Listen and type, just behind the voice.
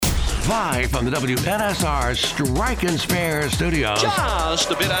Live from the WNSR Strike and Spare studios. Just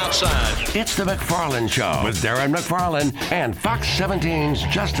a bit outside. It's the McFarland Show with Darren McFarland and Fox 17's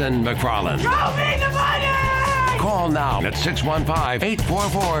Justin McFarland. Show me the money! Call now at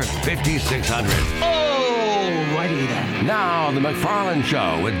 615-844-5600. Oh, righty then. Now, the McFarland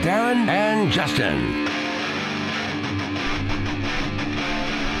Show with Darren and Justin.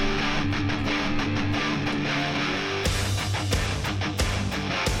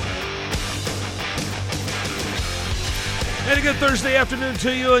 And a good Thursday afternoon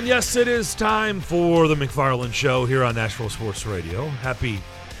to you, and yes, it is time for the McFarland Show here on Nashville Sports Radio. Happy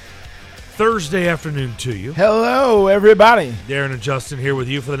Thursday afternoon to you. Hello, everybody. Darren and Justin here with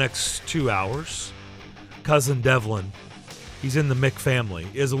you for the next 2 hours. Cousin Devlin, he's in the Mick family,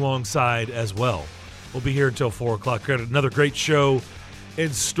 is alongside as well. We'll be here until 4 o'clock. Got another great show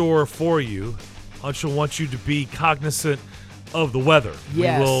in store for you. I also want you to be cognizant of the weather.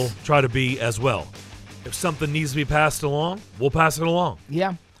 Yes. We will try to be as well. If something needs to be passed along, we'll pass it along.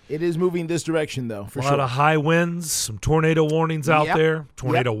 Yeah, it is moving this direction, though, for sure. sure. A lot of high winds, some tornado warnings out there,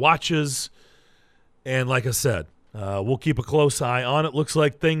 tornado watches. And like I said, we'll keep a close eye on it. Looks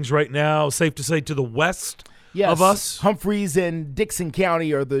like things right now, safe to say, to the west of us. Humphreys and Dixon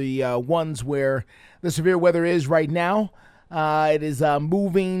County are the ones where the severe weather is right now. It is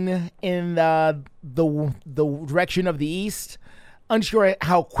moving in the direction of the east. Unsure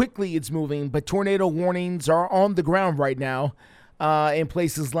how quickly it's moving, but tornado warnings are on the ground right now in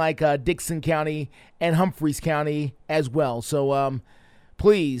places like Dixon County and Humphreys County as well. So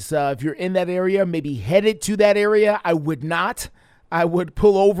please, if you're in that area, maybe headed to that area. I would not. I would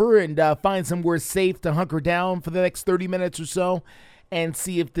pull over and find somewhere safe to hunker down for the next 30 minutes or so and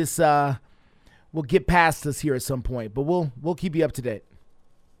see if this will get past us here at some point. But we'll keep you up to date.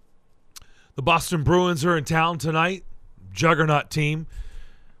 The Boston Bruins are in town tonight. Juggernaut team.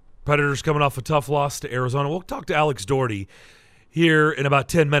 Predators coming off a tough loss to Arizona. We'll talk to Alex Doherty here in about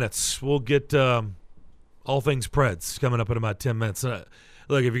 10 minutes. We'll get all things Preds coming up in about 10 minutes. Look,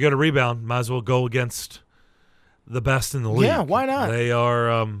 if you're going to rebound, might as well go against the best in the league. Yeah, why not? They are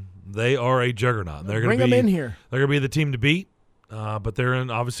a juggernaut. They're Bring them in here. They're going to be the team to beat, but they're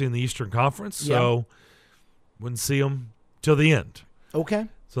obviously in the Eastern Conference, so wouldn't see them till the end. Okay.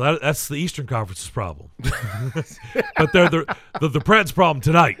 So that's the Eastern Conference's problem. But they're the Preds' problem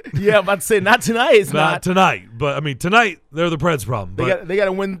tonight. Yeah, I'm about to say, not tonight. It's not tonight. But, I mean, tonight they're the Preds' problem. They got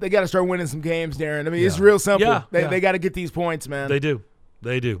to win. They got to start winning some games, Darren. I mean, it's real simple. Yeah, they got to get these points, man. They do.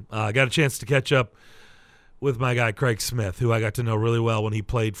 I got a chance to catch up with my guy Craig Smith, who I got to know really well when he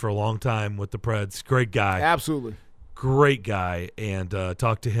played for a long time with the Preds. Great guy. Absolutely. Great guy. And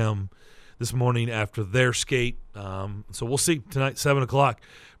talked to him this morning after their skate. So we'll see tonight, 7 o'clock.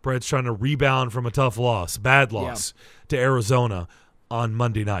 Preds trying to rebound from a tough loss, bad loss to Arizona on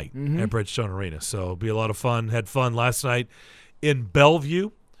Monday night at Bridgestone Arena. So it'll be a lot of fun. Had fun last night in Bellevue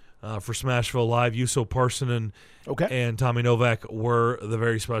for Smashville Live. Yuso Parsonen and Tommy Novak were the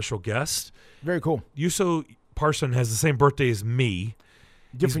very special guests. Very cool. Yuso Parsonen has the same birthday as me.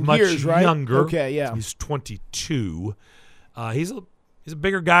 Different he's years, much right? younger. Okay, yeah. He's 22. He's a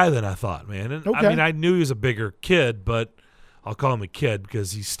bigger guy than I thought, man. And I mean, I knew he was a bigger kid, but I'll call him a kid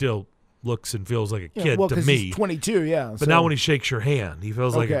because he still looks and feels like a kid to me. He's 22, yeah. But now when he shakes your hand, he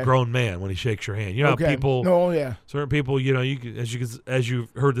feels like a grown man when he shakes your hand. You know how people, certain people, you know, as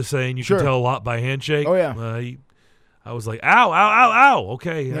you've heard the saying, you can tell a lot by handshake. Oh, yeah. I was like, ow, ow, ow, ow.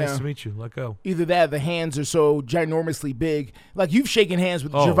 Okay, nice to meet you. Let go. Either that, the hands are so ginormously big. Like you've shaken hands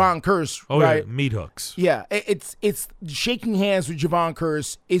with Javon Curse, right? Yeah, meat hooks. Yeah, it's shaking hands with Javon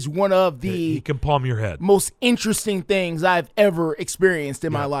Curse is one of the he can palm your head. Most interesting things I've ever experienced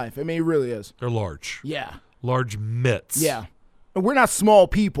in my life. I mean, it really is. They're large. Yeah. Large mitts. Yeah. And we're not small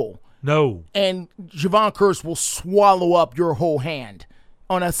people. No. And Javon Curse will swallow up your whole hand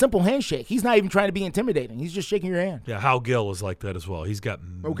on a simple handshake. He's not even trying to be intimidating. He's just shaking your hand. Yeah, Hal Gill is like that as well. He's got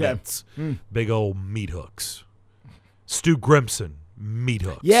mitts, big old meat hooks. Stu Grimson, meat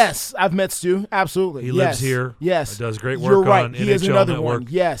hooks. Yes, I've met Stu. Absolutely. He lives here. Yes. Does great work You're right. on he NHL is another Network. One.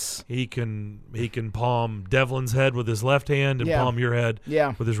 Yes. He can palm Devlin's head with his left hand and palm your head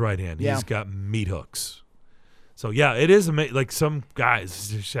with his right hand. Yeah. He's got meat hooks. So, yeah, it is amazing. Like some guys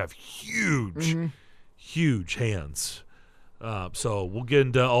just have huge hands. So we'll get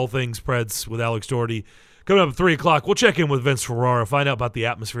into all things Preds with Alex Doherty. Coming up at 3 o'clock, we'll check in with Vince Ferrara, find out about the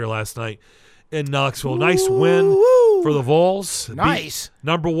atmosphere last night in Knoxville. Nice win for the Vols. Nice.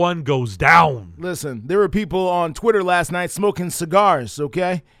 Number one goes down. Listen, there were people on Twitter last night smoking cigars,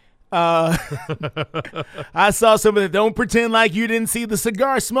 okay? I saw some of the don't pretend like you didn't see the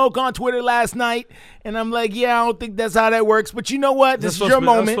cigar smoke on Twitter last night, and I'm like, yeah, I don't think that's how that works. But you know what? This is your That's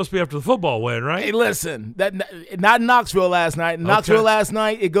moment. supposed to be after the football win, right? Hey, listen, that not in Knoxville last night. In Knoxville last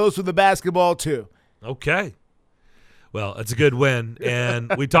night, it goes for the basketball too. Okay. Well, it's a good win,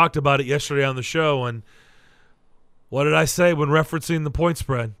 and we talked about it yesterday on the show, and what did I say when referencing the point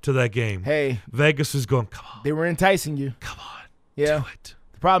spread to that game? Hey, Vegas is going, come on. they were enticing you. Come on. Yeah. Do it.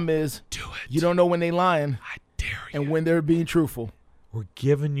 The problem is, Do it. you don't know when they lying I dare you. and when they're being truthful. We're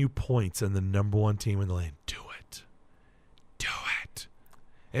giving you points and the number one team in the land. Do it. Do it.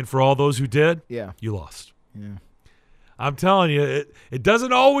 And for all those who did, Yeah. you lost. Yeah. I'm telling you, it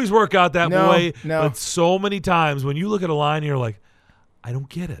doesn't always work out that way. No. But so many times when you look at a line, you're like, I don't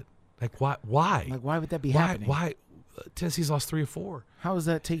get it. Like, why? Like, why would that be happening? Why? Tennessee's lost 3 or 4. How is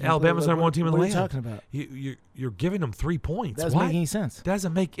that taking? Alabama's number one team in the land. What are you talking about? You're giving them 3 points. Doesn't Why? make any sense.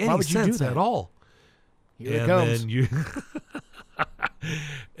 Doesn't make Why any would you do sense that? at all. Here it comes. Then you,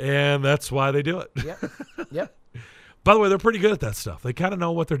 and that's why they do it. Yep. By the way, they're pretty good at that stuff. They kind of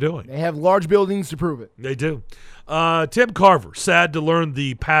know what they're doing. They have large buildings to prove it. They do. Tim Carver, sad to learn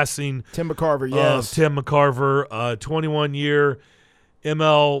the passing Tim McCarver, of yes. Tim McCarver, 21-year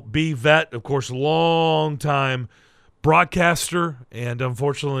MLB vet, of course, long-time broadcaster, and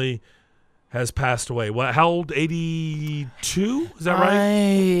unfortunately has passed away. How old? 82? Is that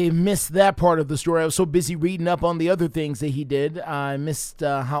right? I missed that part of the story. I was so busy reading up on the other things that he did. I missed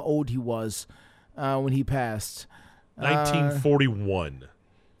how old he was when he passed. 1941.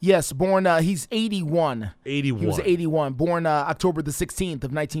 Yes, born, he's 81. 81. He was 81. Born October the 16th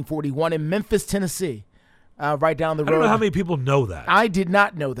of 1941 in Memphis, Tennessee, right down the road. I don't know how many people know that. I did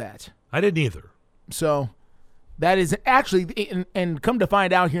not know that. I didn't either. So that is actually, and come to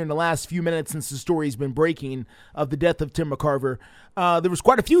find out here in the last few minutes since the story's been breaking of the death of Tim McCarver, there was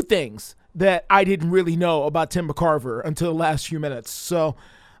quite a few things that I didn't really know about Tim McCarver until the last few minutes. So,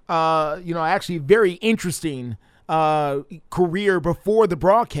 actually very interesting career before the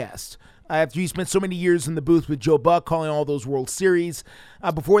broadcast. After he spent so many years in the booth with Joe Buck calling all those World Series.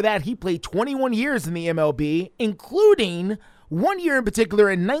 Before that, he played 21 years in the MLB, including 1 year in particular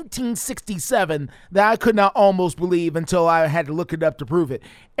in 1967 that I could not almost believe until I had to look it up to prove it.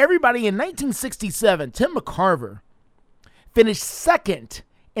 Everybody, in 1967, Tim McCarver finished second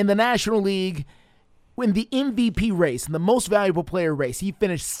in the National League in the MVP race, in the most valuable player race. He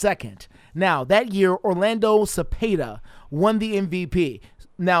finished second. Now, that year, Orlando Cepeda won the MVP.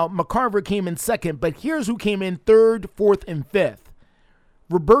 Now, McCarver came in second, but here's who came in third, fourth, and fifth.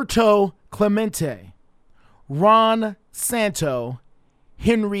 Roberto Clemente, Ron Santo,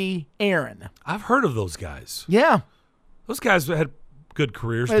 Henry Aaron. I've heard of those guys. Yeah. Those guys had good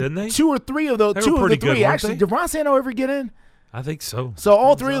careers, didn't they? 2 or 3 of those. They were Two of the pretty good, three, weren't actually. they? Did Ron Santo ever get in? I think so. So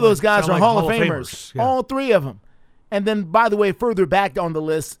all 3 of those guys Sound are like Hall of Famers. Yeah. All 3 of them. And then, by the way, further back on the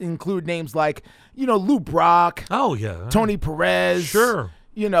list include names like, Lou Brock, Oh, yeah. Tony Perez. Sure.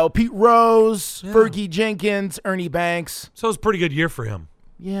 Pete Rose, Yeah. Fergie Jenkins, Ernie Banks. So it was a pretty good year for him.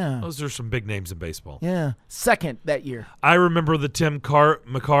 Yeah. Those are some big names in baseball. Yeah. Second that year. I remember the Tim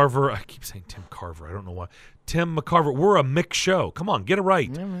McCarver. I keep saying Tim Carver. I don't know why. Tim McCarver. We're a Mick show. Come on, get it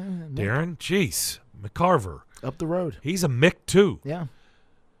right. Darren, jeez. McCarver. Up the road. He's a Mick, too. Yeah.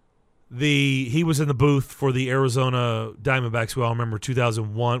 He was in the booth for the Arizona Diamondbacks, who I remember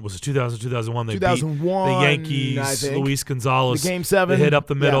 2001. Was it 2001? They 2001, beat the Yankees, I think. Luis Gonzalez. The Game 7. They hit up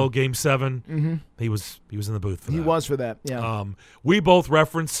the middle, Yeah. Game 7. Mm-hmm. He was in the booth for that. He was for that. Yeah. We both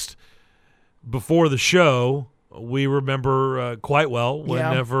referenced before the show, we remember quite well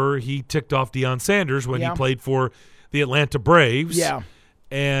whenever he ticked off Deion Sanders when he played for the Atlanta Braves. Yeah.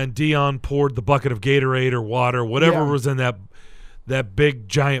 And Deion poured the bucket of Gatorade or water, whatever was in that big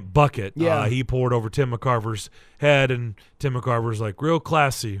giant bucket. Yeah. He poured over Tim McCarver's head, and Tim McCarver's like, real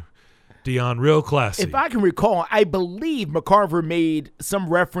classy. Deion, real classy. If I can recall, I believe McCarver made some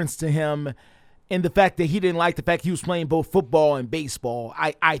reference to him in the fact that he didn't like the fact he was playing both football and baseball.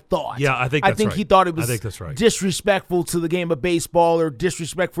 I thought. Yeah, I think that's right. he thought it was I think that's right. disrespectful to the game of baseball or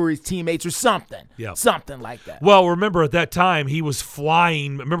disrespect for his teammates or something. Yeah. Something like that. Well, remember at that time he was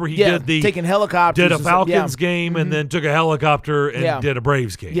flying. Remember he taking helicopters. did a and stuff. Falcons game and then took a helicopter and did a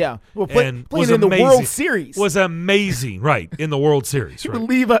Braves game. Yeah. Well, and playing was in the amazing. World Series. Was amazing, right, in the World Series. You Right. would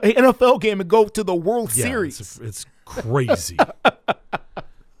leave an NFL game and go to the World Yeah, Series. It's crazy.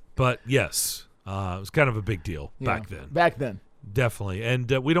 But yes, it was kind of a big deal back then. Back then. Definitely. And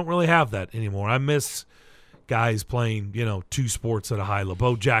we don't really have that anymore. I miss guys playing, 2 sports at a high level.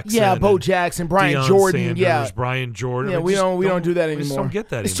 Bo Jackson. Yeah, Bo and Jackson, Brian Deion Jordan. Sanders, Yeah. Brian Jordan. Yeah, we don't do that anymore. We just don't get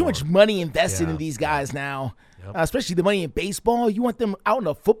that There's too anymore. much money invested Yeah. in these guys now. especially the money in baseball. You want them out in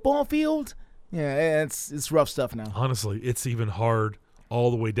a football field? Yeah, it's rough stuff now. Honestly, it's even hard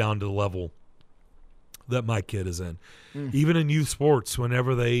all the way down to the level that my kid is in. Even in youth sports,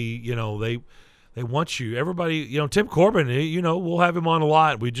 whenever they want you. Everybody, Tim Corbin, we'll have him on a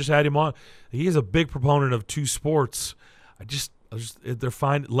lot. We just had him on. He is a big proponent of two sports. They're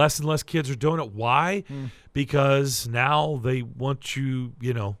fine. Less and less kids are doing it. Why? Because now they want you,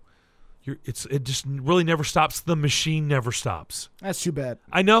 it just really never stops. The machine never stops. That's too bad.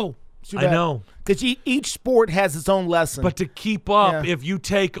 I know. I know. Because each sport has its own lesson. But to keep up, if you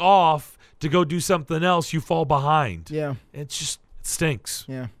take off to go do something else, you fall behind. Yeah. It stinks.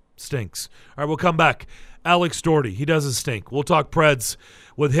 Yeah. Stinks. All right, we'll come back. Alex Doherty, he doesn't stink. We'll talk Preds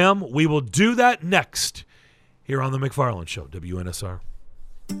with him. We will do that next here on The McFarland Show, WNSR.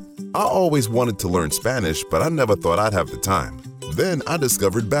 I always wanted to learn Spanish, but I never thought I'd have the time. Then I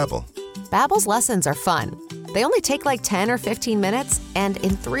discovered Babbel. Babbel's lessons are fun. They only take like 10 or 15 minutes, and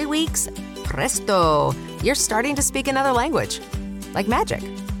in 3 weeks, presto, you're starting to speak another language. Like magic.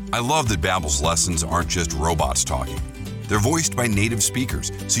 I love that Babbel's lessons aren't just robots talking. They're voiced by native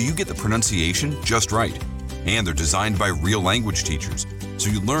speakers, so you get the pronunciation just right. And they're designed by real language teachers, so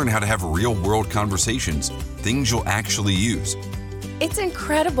you learn how to have real-world conversations, things you'll actually use. It's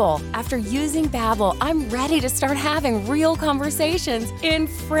incredible. After using Babbel, I'm ready to start having real conversations in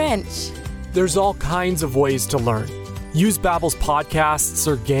French. There's all kinds of ways to learn. Use Babbel's podcasts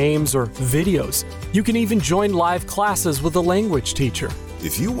or games or videos. You can even join live classes with a language teacher.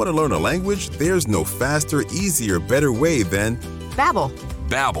 If you want to learn a language, there's no faster, easier, better way than Babbel.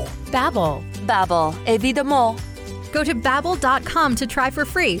 Babbel. Babbel. Babbel, évidemment. Go to Babbel.com to try for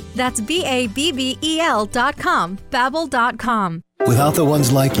free. That's Babbel.com. Babbel.com. Without the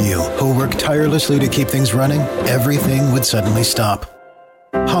ones like you, who work tirelessly to keep things running, everything would suddenly stop.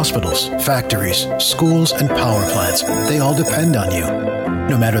 Hospitals, factories, schools, and power plants, they all depend on you.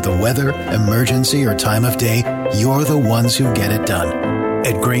 No matter the weather, emergency, or time of day, you're the ones who get it done.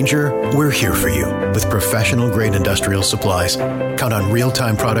 At Grainger, we're here for you with professional-grade industrial supplies. Count on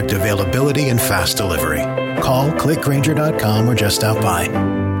real-time product availability and fast delivery. Call, click Grainger.com, or just stop by.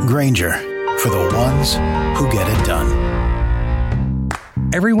 Grainger, for the ones who get it done.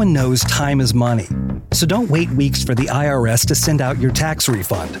 Everyone knows time is money, so don't wait weeks for the IRS to send out your tax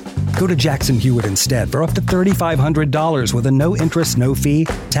refund. Go to Jackson Hewitt instead for up to $3,500 with a no-interest, no-fee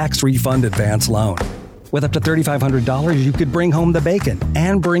tax refund advance loan. With up to $3,500, you could bring home the bacon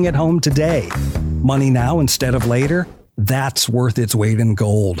and bring it home today. Money now instead of later? That's worth its weight in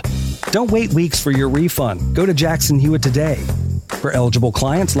gold. Don't wait weeks for your refund. Go to Jackson Hewitt today. For eligible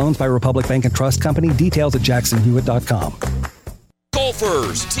clients, loans by Republic Bank and Trust Company. Details at jacksonhewitt.com.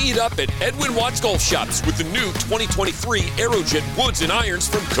 Golfers, tee it up at Edwin Watts Golf Shops with the new 2023 Aerojet woods and irons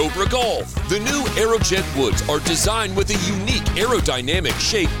from Cobra Golf. The new Aerojet woods are designed with a unique aerodynamic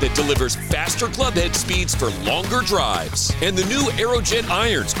shape that delivers faster clubhead speeds for longer drives. And the new Aerojet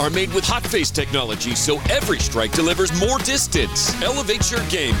irons are made with hot face technology, so every strike delivers more distance. Elevate your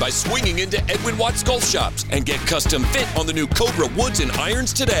game by swinging into Edwin Watts Golf Shops and get custom fit on the new Cobra woods and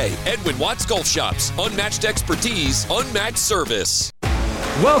irons today. Edwin Watts Golf Shops. Unmatched expertise, unmatched service.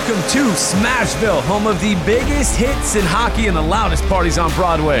 Welcome to Smashville, home of the biggest hits in hockey and the loudest parties on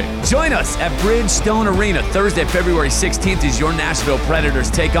Broadway. Join us at Bridgestone Arena Thursday, February 16th as your Nashville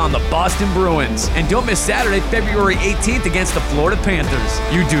Predators take on the Boston Bruins. And don't miss Saturday, February 18th against the Florida Panthers.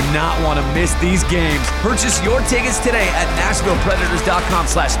 You do not want to miss these games. Purchase your tickets today at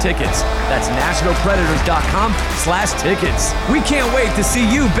NashvillePredators.com/tickets. That's NashvillePredators.com/tickets. We can't wait to see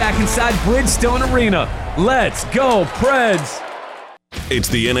you back inside Bridgestone Arena. Let's go, Preds! It's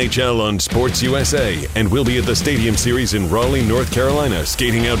the NHL on Sports USA, and we'll be at the Stadium Series in Raleigh, North Carolina,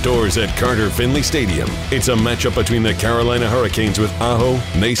 skating outdoors at Carter Finley Stadium. It's a matchup between the Carolina Hurricanes with Aho,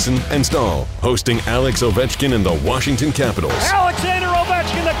 Nason, and Stahl, hosting Alex Ovechkin and the Washington Capitals. Alexander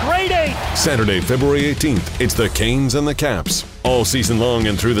Ovechkin, the Great Eight! Saturday, February 18th, it's the Canes and the Caps. All season long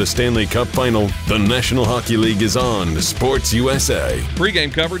and through the Stanley Cup Final, the National Hockey League is on Sports USA.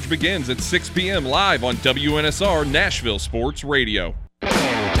 Pre-game coverage begins at 6 p.m. live on WNSR Nashville Sports Radio.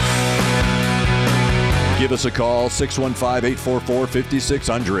 Give us a call,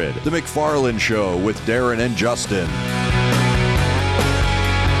 615-844-5600. The McFarland Show with Darren and Justin.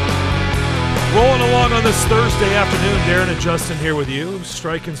 Rolling along on this Thursday afternoon, Darren and Justin here with you.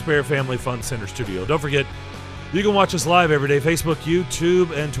 Strike and Spare Family Fun Center Studio. Don't forget, you can watch us live every day, Facebook, YouTube,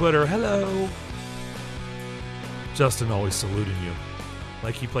 and Twitter. Hello. Justin always saluting you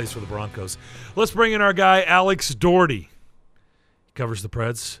like he plays for the Broncos. Let's bring in our guy, Alex Doherty. He covers the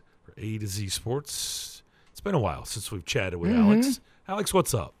Preds for A to Z Sports. It's been a while since we've chatted with Alex. Alex,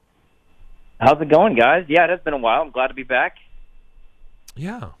 what's up? How's it going, guys? Yeah, it has been a while. I'm glad to be back.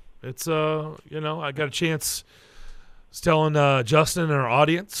 Yeah, it's I got a chance. I was telling Justin and our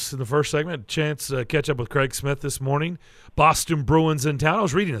audience in the first segment, a chance to catch up with Craig Smith this morning. Boston Bruins in town. I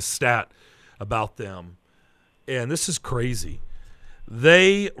was reading a stat about them, and this is crazy.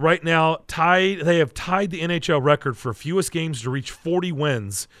 They right now They have tied the NHL record for fewest games to reach 40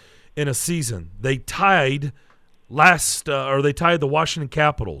 wins in a season. They tied the Washington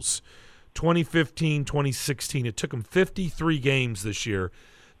Capitals 2015-2016. It took them 53 games this year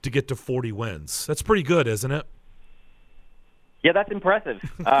to get to 40 wins. That's pretty good, isn't it? Yeah, that's impressive.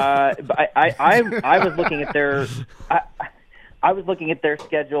 I was looking at their I was looking at their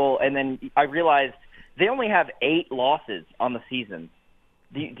schedule, and then I realized they only have 8 losses on the season.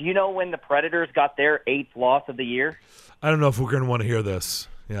 Do you know when the Predators got their 8th loss of the year? I don't know if we're going to want to hear this.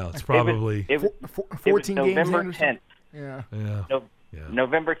 Yeah, it's probably it was 14 November games. 10th. Yeah.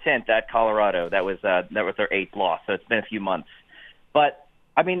 November 10th at Colorado. That was their 8th loss. So it's been a few months. But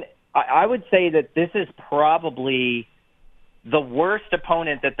I mean, I would say that this is probably the worst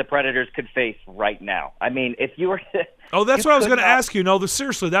opponent that the Predators could face right now. I mean, if you were Oh, that's what I was going to ask you. No,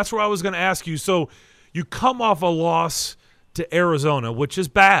 seriously, that's what I was going to ask you. So you come off a loss to Arizona, which is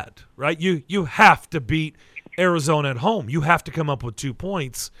bad, right? You have to beat Arizona at home. You have to come up with 2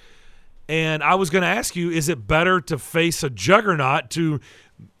 points. And I was going to ask you, is it better to face a juggernaut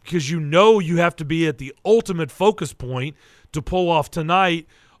because you have to be at the ultimate focus point to pull off tonight,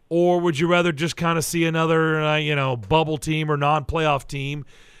 or would you rather just kind of see another bubble team or non-playoff team,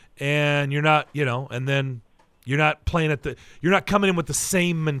 and you're not and then you're not playing you're not coming in with the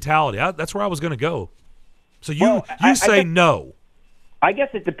same mentality? That's where I was going to go. So you say no. I guess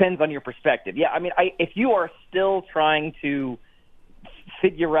it depends on your perspective. Yeah, I mean, if you are still trying to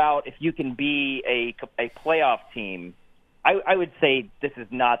figure out if you can be a playoff team, I would say this is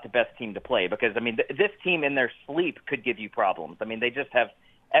not the best team to play because, I mean, this team in their sleep could give you problems. I mean, they just have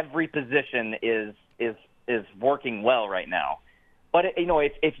every position is working well right now. But,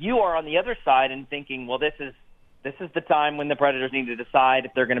 if you are on the other side and thinking, well, this is the time when the Predators need to decide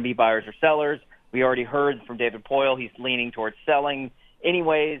if they're going to be buyers or sellers. We already heard from David Poile he's leaning towards selling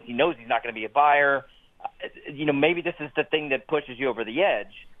anyways. He knows he's not going to be a buyer. Maybe this is the thing that pushes you over the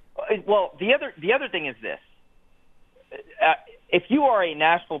edge. Well, the other thing is this. If you are a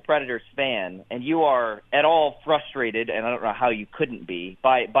Nashville Predators fan and you are at all frustrated, and I don't know how you couldn't be,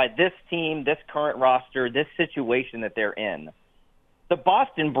 by this team, this current roster, this situation that they're in, the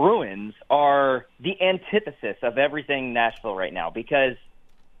Boston Bruins are the antithesis of everything Nashville right now because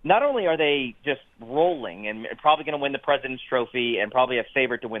not only are they just rolling and probably going to win the President's Trophy and probably a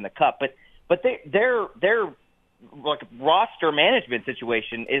favorite to win the Cup, but their like roster management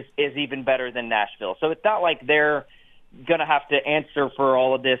situation is even better than Nashville. So it's not like they're going to have to answer for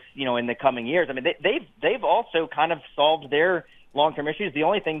all of this, in the coming years. I mean, they've also kind of solved their long-term issues. The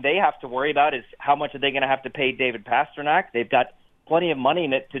only thing they have to worry about is how much are they going to have to pay David Pastrnak. They've got plenty of money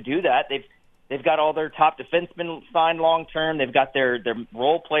in it to do that. They've got all their top defensemen signed long-term. They've got their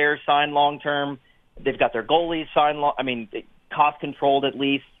role players signed long-term. They've got their goalies signed cost-controlled at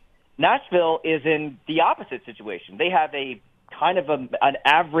least. Nashville is in the opposite situation. They have a kind of an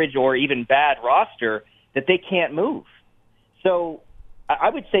average or even bad roster that they can't move. So I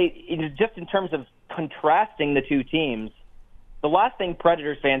would say, just in terms of contrasting the two teams, the last thing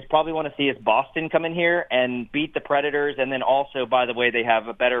Predators fans probably want to see is Boston come in here and beat the Predators, and then also, by the way, they have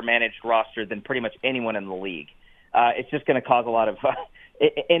a better managed roster than pretty much anyone in the league. It's just going to cause a lot of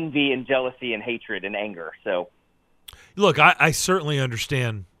envy and jealousy and hatred and anger. So, look, I certainly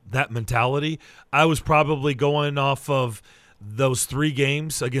understand that mentality. I was probably going off of those 3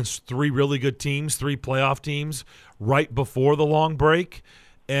 games against 3 really good teams, 3 playoff teams right before the long break,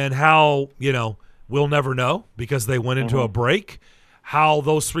 and how, we'll never know because they went into a break, how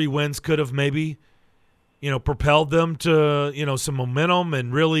those 3 wins could have maybe, propelled them to, some momentum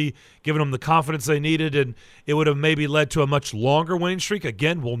and really given them the confidence they needed, and it would have maybe led to a much longer winning streak.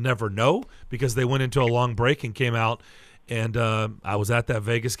 Again, we'll never know because they went into a long break and came out. And I was at that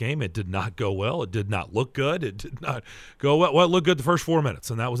Vegas game. It did not go well. It did not look good. It did not go well. Well, it looked good the first 4 minutes,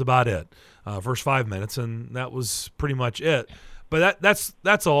 and that was about it. First 5 minutes, and that was pretty much it. But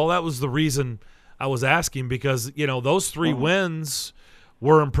that's all. That was the reason I was asking because, those 3 wins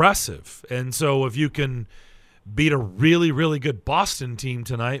were impressive. And so if you can beat a really, really good Boston team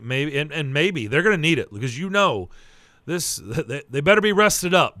tonight, maybe and maybe they're going to need it because they better be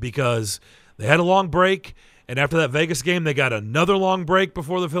rested up because they had a long break. And after that Vegas game, they got another long break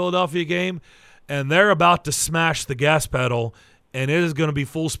before the Philadelphia game, and they're about to smash the gas pedal, and it is going to be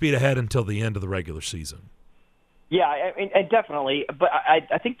full speed ahead until the end of the regular season. Yeah, and definitely. But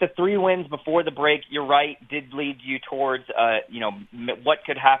I think the 3 wins before the break, you're right, did lead you towards, what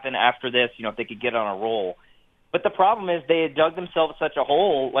could happen after this, if they could get on a roll. But the problem is they had dug themselves such a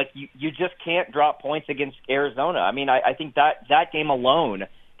hole, like you just can't drop points against Arizona. I mean, I think that game alone,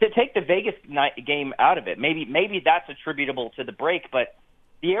 to take the Vegas game out of it, maybe that's attributable to the break, but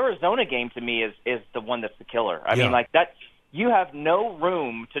the Arizona game to me is the one that's the killer. I mean, like that, you have no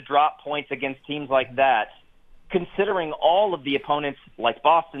room to drop points against teams like that, considering all of the opponents like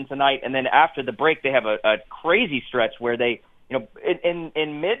Boston tonight, and then after the break, they have a crazy stretch where they,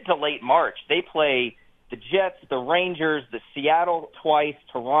 in mid to late March, they play the Jets, the Rangers, the Seattle twice,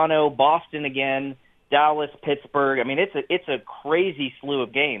 Toronto, Boston again, Dallas, Pittsburgh. I mean, it's a crazy slew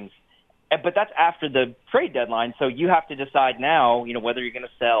of games. But that's after the trade deadline, so you have to decide now, whether you're going to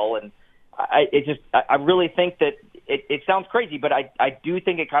sell. And I really think that it sounds crazy, but I do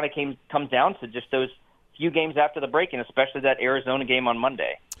think it kind of comes down to just those few games after the break, and especially that Arizona game on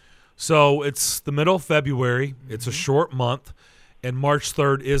Monday. So it's the middle of February. It's a short month, and March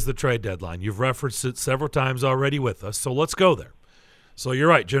 3rd is the trade deadline. You've referenced it several times already with us, so let's go there. So you're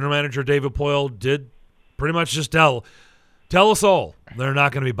right. General Manager David Poile did pretty much just tell us all they're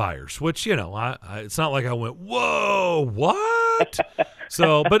not going to be buyers, which, it's not like I went, whoa, what?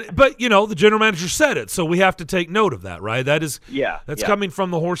 So, but the general manager said it, so we have to take note of that, right? That's coming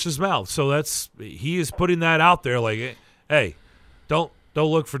from the horse's mouth. So he is putting that out there like, hey, don't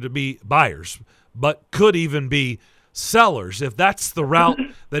look to be buyers, but could even be sellers. If that's the route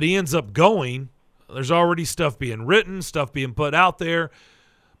that he ends up going, there's already stuff being written, stuff being put out there.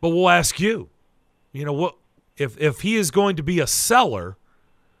 But we'll ask you, what if he is going to be a seller,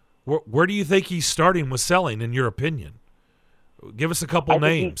 where do you think he's starting with selling, in your opinion? Give us a couple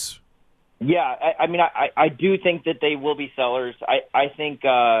names. I do think that they will be sellers. I think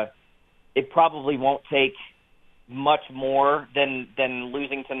it probably won't take much more than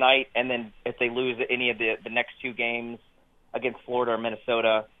losing tonight, and then if they lose any of the next 2 games against Florida or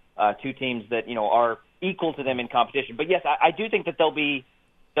Minnesota, 2 teams that are equal to them in competition. But yes, I do think that they'll be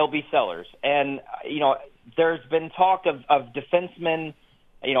sellers, and there's been talk of defensemen.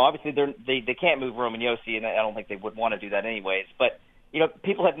 Obviously they can't move Roman Josi, and I don't think they would want to do that anyways. But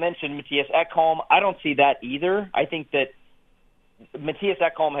people have mentioned Mattias Ekholm. I don't see that either. I think that Mattias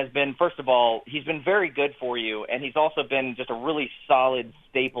Ekholm has been, first of all, he's been very good for you, and he's also been just a really solid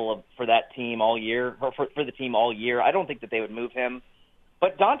staple for that team all year, or for the team all year. I don't think that they would move him.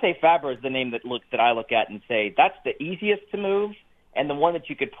 But Dante Fabro is the name that I look at and say that's the easiest to move, and the one that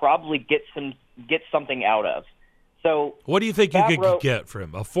you could probably get something out of. So, what do you think you could get for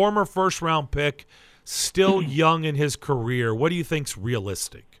him? A former first-round pick, still young in his career. What do you think's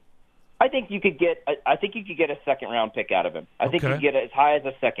realistic? I think you could get a second-round pick out of him. I think you could get as high as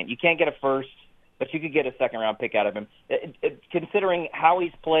a second. You can't get a first, but you could get a second-round pick out of him. Considering how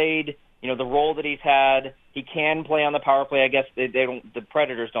he's played, the role that he's had, he can play on the power play. I guess they don't. The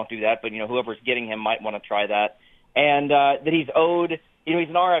Predators don't do that, but whoever's getting him might want to try that. And that he's owed. He's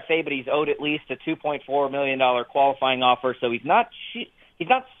an RFA, but he's owed at least a $2.4 million qualifying offer. So he's not cheap. He's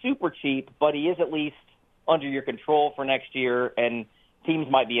not super cheap, but he is at least under your control for next year, and teams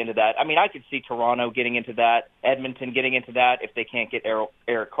might be into that. I mean, I could see Toronto getting into that, Edmonton getting into that if they can't get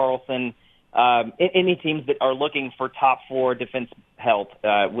Erik Karlsson. Any teams that are looking for top 4 defense help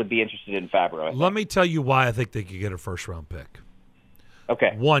would be interested in Fabro. Let me tell you why I think they could get a first-round pick.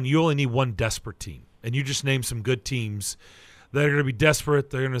 Okay. One, you only need one desperate team, and you just named some good teams that are going to be desperate.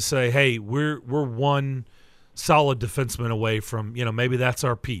 They're going to say, hey, we're one solid defenseman away from, maybe that's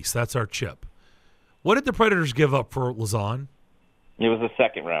our piece. That's our chip. What did the Predators give up for Lauzon? It was a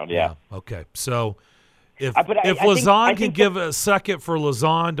second round, yeah. Okay. So if Lauzon can give a second for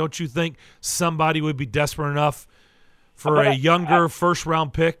Lauzon, don't you think somebody would be desperate enough for a younger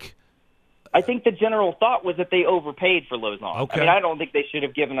first-round pick? I think the general thought was that they overpaid for Lauzon. Okay. I mean, I don't think they should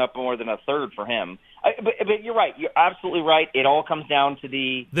have given up more than a third for him. But you're right. You're absolutely right. It all comes down to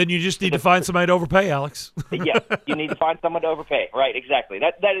the... Then you just need to find somebody to overpay, Alex. Yes, you need to find someone to overpay. Right, exactly.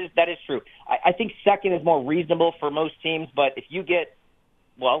 That is true. I think second is more reasonable for most teams, but if you get...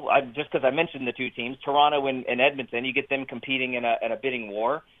 Well, just because I mentioned the 2 teams, Toronto and Edmonton, you get them competing in a bidding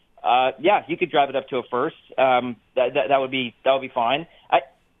war. You could drive it up to a first. That would be fine.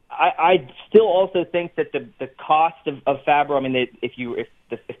 I still also think that the cost of Fabro. I mean, if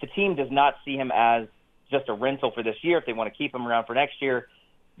the team does not see him as just a rental for this year, if they want to keep him around for next year,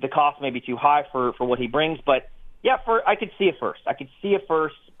 the cost may be too high for what he brings. But yeah, I could see a first. I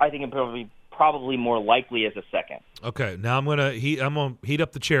think it probably more likely as a second. Okay, now I'm gonna heat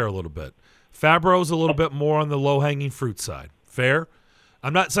up the chair a little bit. Fabro's a little bit more on the low hanging fruit side. Fair.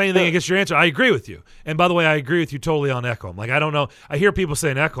 I'm not saying anything against your answer. I agree with you. And by the way, I agree with you totally on Ekholm. Like, I don't know. I hear people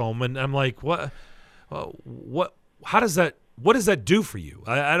saying Ekholm, and I'm like, what? How does that? What does that do for you?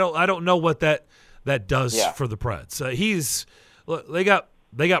 I don't know what that does for the Preds.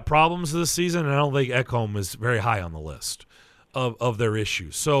 They got problems this season, and I don't think Ekholm is very high on the list of their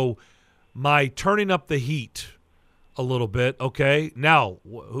issues. So my turning up the heat a little bit. Okay, now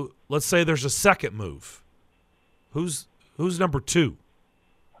let's say there's a second move. Who's number 2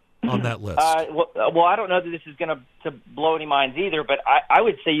 on that list? Well, I don't know that this is going to blow any minds either, but I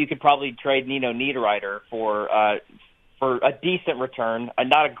would say you could probably trade Nino Niederreiter for a decent return,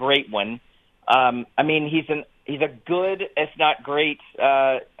 not a great one. I mean, he's a good, if not great,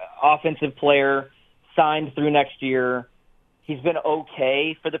 offensive player, signed through next year. He's been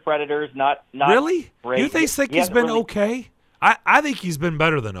okay for the Predators, not really great. You think he's been okay? I think he's been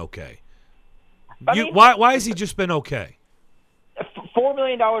better than okay. I mean, why has he just been okay? $4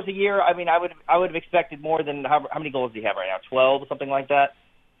 million a year. I mean, I would have expected more than how many goals does he have right now? 12, something like that.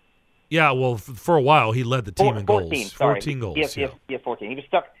 Yeah, well, for a while he led the team in 14, goals. Sorry. 14 goals. Yeah, 14. He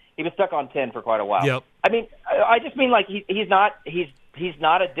was stuck on 10 for quite a while. Yep. I mean, I just mean like he's not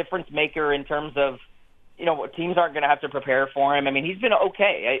a difference maker in terms of, teams aren't going to have to prepare for him. I mean, he's been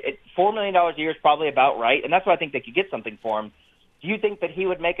okay. $4 million a year is probably about right, and that's why I think they could get something for him. Do you think that he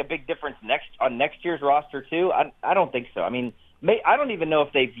would make a big difference on next year's roster too? I don't think so. I mean, I don't even know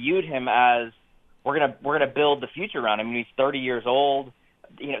if they viewed him as we're gonna build the future around him. I mean, he's 30 years old.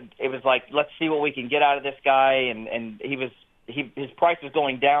 It was like, let's see what we can get out of this guy, and his price was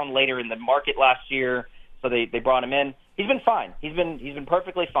going down later in the market last year, so they brought him in. He's been fine. He's been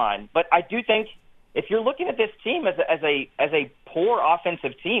perfectly fine. But I do think if you're looking at this team as a poor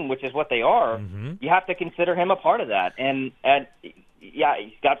offensive team, which is what they are, you have to consider him a part of that. And yeah,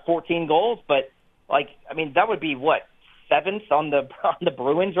 he's got 14 goals, but that would be what, 7th on the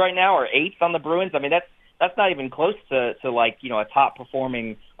Bruins right now, or 8th on the Bruins. I mean, that's not even close to a top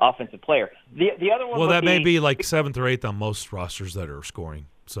performing offensive player. The other one. Well, that may be like 7th or 8th on most rosters that are scoring.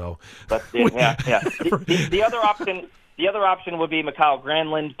 So that's it. Yeah. The other option would be Mikael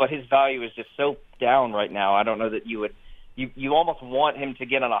Granlund, but his value is just so down right now. I don't know that you would. You almost want him to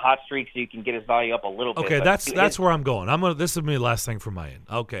get on a hot streak so you can get his value up a little bit. Okay, that's where I'm going. This is my last thing from my end.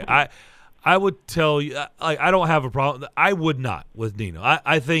 Okay, I would tell you, I don't have a problem. I would not with Nino.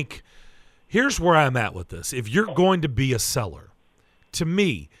 I think here's where I'm at with this. If you're going to be a seller, to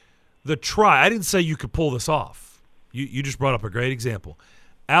me, I didn't say you could pull this off. You just brought up a great example.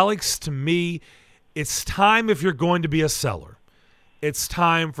 Alex, to me, it's time, if you're going to be a seller, it's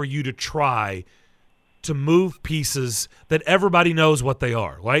time for you to try to move pieces that everybody knows what they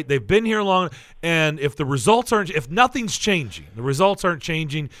are, right? They've been here long, and if nothing's changing, the results aren't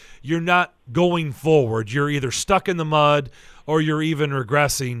changing, you're not going forward, you're either stuck in the mud or you're even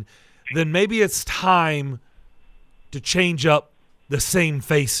regressing, then maybe it's time to change up the same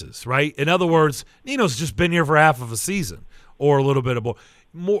faces, right? In other words, Nino's just been here for half of a season or a little bit of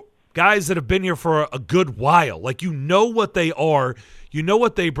more guys that have been here for a good while. Like, you know what they are, you know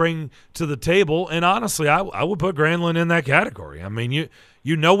what they bring to the table, and honestly, I would put Granlund in that category. I mean,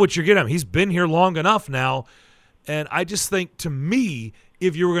 you know what you're getting. He's been here long enough now, and I just think, to me,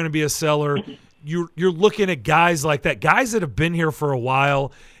 if you were going to be a seller, you're looking at guys like that, guys that have been here for a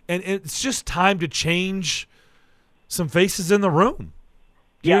while, and it's just time to change some faces in the room.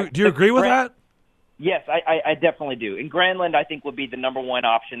 Do you agree with that? Yes, I definitely do. And Granlund, I think, would be the number one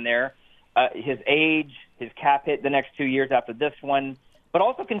option there. His age, his cap hit the next 2 years after this one. But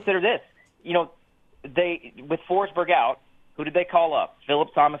also consider this. With Forsberg out, who did they call up?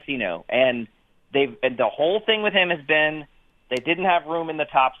 Philip Tomasino. And the whole thing with him has been they didn't have room in the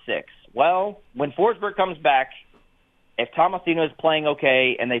top 6. Well, when Forsberg comes back, if Tomasino is playing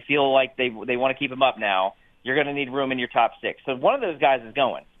okay and they feel like they want to keep him up now, you're going to need room in your top 6. So one of those guys is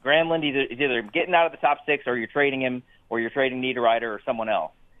going. Granlund is either getting out of the top 6, or you're trading him, or you're trading Niederreiter or someone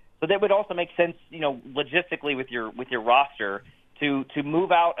else. So that would also make sense, logistically with your roster to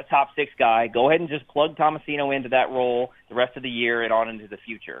move out a top 6 guy. Go ahead and just plug Tomasino into that role the rest of the year and on into the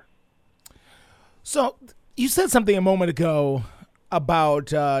future. So you said something a moment ago about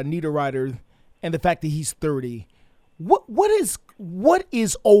Niederreiter and the fact that he's 30. What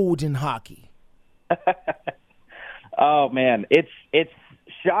is old in hockey? Oh man, it's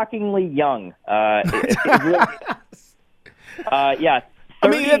shockingly young. It really, yeah. 30, I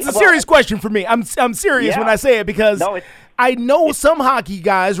mean, it's a serious question for me. I'm serious when I say it, because I know some hockey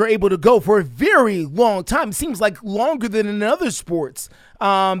guys are able to go for a very long time. It seems like longer than in other sports.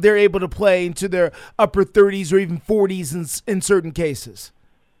 They're able to play into their upper 30s or even 40s in certain cases.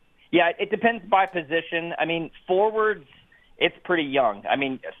 Yeah, it depends by position. I mean, forwards, it's pretty young. I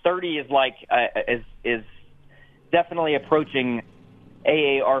mean, 30 is like is definitely approaching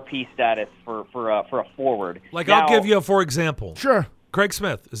AARP status for a forward. Like, now, I'll give you for example. Sure. Craig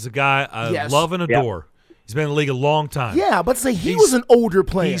Smith is a guy I Yes. love and adore. He's been in the league a long time. Yeah, but say he was an older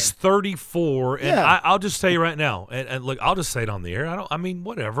player. He's 34, and Yeah. I'll just tell you right now, and look, I'll just say it on the air.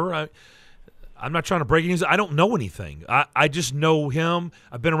 Whatever. I'm not trying to break news. I don't know anything. I just know him.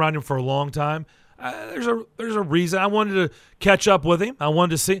 I've been around him for a long time. There's a reason I wanted to catch up with him. I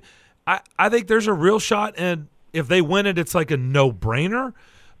wanted to see. I think there's a real shot, and if they win it, it's like a no-brainer.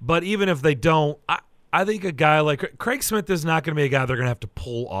 But even if they don't, I think a guy like Craig Smith is not going to be a guy they're going to have to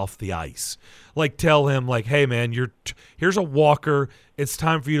pull off the ice. Like, tell him, like, hey, man, here's a walker. It's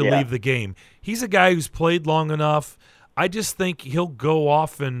time for you to leave the game. He's a guy who's played long enough. I just think he'll go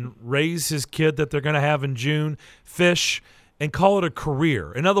off and raise his kid that they're going to have in June, Fish, and call it a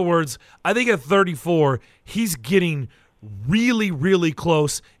career. In other words, I think at 34, he's getting really, really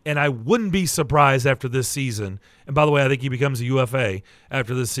close, and I wouldn't be surprised after this season. And by the way, I think he becomes a UFA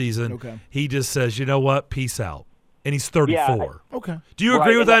after this season. Okay. He just says, you know what, peace out. And he's 34. Yeah, okay. Do you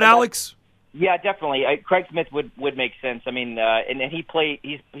agree with that, Alex? Yeah, definitely. Craig Smith would make sense. I mean, and he played.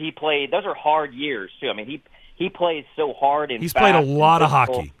 He played. Those are hard years too. I mean, he plays so hard and he's fast played a lot and of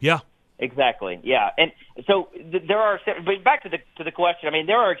hockey. Yeah. Exactly. Yeah, and so there are. But back to the question. I mean,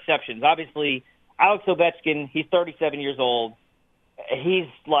 there are exceptions. Obviously, Alex Ovechkin. He's 37 years old. He's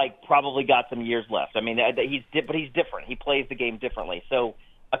like probably got some years left. I mean, but he's different. He plays the game differently. So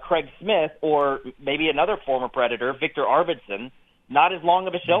a Craig Smith or maybe another former Predator, Victor Arvidsson, not as long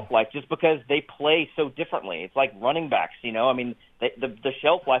of a shelf life just because they play so differently. It's like running backs. I mean, the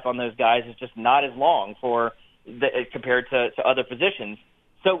shelf life on those guys is just not as long compared to other positions.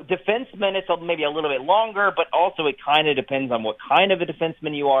 So defenseman, it's maybe a little bit longer, but also it kind of depends on what kind of a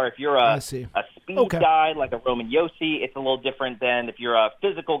defenseman you are. If you're a speed guy like a Roman Josi, it's a little different than if you're a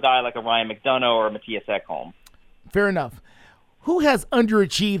physical guy like a Ryan McDonough or a Matthias Ekholm. Fair enough. Who has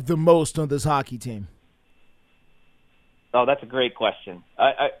underachieved the most on this hockey team? Oh, that's a great question.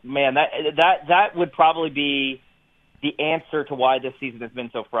 Man, that would probably be the answer to why this season has been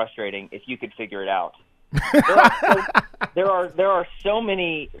so frustrating if you could figure it out. There are so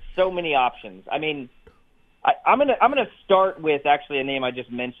many options. I mean, I'm gonna start with actually a name I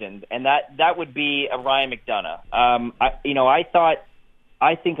just mentioned, and that would be a Ryan McDonough.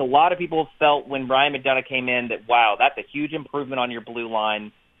 I think a lot of people felt when Ryan McDonough came in that wow, that's a huge improvement on your blue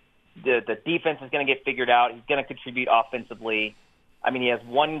line. The defense is going to get figured out. He's going to contribute offensively. I mean, he has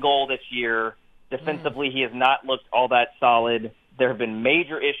one goal this year. Defensively, he has not looked all that solid. There have been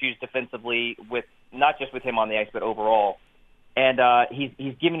major issues defensively with not just with him on the ice, but overall. And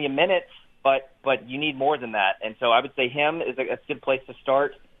he's giving you minutes, but you need more than that. And so I would say him is a good place to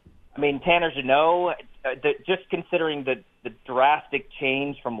start. I mean, Tanner Jeannot, just considering the drastic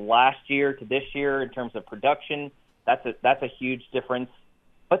change from last year to this year in terms of production, that's a huge difference.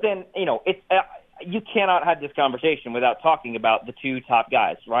 But then, you cannot have this conversation without talking about the two top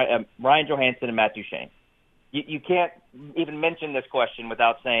guys, right? Ryan Johansson and Matt Duchene. You can't even mention this question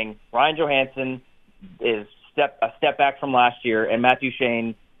without saying Ryan Johansson is a step back from last year, and Matt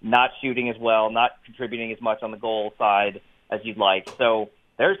Duchene not shooting as well, not contributing as much on the goal side as you'd like. So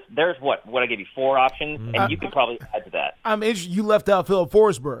there's what I gave you 4 options, and you could probably add to that. I'm interested. You left out Philip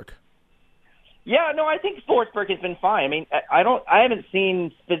Forsberg. Yeah, no, I think Forsberg has been fine. I mean, I haven't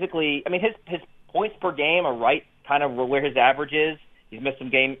seen physically. I mean, his points per game are right, kind of where his average is. He's missed some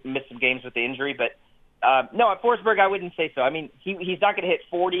games with the injury, but no, at Forsberg, I wouldn't say so. I mean, he's not going to hit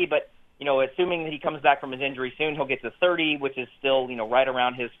 40, but assuming that he comes back from his injury soon, he'll get to 30, which is still right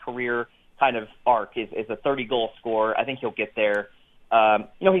around his career kind of arc is a 30-goal scorer. I think he'll get there.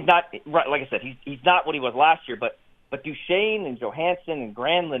 He's not like I said, he's not what he was last year, but Duchene and Johansson and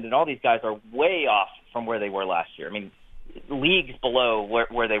Granlund and all these guys are way off from where they were last year. I mean, leagues below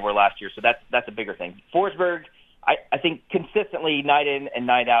where they were last year. So that's a bigger thing. Forsberg, I think consistently night in and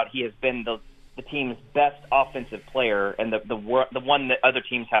night out, he has been the team's best offensive player and the one that other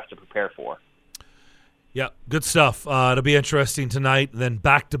teams have to prepare for. Yeah, good stuff. It'll be interesting tonight. Then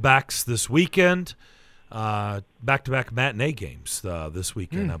back-to-backs this weekend. Back-to-back matinee games this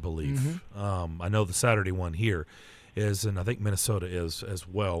weekend, I believe. I know the Saturday one here is, and I think Minnesota is as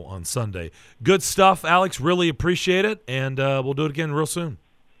well on Sunday. Good stuff, Alex. Really appreciate it, and we'll do it again real soon.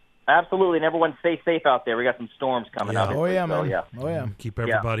 Absolutely, and everyone stay safe out there. We got some storms coming up. Oh, yeah, man. Yeah. Oh, yeah. Keep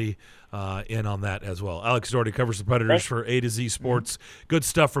everybody in on that as well. Alex Doherty covers the Predators for A to Z Sports. Good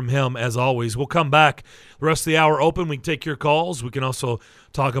stuff from him, as always. We'll come back. The rest of the hour open. We can take your calls. We can also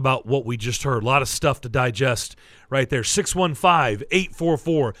talk about what we just heard. A lot of stuff to digest right there.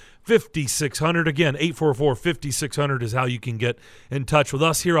 615-844-5600. Again, 844-5600 is how you can get in touch with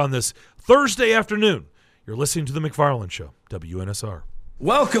us here on this Thursday afternoon. You're listening to The McFarland Show, WNSR.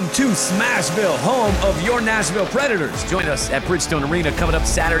 Welcome to Smashville, home of your Nashville Predators. Join us at Bridgestone Arena coming up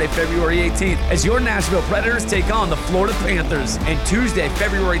Saturday, February 18th, as your Nashville Predators take on the Florida Panthers. And Tuesday,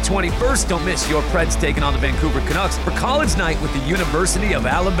 February 21st, don't miss your Preds taking on the Vancouver Canucks for College Night with the University of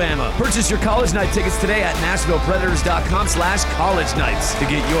Alabama. Purchase your College Night tickets today at NashvillePredators.com/College Nights to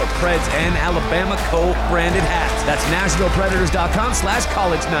get your Preds and Alabama co-branded hats. That's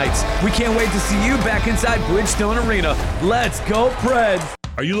NashvillePredators.com/College Nights. We can't wait to see you back inside Bridgestone Arena. Let's go, Preds!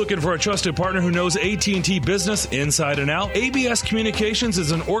 Are you looking for a trusted partner who knows AT&T business inside and out? ABS Communications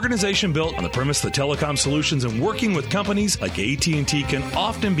is an organization built on the premise that telecom solutions and working with companies like AT&T can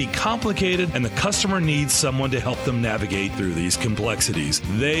often be complicated, and the customer needs someone to help them navigate through these complexities.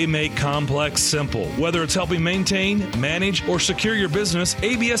 They make complex simple. Whether it's helping maintain, manage, or secure your business,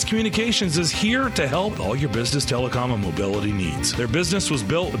 ABS Communications is here to help with all your business telecom and mobility needs. Their business was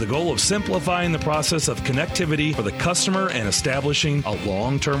built with the goal of simplifying the process of connectivity for the customer and establishing a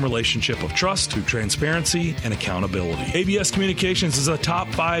long-term relationship of trust through transparency and accountability. ABS Communications is a top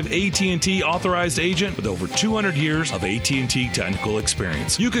 5 AT&T authorized agent with over 200 years of AT&T technical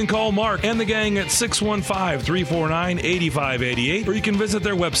experience. You can call Mark and the gang at 615-349-8588, or you can visit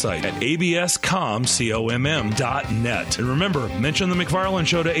their website at abscomm.net. And remember, mention the McFarland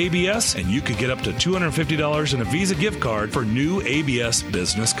Show to ABS, and you could get up to $250 in a Visa gift card for new ABS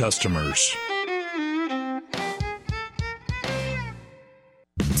business customers.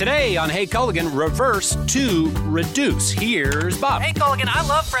 Today on Hey Culligan, reverse to reduce. Here's Bob. Hey Culligan, I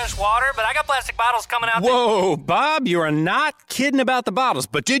love fresh water, but I got plastic bottles coming out. Whoa, Bob, you are not kidding about the bottles.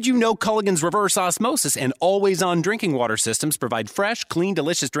 But did you know Culligan's reverse osmosis and always-on drinking water systems provide fresh, clean,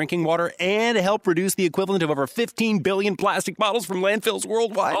 delicious drinking water and help reduce the equivalent of over 15 billion plastic bottles from landfills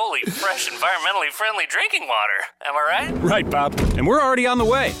worldwide? Holy, fresh, environmentally friendly drinking water. Am I right? Right, Bob. And we're already on the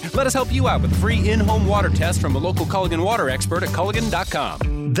way. Let us help you out with a free in-home water test from a local Culligan water expert at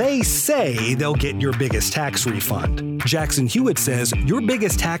Culligan.com. They say they'll get your biggest tax refund. Jackson Hewitt says your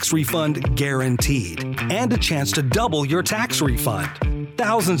biggest tax refund guaranteed, and a chance to double your tax refund.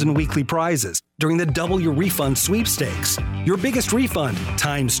 Thousands in weekly prizes during the Double Your Refund sweepstakes. Your biggest refund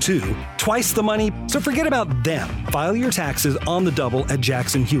times 2, twice the money, so forget about them. File your taxes on the double at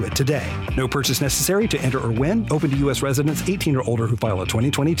Jackson Hewitt today. No purchase necessary to enter or win. Open to U.S. residents 18 or older who file a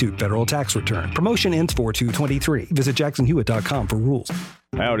 2022 federal tax return. Promotion ends 4/2/23. Visit jacksonhewitt.com for rules.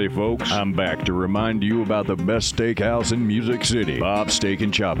 Howdy, folks. I'm back to remind you about the best steakhouse in Music City, Bob's Steak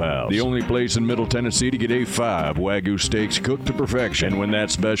and Chop House. The only place in Middle Tennessee to get A5 Wagyu steaks cooked to perfection. And when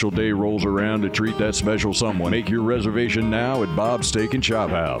that special day rolls around to treat that special someone, make your reservation now at Bob's Steak and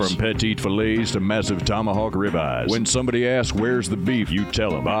Chop House. From petite fillets to massive tomahawk ribeyes. When somebody asks where's the beef, you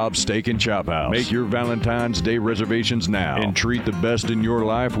tell them Bob's Steak and Chop House. Make your Valentine's Day reservations now and treat the best in your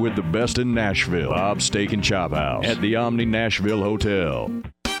life with the best in Nashville. Bob's Steak and Chop House at the Omni Nashville Hotel.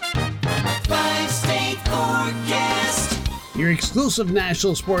 Five-state forecast. Your exclusive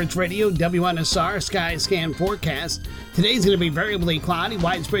National Sports Radio, WNSR Sky Scan forecast. Today's going to be variably cloudy,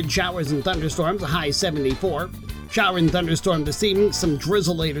 widespread showers and thunderstorms, a high 74. Shower and thunderstorm this evening, some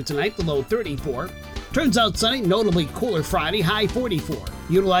drizzle later tonight, the low 34. Turns out sunny, notably cooler Friday, high 44.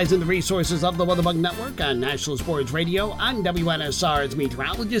 Utilizing the resources of the Weatherbug Network on National Sports Radio, I'm WNSR's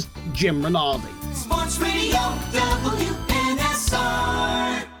meteorologist, Jim Rinaldi. Sports Radio,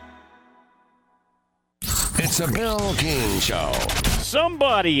 WNSR. It's a Bill King Show.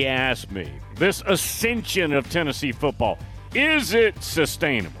 Somebody asked me, this ascension of Tennessee football, is it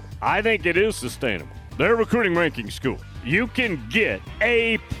sustainable? I think it is sustainable. Their recruiting ranking school. You can get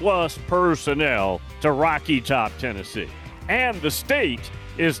A-plus personnel to Rocky Top, Tennessee. And the state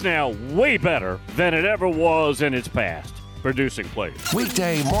is now way better than it ever was in its past, producing players.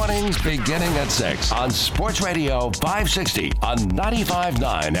 Weekday mornings beginning at 6 on Sports Radio 560 on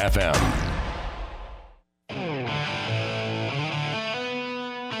 95.9 FM.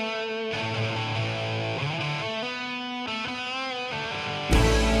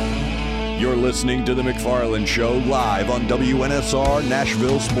 You're listening to The McFarland Show live on WNSR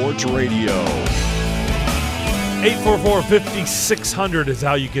Nashville Sports Radio. 844-5600 is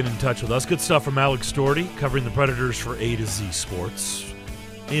how you get in touch with us. Good stuff from Alex Doherty, covering the Predators for A to Z Sports.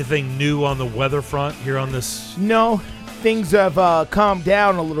 Anything new on the weather front here on this? No. things have calmed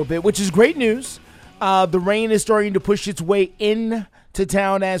down a little bit, which is great news. The rain is starting to push its way in to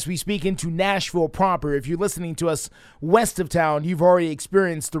town as we speak, into Nashville proper. If you're listening to us west of town, you've already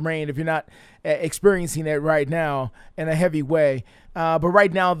experienced the rain if you're not experiencing it right now in a heavy way. But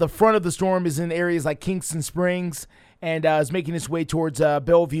right now, the front of the storm is in areas like Kingston Springs and is making its way towards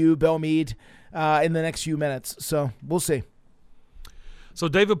Bellevue, Belmead in the next few minutes. So we'll see. So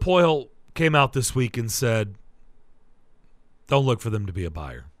David Poile came out this week and said, don't look for them to be a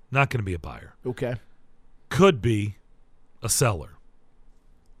buyer. Not going to be a buyer. Okay. Could be a seller.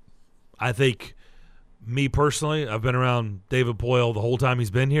 I think, me personally, I've been around David Poile the whole time he's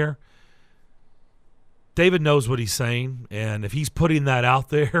been here. David knows what he's saying, and if he's putting that out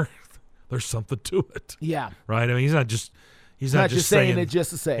there, there's something to it. Yeah. Right? I mean, he's not just saying it just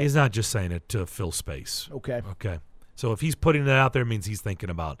to say it. He's not just saying it to fill space. Okay. Okay. So if he's putting it out there, it means he's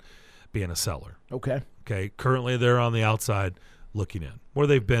thinking about being a seller. Okay. Okay. Currently, they're on the outside looking in, where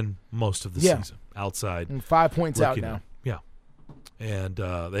they've been most of the season. Outside. And 5 points out now. In. Yeah. And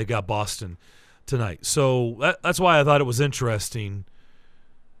they got Boston tonight. So that's why I thought it was interesting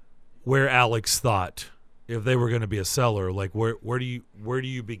where Alex thought if they were going to be a seller, like where do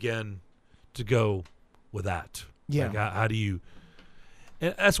you begin to go with that? Yeah. Like how do you –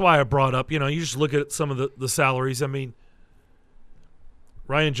 and that's why I brought up, you just look at some of the salaries. I mean,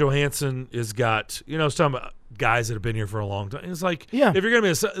 Ryan Johansson has got – I was talking about guys that have been here for a long time. It's like, if you're going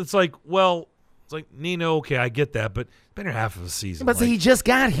to be it's like, well – it's like, Nino, okay, I get that, but been here half of a season. But he just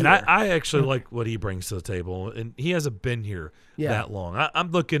got here. And I actually like what he brings to the table, and he hasn't been here that long.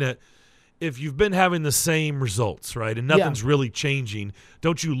 I'm looking at if you've been having the same results, right, and nothing's really changing,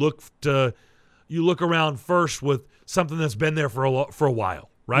 don't you look around first with something that's been there for a while,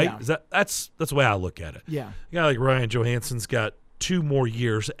 right? Yeah. That's the way I look at it. Yeah. A guy like Ryan Johansson's got 2 more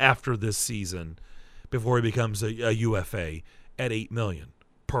years after this season before he becomes a UFA at $8 million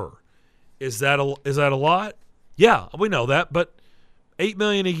per. Is that a lot? Yeah, we know that, but $8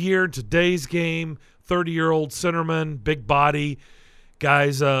 million a year in today's game, 30-year-old centerman, big body,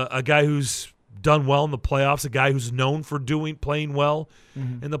 guys, a guy who's done well in the playoffs, a guy who's known for playing well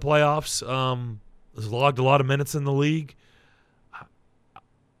in the playoffs, has logged a lot of minutes in the league.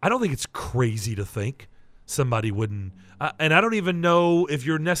 I don't think it's crazy to think somebody wouldn't, and I don't even know if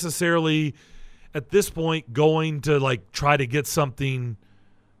you're necessarily at this point going to like try to get something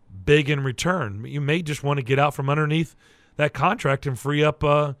big in return. You may just want to get out from underneath that contract and free up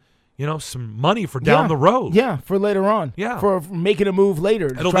some money for down the road. Yeah, for later on. Yeah. For making a move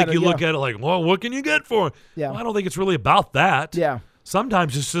later. I don't think you look at it like, well, what can you get for it? Yeah. Well, I don't think it's really about that. Yeah.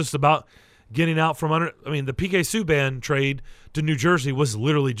 Sometimes it's just about getting out from under. I mean, the PK Subban trade to New Jersey was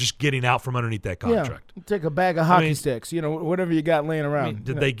literally just getting out from underneath that contract. Yeah. Take a bag of hockey sticks, whatever you got laying around.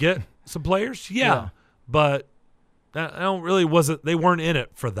 Did they get some players? Yeah. But they weren't in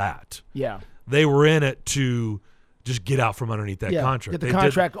it for that. Yeah. They were in it to just get out from underneath that contract. Get the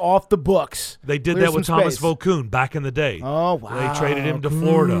contract off the books. They did that with Thomas Vokoun back in the day. Oh, wow. They traded him to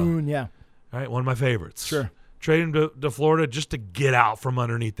Florida. Yeah. All right, one of my favorites. Sure. Traded him to Florida just to get out from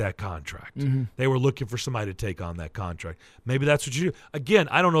underneath that contract. Mm-hmm. They were looking for somebody to take on that contract. Maybe that's what you do. Again,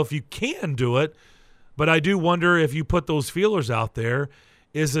 I don't know if you can do it, but I do wonder if you put those feelers out there,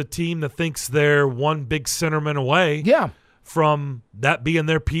 is a team that thinks they're one big centerman away from that being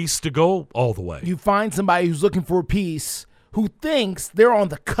their piece to go all the way. You find somebody who's looking for a piece who thinks they're on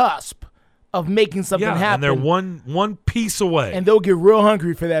the cusp of making something happen. And they're one piece away. And they'll get real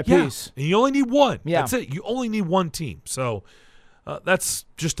hungry for that piece. And you only need one. Yeah. That's it. You only need one team. So that's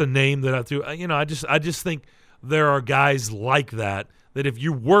just a name that I threw. I just think there are guys like that if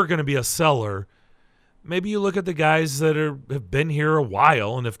you were going to be a seller, maybe you look at the guys that have been here a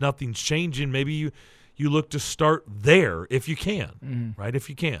while, and if nothing's changing, maybe you look to start there if you can, right? If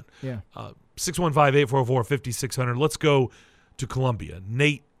you can. Yeah. 615-844-5600. Let's go to Columbia.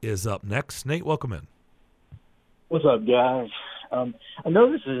 Nate is up next. Nate, welcome in. What's up, guys? I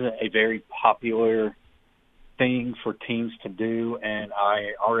know this isn't a very popular thing for teams to do, and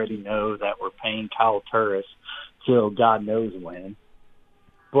I already know that we're paying Kyle Turris till God knows when.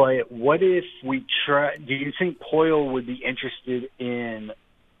 But what if we try? Do you think Poile would be interested in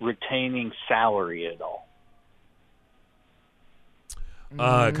retaining salary at all?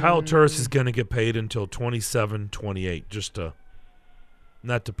 Kyle Turris is going to get paid until 27-28, just to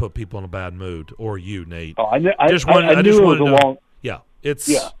not to put people in a bad mood, or you, Nate. Oh, I knew it was a long. Yeah, it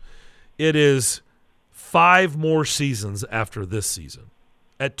is 5 more seasons after this season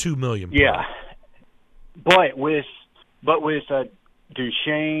at $2 million. Yeah, but with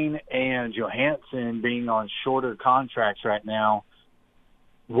Duchesne and Johansson being on shorter contracts right now,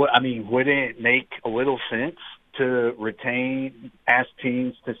 would it make a little sense to ask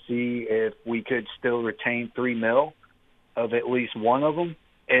teams to see if we could still retain $3 million of at least one of them,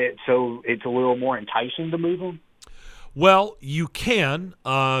 so it's a little more enticing to move them? Well, you can.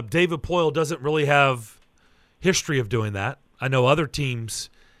 David Poile doesn't really have history of doing that. I know other teams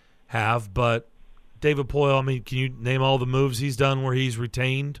have, but David Poile, I mean, can you name all the moves he's done where he's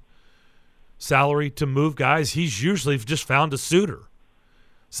retained salary to move guys? He's usually just found a suitor,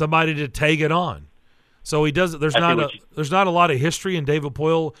 somebody to take it on. So he does. There's not a lot of history in David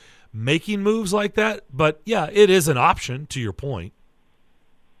Poile making moves like that, but yeah, it is an option. To your point,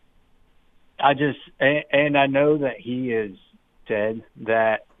 I know that he has said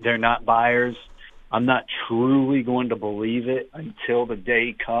that they're not buyers. I'm not truly going to believe it until the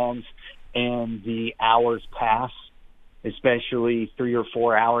day comes and the hours pass, especially 3 or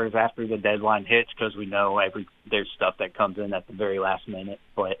 4 hours after the deadline hits, because we know there's stuff that comes in at the very last minute.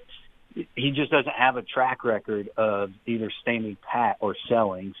 But he just doesn't have a track record of either standing pat or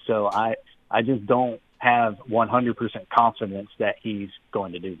selling. So I just don't have 100% confidence that he's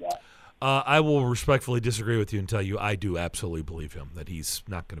going to do that. I will respectfully disagree with you and tell you I do absolutely believe him that he's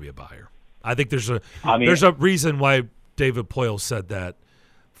not going to be a buyer. I think there's a reason why David Poile said that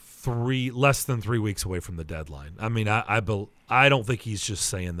less than 3 weeks away from the deadline. I mean, I don't think he's just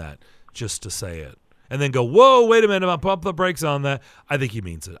saying that just to say it and then go, whoa, wait a minute, I'll pump the brakes on that. I think he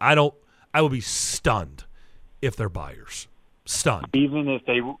means it. I would be stunned if they're buyers. Stunned. Even if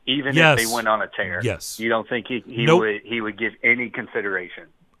they went on a tear. Yes. You don't think he would give any consideration?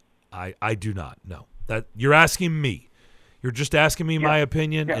 I do not. No. That you're asking me. You're just asking me my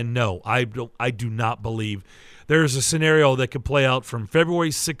opinion, and no, I do not believe there's a scenario that could play out from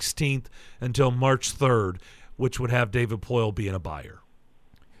February 16th until March 3rd, which would have David Poile being a buyer.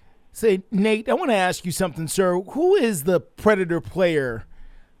 Say, Nate, I want to ask you something, sir. Who is the Predator player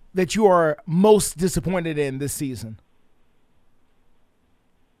that you are most disappointed in this season?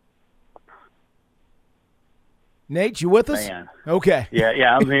 Nate, you with us? Man. Okay.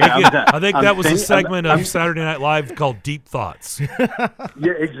 Yeah. I mean, I think that was a segment of Saturday Night Live called Deep Thoughts.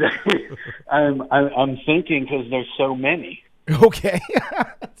 Yeah, exactly. I'm thinking because there's so many. Okay.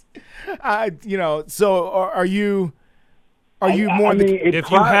 So are you more? If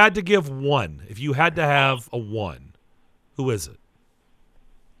you had to give one, if you had to have a one, who is it?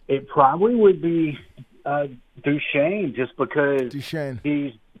 It probably would be Duchesne, just because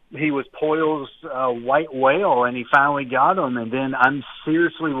he was Poile's white whale, and he finally got him. And then I'm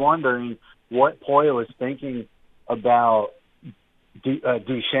seriously wondering what Poile is thinking about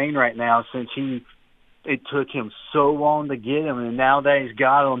Duchesne right now, since it took him so long to get him, and now that he's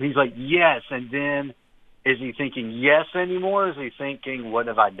got him, he's like, yes. And then is he thinking yes anymore? Is he thinking, what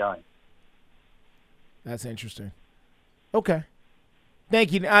have I done? That's interesting. Okay.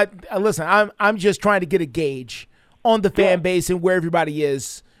 Thank you. Listen, I'm just trying to get a gauge on the fan base and where everybody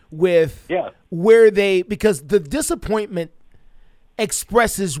is with where because the disappointment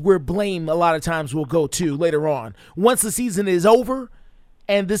expresses where blame a lot of times will go to later on. Once the season is over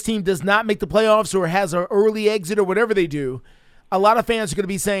and this team does not make the playoffs or has an early exit or whatever they do, a lot of fans are going to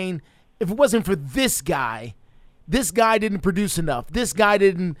be saying, if it wasn't for this guy didn't produce enough. This guy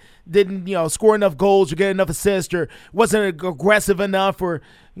didn't score enough goals or get enough assists or wasn't aggressive enough or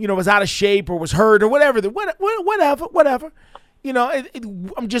was out of shape or was hurt or whatever. Whatever.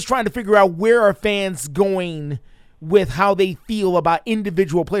 I'm just trying to figure out where are fans going with how they feel about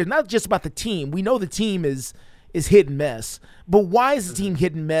individual players, not just about the team. We know the team is hit and miss, but why is the team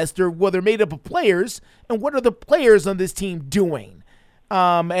hit and miss? Well, they're made up of players, and what are the players on this team doing?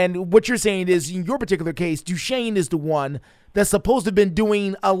 And what you're saying is, in your particular case, Duchesne is the one that's supposed to have been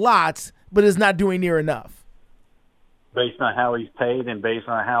doing a lot, but is not doing near enough. Based on how he's paid and based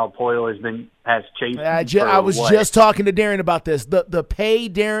on how Poile has chased him. I was just talking to Darren about this. The pay,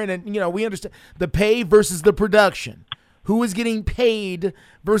 Darren, and we understand the pay versus the production. Who is getting paid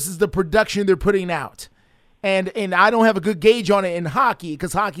versus the production they're putting out. And I don't have a good gauge on it in hockey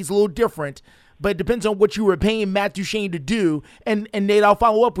because hockey's a little different. But it depends on what you were paying Matt Duchesne to do. And Nate, I'll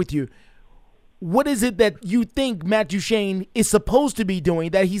follow up with you. What is it that you think Matt Duchesne is supposed to be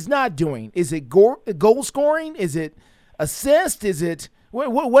doing that he's not doing? Is it goal scoring? Is it assist? Is it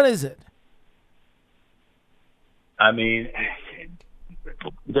what is it? I mean,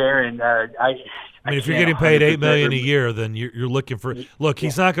 Darren, if you're getting paid $8 million a year, then you're looking for. Look,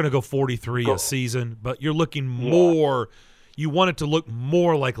 he's not going to go 43 a season, but you're looking more. You want it to look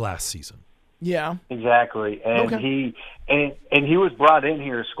more like last season. Yeah, exactly. And he was brought in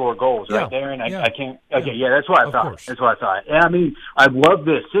here to score goals, right, Darren? I can't. Okay, that's what I thought. That's what I thought. And I mean, I love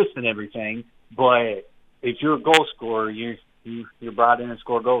the assist and everything, but if you're a goal scorer, you're brought in and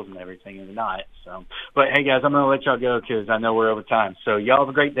score goals and everything, and you're not. So, but hey guys, I'm gonna let y'all go because I know we're over time. So y'all have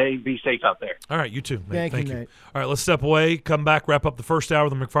a great day. Be safe out there. All right, you too, Nate. Thank you, Nate. All right, let's step away. Come back. Wrap up the first hour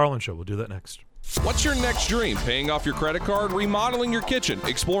of the McFarland Show. We'll do that next. What's your next dream? Paying off your credit card, remodeling your kitchen,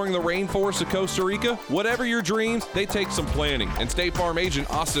 exploring the rainforests of Costa Rica? Whatever your dreams, they take some planning. And State Farm agent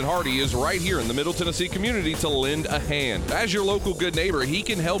Austin Hardy is right here in the Middle Tennessee community to lend a hand. As your local good neighbor, he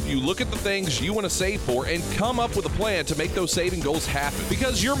can help you look at the things you want to save for and come up with a plan to make those saving goals happen.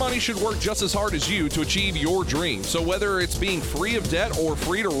 Because your money should work just as hard as you to achieve your dream. So whether it's being free of debt or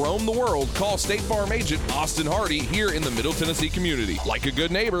free to roam the world, call State Farm agent Austin Hardy here in the Middle Tennessee community. Like a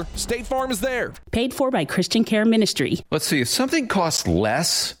good neighbor, State Farm is there. Paid for by Christian Care Ministry. Let's see, if something costs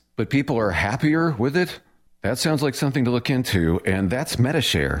less, but people are happier with it, that sounds like something to look into, and that's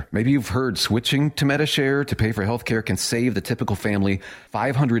Medi-Share. Maybe you've heard switching to Medi-Share to pay for healthcare can save the typical family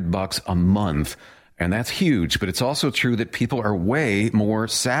 $500 a month. And that's huge, but it's also true that people are way more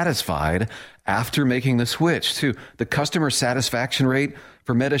satisfied after making the switch, too. The customer satisfaction rate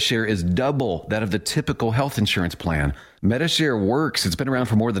for Medi-Share is double that of the typical health insurance plan. Medi-Share works. It's been around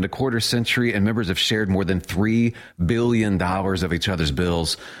for more than a quarter century, and members have shared more than $3 billion of each other's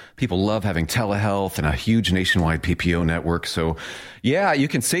bills. People love having telehealth and a huge nationwide PPO network. So, yeah, you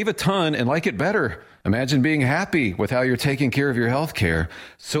can save a ton and like it better. Imagine being happy with how you're taking care of your health care.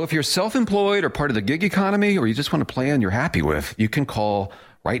 So if you're self-employed or part of the gig economy, or you just want a plan you're happy with, you can call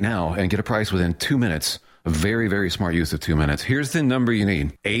right now and get a price within 2 minutes. A very, very smart use of 2 minutes. Here's the number you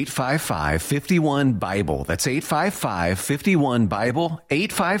need. 855-51-BIBLE. That's 855-51-BIBLE.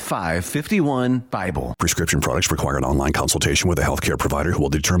 855-51-BIBLE. Prescription products require an online consultation with a healthcare provider who will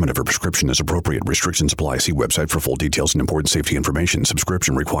determine if a prescription is appropriate. Restrictions apply. See website for full details and important safety information.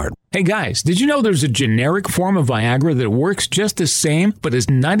 Subscription required. Hey guys, did you know there's a generic form of Viagra that works just the same but is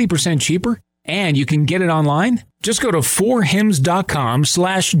 90% cheaper? And you can get it online? Just go to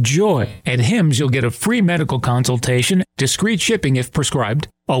 4hims.com/joy. At Hims, you'll get a free medical consultation, discreet shipping if prescribed,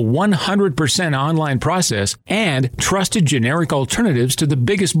 a 100% online process, and trusted generic alternatives to the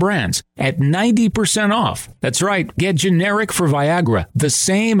biggest brands at 90% off. That's right, get generic for Viagra, the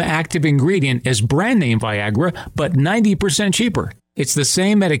same active ingredient as brand name Viagra, but 90% cheaper. It's the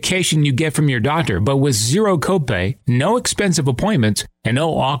same medication you get from your doctor, but with zero copay, no expensive appointments, and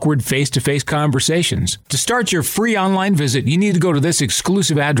no awkward face-to-face conversations. To start your free online visit, you need to go to this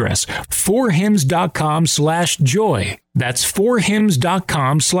exclusive address, 4hims.com/joy. That's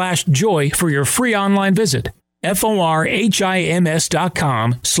 4hims.com/joy for your free online visit.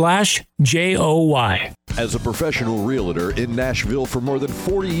 FORHIMS.com/JOY. As a professional realtor in Nashville for more than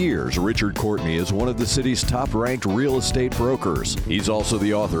 40 years, Richard Courtney is one of the city's top-ranked real estate brokers. He's also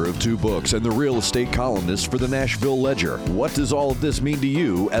the author of 2 books and the real estate columnist for the Nashville Ledger. What does all of this mean to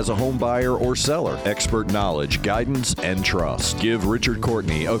you as a home buyer or seller? Expert knowledge, guidance, and trust. Give Richard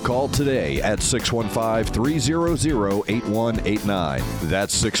Courtney a call today at 615-300-8189.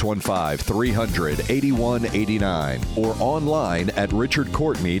 That's 615-300-8189. Or online at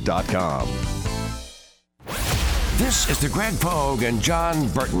richardcourtney.com. This is the Greg Pogue and John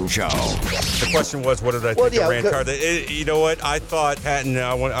Burton Show. The question was, what did I think of Rand Carter? You know what? I thought, Patton,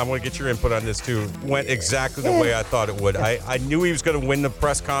 I want to get your input on this too, went exactly the way I thought it would. I knew he was going to win the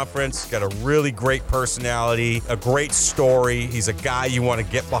press conference. Got a really great personality, a great story. He's a guy you want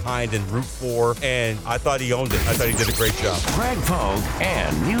to get behind and root for, and I thought he owned it. I thought he did a great job. Greg Pogue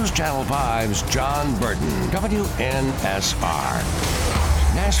and News Channel 5's John Burton, WNSR,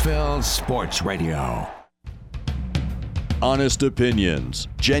 Nashville Sports Radio. Honest opinions,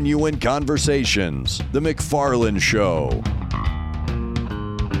 genuine conversations. The McFarland Show.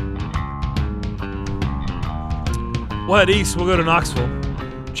 Well, at East, we'll go to Knoxville.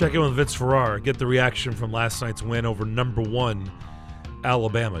 Check in with Vince Ferrara. Get the reaction from last night's win over number 1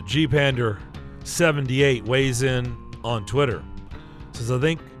 Alabama. G-Pander 78 weighs in on Twitter. Says, I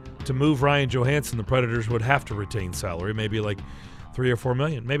think to move Ryan Johansson, the Predators would have to retain salary, maybe like $3 or $4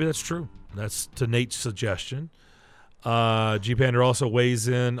 million. Maybe that's true. That's to Nate's suggestion. G-Pander also weighs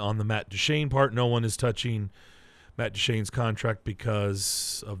in on the Matt Duchene part. No one is touching Matt Duchene's contract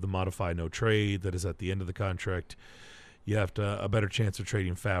because of the modified no trade that is at the end of the contract. You have a better chance of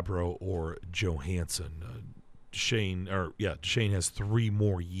trading Fabro or Johansson. Duchene has 3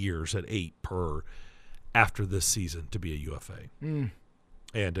 more years at 8 per after this season to be a UFA.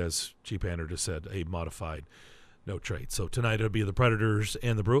 And as G-Pander just said, a modified no trade. So tonight it'll be the Predators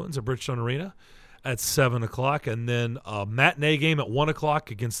and the Bruins at Bridgestone Arena at 7 o'clock, and then a matinee game at 1 o'clock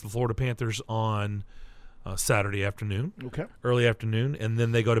against the Florida Panthers on Saturday afternoon, early afternoon, and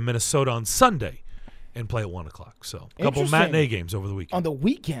then they go to Minnesota on Sunday and play at 1 o'clock. So a couple matinee games over the weekend. On the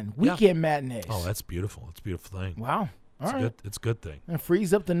weekend matinee. Oh, that's beautiful. It's a beautiful thing. Wow. All right. It's a good thing. And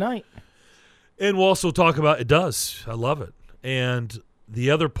frees up the night. And we'll also talk about it does. I love it. And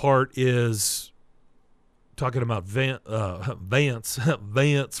the other part is talking about Vance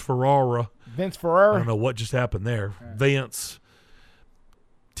Ferrara. Vince Ferrara. I don't know what just happened there. Right. Vance,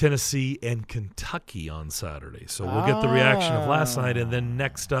 Tennessee, and Kentucky on Saturday. So we'll get the reaction of last night. And then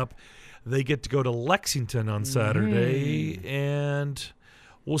next up, they get to go to Lexington on Saturday. And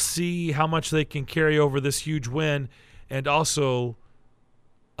we'll see how much they can carry over this huge win and also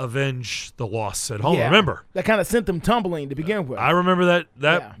avenge the loss at home. Yeah. Remember, that kind of sent them tumbling to begin with. I remember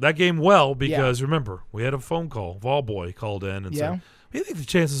that game well because remember, we had a phone call. Volboy called in and said, "What do you think the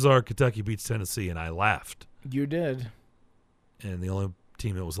chances are Kentucky beats Tennessee?" And I laughed. You did. And the only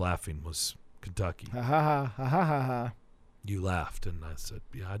team that was laughing was Kentucky. Ha ha ha ha ha ha. You laughed, and I said,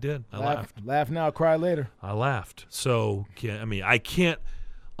 "Yeah, I did. I laughed. Laugh now, cry later." I laughed. So, I can't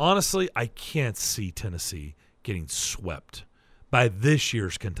see Tennessee getting swept by this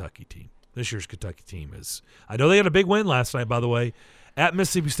year's Kentucky team. This year's Kentucky team is – I know they had a big win last night, by the way, at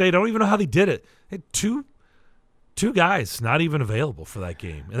Mississippi State. I don't even know how they did it. They had two guys not even available for that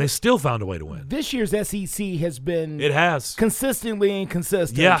game, and they still found a way to win. This year's SEC has been – It has. Consistently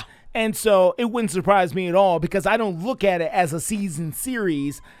inconsistent. Yeah. And so it wouldn't surprise me at all because I don't look at it as a season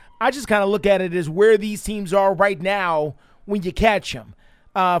series. I just kind of look at it as where these teams are right now when you catch them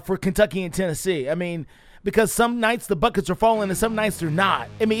for Kentucky and Tennessee. I mean – because some nights the buckets are falling and some nights they're not.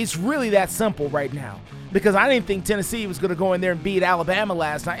 I mean, it's really that simple right now. Because I didn't think Tennessee was going to go in there and beat Alabama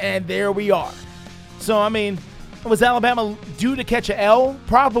last night, and there we are. So, I mean, was Alabama due to catch an L?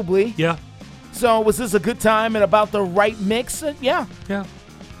 Probably. Yeah. So, was this a good time and about the right mix? Yeah. Yeah.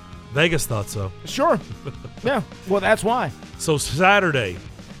 Vegas thought so. Sure. Yeah. Well, that's why. So, Saturday,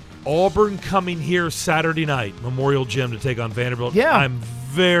 Auburn coming here Saturday night, Memorial Gym to take on Vanderbilt. Yeah. I'm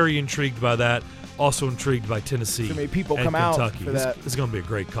very intrigued by that. Also intrigued by Tennessee so many people and come Kentucky. Out for that. It's going to be a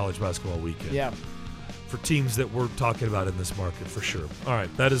great college basketball weekend. Yeah. For teams that we're talking about in this market, for sure. All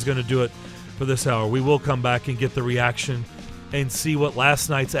right, that is going to do it for this hour. We will come back and get the reaction and see what last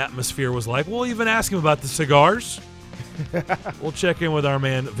night's atmosphere was like. We'll even ask him about the cigars. We'll check in with our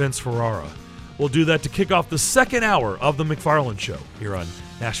man, Vince Ferrara. We'll do that to kick off the second hour of the McFarland Show here on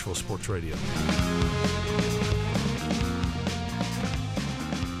Nashville Sports Radio.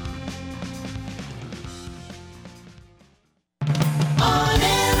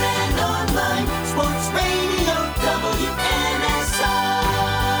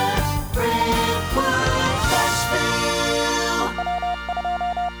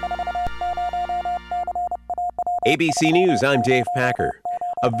 ABC News, I'm Dave Packer.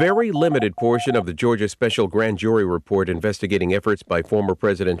 A very limited portion of the Georgia Special Grand Jury report investigating efforts by former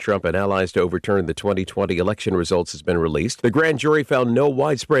President Trump and allies to overturn the 2020 election results has been released. The grand jury found no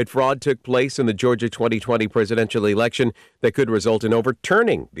widespread fraud took place in the Georgia 2020 presidential election that could result in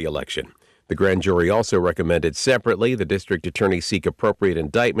overturning the election. The grand jury also recommended separately the district attorney seek appropriate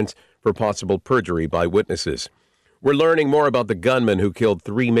indictments for possible perjury by witnesses. We're learning more about the gunman who killed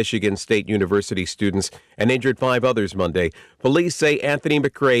 3 Michigan State University students and injured 5 others Monday. Police say Anthony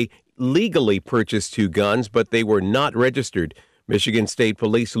McRae legally purchased 2 guns, but they were not registered. Michigan State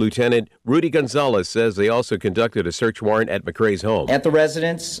Police Lieutenant Rudy Gonzalez says they also conducted a search warrant at McRae's home. At the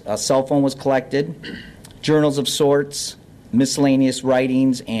residence, a cell phone was collected, journals of sorts, miscellaneous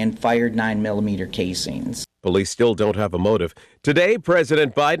writings, and fired 9mm casings. Police still don't have a motive. Today,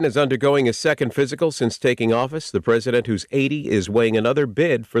 President Biden is undergoing a second physical since taking office. The president, who's 80, is weighing another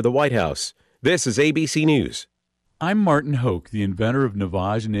bid for the White House. This is ABC News. I'm Martin Hoke, the inventor of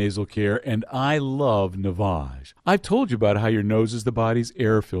Navage Nasal Care, and I love Navage. I've told you about how your nose is the body's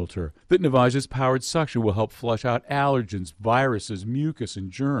air filter, that Navage's powered suction will help flush out allergens, viruses, mucus, and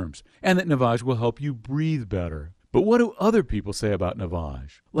germs, and that Navage will help you breathe better. But what do other people say about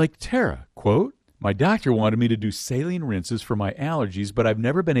Navage? Like Tara, quote, "My doctor wanted me to do saline rinses for my allergies, but I've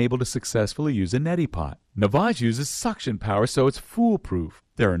never been able to successfully use a neti pot. Navage uses suction power, so it's foolproof.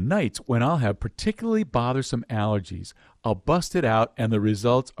 There are nights when I'll have particularly bothersome allergies. I'll bust it out, and the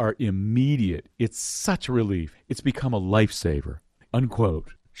results are immediate. It's such a relief. It's become a lifesaver."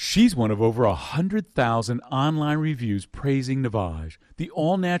 Unquote. She's one of over 100,000 online reviews praising Navage, the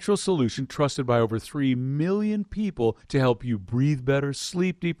all-natural solution trusted by over 3 million people to help you breathe better,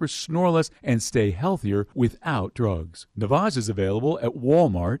 sleep deeper, snore less, and stay healthier without drugs. Navage is available at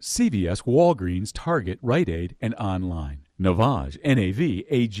Walmart, CVS, Walgreens, Target, Rite Aid, and online. Navage,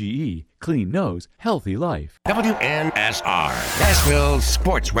 N-A-V-A-G-E, clean nose, healthy life. WNSR, Nashville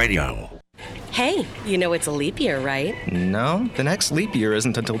Sports Radio. Hey, you know it's a leap year, right? No, the next leap year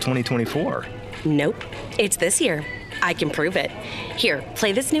isn't until 2024. Nope, it's this year. I can prove it. Here,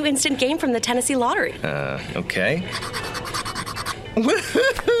 play this new instant game from the Tennessee Lottery. Okay.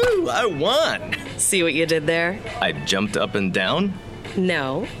 Woohoo! I won! See what you did there? I jumped up and down?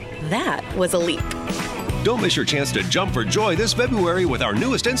 No, that was a leap. Don't miss your chance to jump for joy this February with our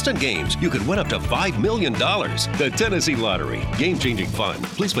newest instant games. You could win up to $5 million. The Tennessee Lottery. Game-changing fun.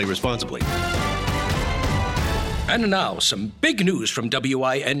 Please play responsibly. And now, some big news from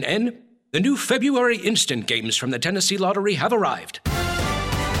WINN. The new February instant games from the Tennessee Lottery have arrived.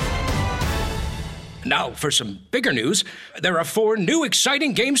 Now, for some bigger news, there are 4 new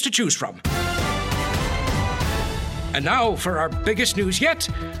exciting games to choose from. And now, for our biggest news yet,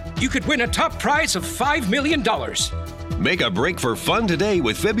 you could win a top prize of $5 million. Make a break for fun today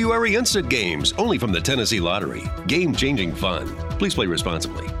with February instant games, only from the Tennessee Lottery. Game-changing fun. Please play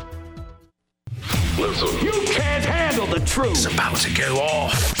responsibly. Listen. You can't handle the truth. It's about to go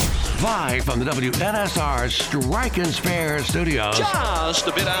off. Live from the WNSR Strike and Spare studios. Just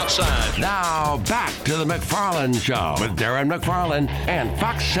a bit outside. Now back to the McFarland Show with Darren McFarland and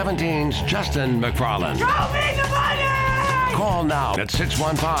Fox 17's Justin McFarland. Show me the money! Call now at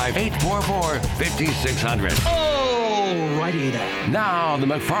 615-844-5600. Oh, righty there. Now the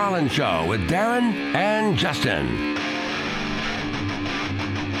McFarland Show with Darren and Justin.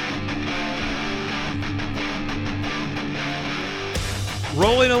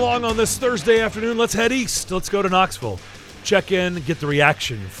 Rolling along on this Thursday afternoon, let's head east. Let's go to Knoxville. Check in, get the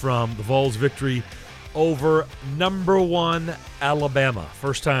reaction from the Vols' victory over number 1 Alabama.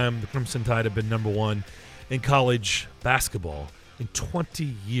 First time the Crimson Tide have been number 1 in college basketball in 20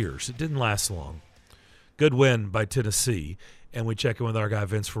 years. It didn't last long. Good win by Tennessee. And we check in with our guy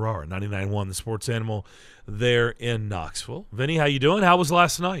Vince Ferrara, 99.1 The Sports Animal there in Knoxville. Vinny, how you doing? How was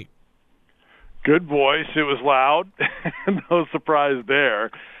last night? Good voice. It was loud. No surprise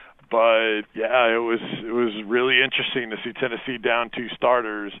there. But, yeah, it was really interesting to see Tennessee down 2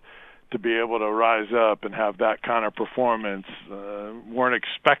 starters to be able to rise up and have that kind of performance. Weren't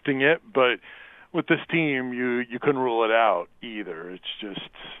expecting it, but with this team, you couldn't rule it out either. It's just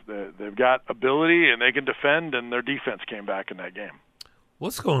they've got ability and they can defend, and their defense came back in that game.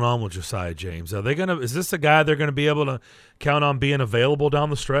 What's going on with Josiah James? Is this a guy they're going to be able to count on being available down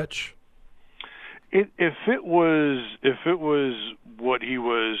the stretch? If it was what he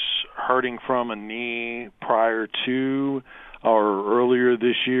was hurting from a knee prior to or earlier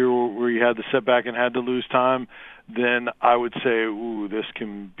this year where he had the setback and had to lose time, then I would say, ooh, this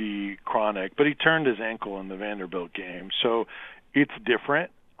can be chronic. But he turned his ankle in the Vanderbilt game, so it's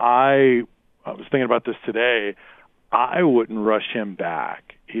different. I was thinking about this today. I wouldn't rush him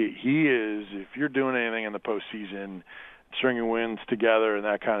back. He is, if you're doing anything in the postseason, stringing wins together in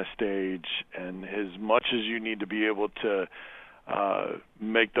that kind of stage, and as much as you need to be able to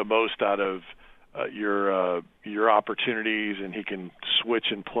make the most out of your opportunities, and he can switch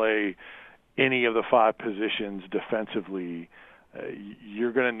and play any of the 5 positions defensively,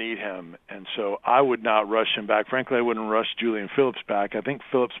 you're going to need him. And so I would not rush him back. Frankly, I wouldn't rush Julian Phillips back. I think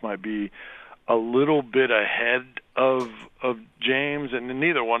Phillips might be a little bit ahead of James, and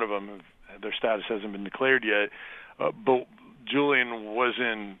neither one of them, their status hasn't been declared yet. But Julian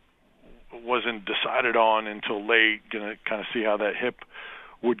wasn't decided on until late. Going to kind of see how that hip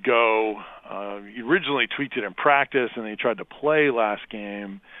would go. He originally tweaked it in practice, and then he tried to play last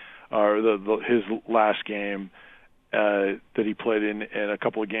game, or his last game that he played in a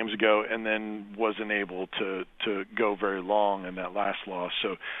couple of games ago, and then wasn't able to go very long in that last loss.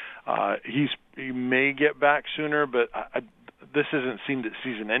 So he may get back sooner, but this isn't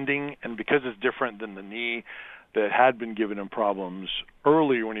season ending, and because it's different than the knee that had been giving him problems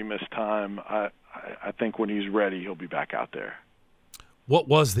earlier when he missed time, I think when he's ready, he'll be back out there. What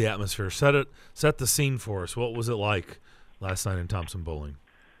was the atmosphere? Set the scene for us. What was it like last night in Thompson Bowling?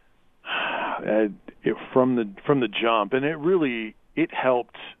 From the jump, and it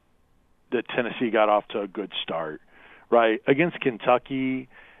helped that Tennessee got off to a good start. Right against Kentucky,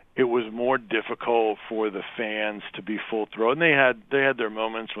 it was more difficult for the fans to be full throat, and they had their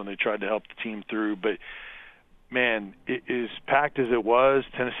moments when they tried to help the team through, but. Man, as packed as it was,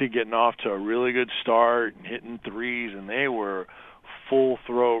 Tennessee getting off to a really good start and hitting threes, and they were full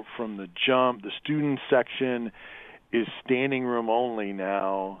throat from the jump. The student section is standing room only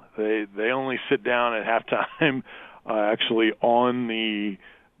now. They only sit down at halftime, actually on the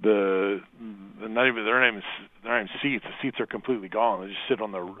not even they're not even seats. The seats are completely gone. They just sit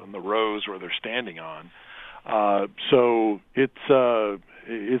on the rows where they're standing on. So it's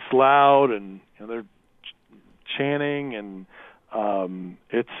loud, and they're chanting, and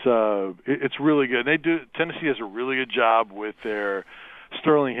it's really good. Tennessee does a really good job with their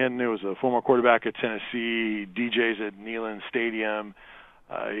Sterling Hinton, who was a former quarterback at Tennessee, DJs at Neyland Stadium.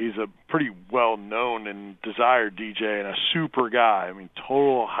 He's a pretty well-known and desired DJ and a super guy. I mean,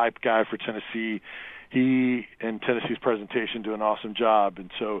 total hype guy for Tennessee. He and Tennessee's presentation do an awesome job.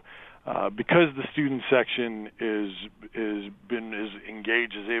 And so because the student section is been as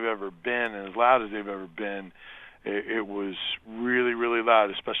engaged as they've ever been and as loud as they've ever been, it was really, really loud,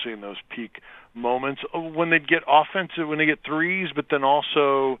 especially in those peak moments when they'd get offensive, when they get threes, but then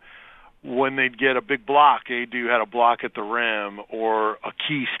also when they'd get a big block. ADU had a block at the rim or a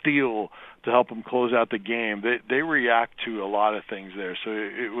key steal to help them close out the game. They react to a lot of things there, so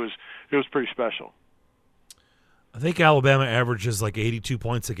it was pretty special. I think Alabama averages like 82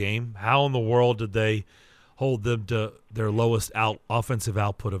 points a game. How in the world did they hold them to their lowest offensive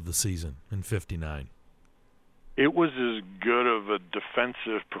output of the season in 59? It was as good of a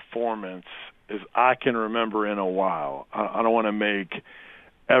defensive performance as I can remember in a while. I don't want to make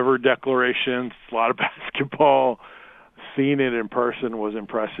ever declarations. A lot of basketball. Seeing it in person was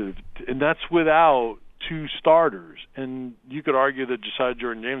impressive. And that's without two starters. And you could argue that Josiah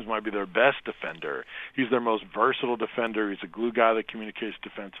Jordan-James might be their best defender. He's their most versatile defender. He's a glue guy that communicates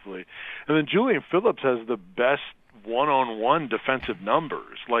defensively. And then Julian Phillips has the best one-on-one defensive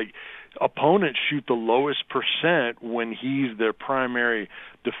numbers. Like, opponents shoot the lowest percent when he's their primary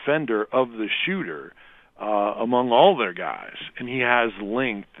defender of the shooter among all their guys. And he has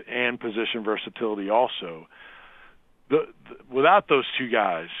length and position versatility also. Without those two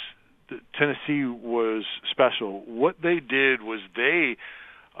guys, Tennessee was special. What they did was they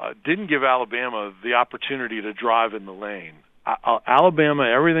didn't give Alabama the opportunity to drive in the lane. Alabama,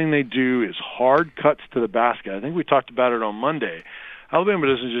 everything they do is hard cuts to the basket. I think we talked about it on Monday. Alabama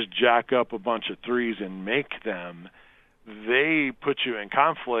doesn't just jack up a bunch of threes and make them. They put you in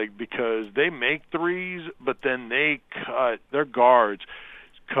conflict because they make threes, but then they cut, their guards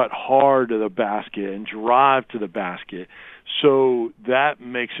cut hard to the basket and drive to the basket. So that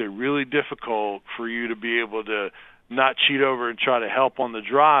makes it really difficult for you to be able to not cheat over and try to help on the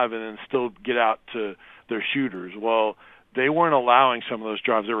drive and then still get out to their shooters. Well, they weren't allowing some of those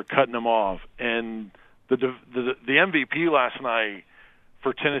drives. They were cutting them off. And the MVP last night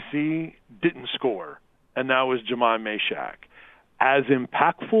for Tennessee didn't score, and that was Jemai Mashack. As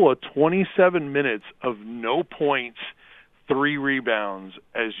impactful a 27 minutes of no points, 3 rebounds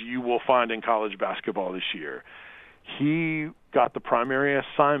as you will find in college basketball this year. He got the primary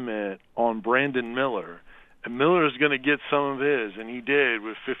assignment on Brandon Miller, and Miller is going to get some of his, and he did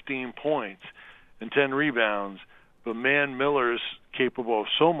with 15 points and 10 rebounds. But, man, Miller is capable of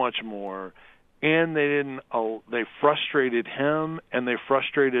so much more, and they frustrated him and they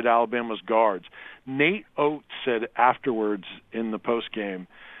frustrated Alabama's guards. Nate Oates said afterwards in the postgame,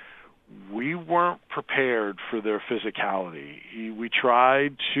 we weren't prepared for their physicality. We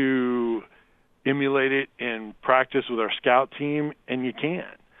tried to emulate it in practice with our scout team, and you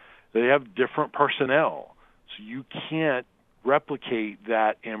can't. They have different personnel, so you can't replicate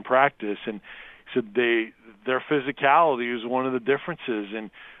that in practice. And so their physicality is one of the differences, and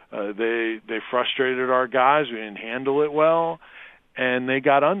they frustrated our guys. We didn't handle it well, and they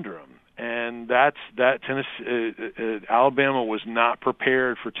got under them. And Tennessee, Alabama was not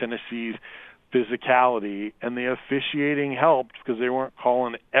prepared for Tennessee's physicality, and the officiating helped because they weren't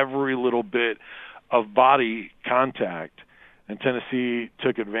calling every little bit of body contact, and Tennessee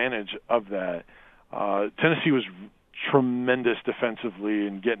took advantage of that. Tennessee was tremendous defensively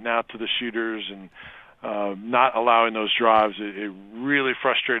and getting out to the shooters and not allowing those drives. It really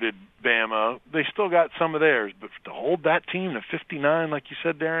frustrated Bama. They still got some of theirs, but to hold that team to 59, like you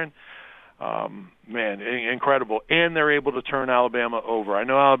said, Darren, man, incredible. And they're able to turn Alabama over. I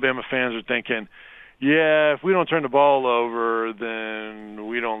know Alabama fans are thinking, yeah, if we don't turn the ball over, then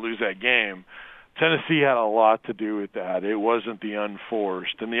we don't lose that game. Tennessee had a lot to do with that. It wasn't the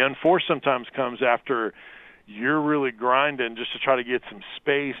unforced. And the unforced sometimes comes after you're really grinding just to try to get some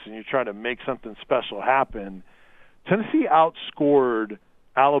space and you try to make something special happen. Tennessee outscored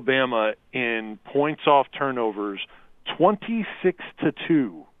Alabama in points off turnovers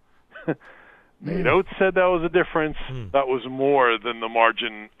 26-2. Nate Oates said that was a difference. That was more than the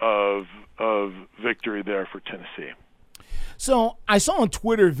margin of victory there for Tennessee. So I saw on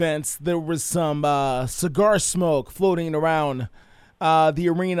Twitter, Vince, there was some cigar smoke floating around the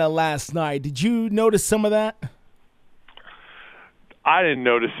arena last night. Did you notice some of that? I didn't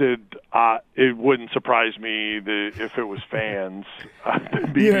notice it. It wouldn't surprise me if it was fans. The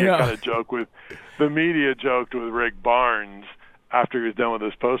media joked with Rick Barnes after he was done with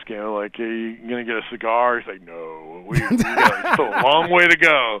his postgame, like, hey, you going to get a cigar? He's like, no, we got still a long way to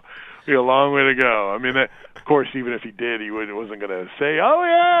go. We got a long way to go. I mean, Of course, even if he did, he wasn't going to say, "Oh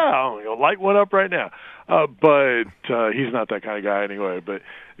yeah, I'll light one up right now." But he's not that kind of guy anyway. But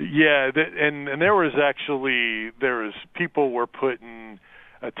yeah, and there was people were putting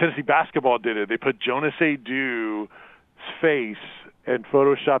Tennessee basketball did it. They put Jonas Aidoo's face and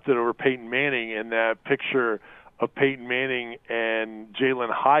photoshopped it over Peyton Manning, and that picture of Peyton Manning and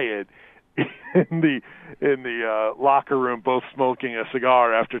Jalen Hyatt in the locker room, both smoking a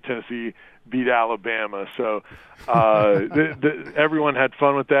cigar after Tennessee beat Alabama. So everyone had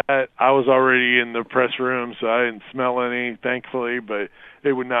fun with that. I was already in the press room, so I didn't smell any, thankfully, but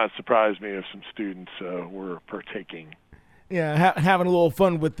it would not surprise me if some students were partaking. Yeah, having a little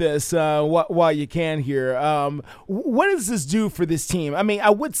fun with this while you can here. What does this do for this team? I mean, I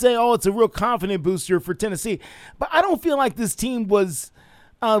would say, it's a real confident booster for Tennessee, but I don't feel like this team was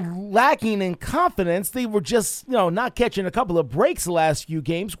lacking in confidence. They were just, not catching a couple of breaks the last few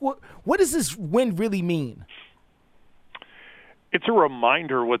games. What does this win really mean? It's a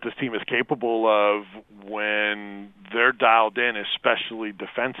reminder what this team is capable of when they're dialed in, especially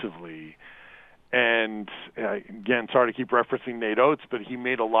defensively. And again, sorry to keep referencing Nate Oates, but he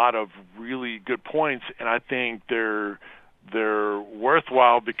made a lot of really good points, and I think they're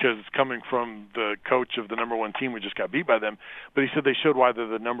worthwhile because it's coming from the coach of the number one team who just got beat by them. But he said they showed why they're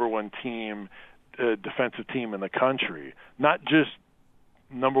the number one team, defensive team in the country, not just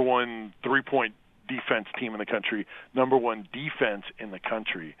number one three-point defense team in the country, number one defense in the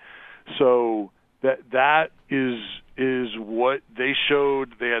country. So that is what they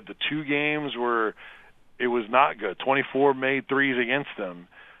showed. They had the two games where it was not good. 24 made threes against them.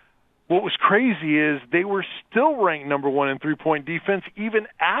 What was crazy is they were still ranked number one in three-point defense even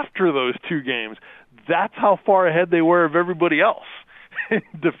after those two games. That's how far ahead they were of everybody else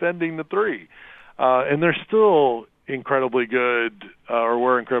defending the three. And they're still incredibly good, or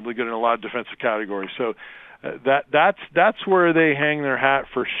were incredibly good in a lot of defensive categories. So that's where they hang their hat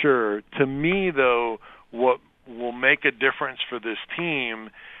for sure. To me, though, what will make a difference for this team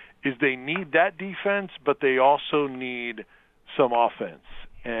is they need that defense, but they also need some offense.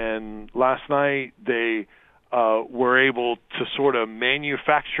 And last night they were able to sort of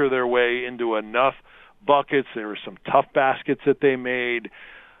manufacture their way into enough buckets. There were some tough baskets that they made.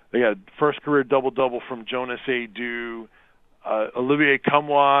 They got first career double-double from Jonas Aidoo. Olivier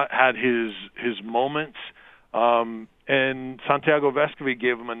Nkamhoua had his moments. And Santiago Vescovi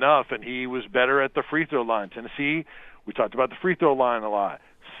gave him enough, and he was better at the free throw line. Tennessee, we talked about the free throw line a lot.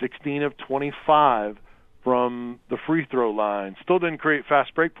 16 of 25 from the free throw line. Still didn't create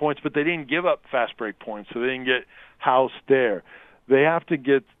fast break points, but they didn't give up fast break points, so they didn't get housed there. They have to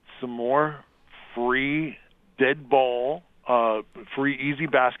get some more free dead ball, free easy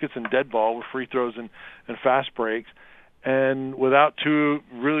baskets and dead ball with free throws and fast breaks. And without two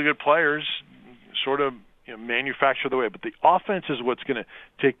really good players, sort of manufacture the way. But the offense is what's going to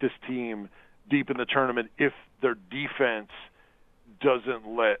take this team deep in the tournament if their defense doesn't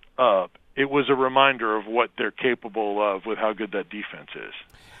let up. It was a reminder of what they're capable of with how good that defense is.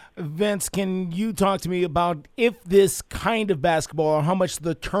 Vince, can you talk to me about if this kind of basketball, or how much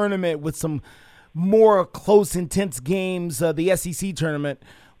the tournament with some more close, intense games, the SEC tournament,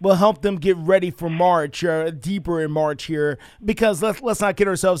 will help them get ready for March, deeper in March here? Because let's not kid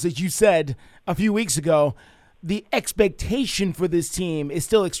ourselves, as you said a few weeks ago, the expectation for this team is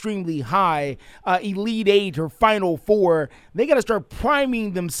still extremely high. Elite Eight or Final Four, they got to start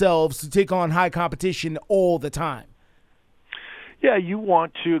priming themselves to take on high competition all the time. Yeah, you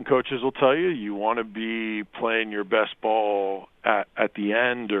want to, and coaches will tell you, you want to be playing your best ball at the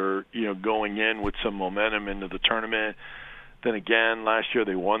end, or going in with some momentum into the tournament. Then again, last year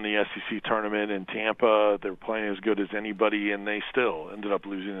they won the SEC tournament in Tampa. They were playing as good as anybody, and they still ended up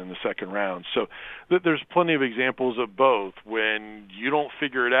losing in the second round. So there's plenty of examples of both. When you don't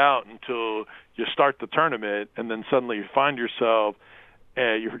figure it out until you start the tournament, and then suddenly you find yourselves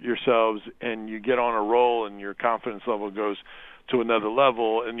and you get on a roll, and your confidence level goes to another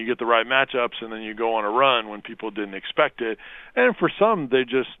level, and you get the right matchups, and then you go on a run when people didn't expect it. And for some, they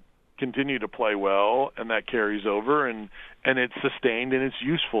just continue to play well, and that carries over, and it's sustained, and it's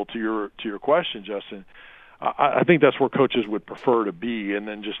useful to your question, Justin. I think that's where coaches would prefer to be, and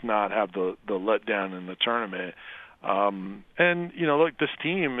then just not have the letdown in the tournament. And look, this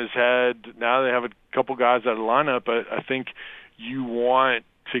team has had, now they have a couple guys out of the lineup. I think you want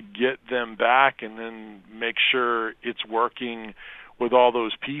to get them back and then make sure it's working with all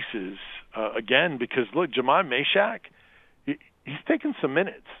those pieces again, because look, Jahmai Mashack, he's taking some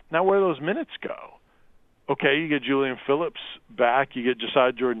minutes. Now where do those minutes go? Okay, you get Julian Phillips back, you get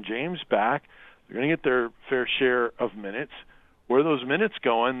Josiah Jordan-James back. They're going to get their fair share of minutes. where those minutes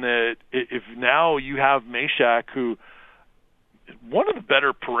going, that if now you have Meshack, who is one of the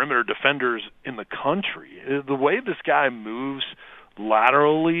better perimeter defenders in the country, the way this guy moves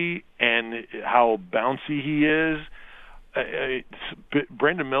laterally and how bouncy he is,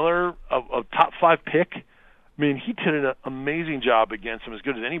 Brandon Miller, a top 5 pick. I mean, he did an amazing job against him, as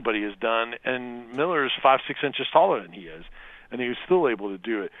good as anybody has done, and Miller is 5-6 inches taller than he is, and he was still able to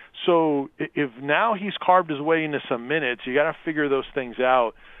do it. So if now he's carved his way into some minutes, you got to figure those things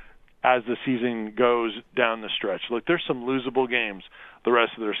out as the season goes down the stretch. Look, there's some losable games the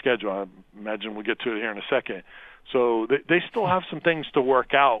rest of their schedule. I imagine we'll get to it here in a second. So they still have some things to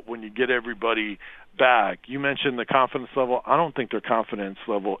work out when you get everybody back. You mentioned the confidence level. I don't think their confidence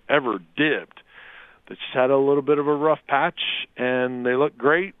level ever dipped. They just had a little bit of a rough patch, and they look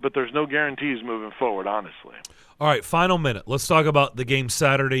great, but there's no guarantees moving forward, honestly. All right, final minute. Let's talk about the game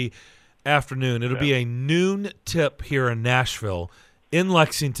Saturday afternoon. It'll be a noon tip here in Nashville, in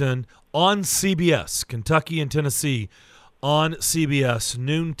Lexington, on CBS. Kentucky and Tennessee on CBS,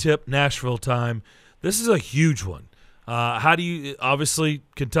 noon tip Nashville time. This is a huge one. Obviously,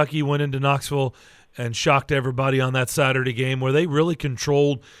 Kentucky went into Knoxville and shocked everybody on that Saturday game where they really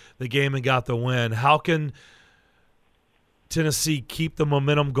controlled the game and got the win. How can Tennessee keep the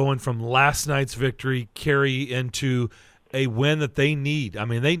momentum going from last night's victory, carry into a win that they need? I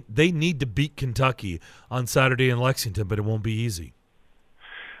mean, they need to beat Kentucky on Saturday in Lexington, but it won't be easy.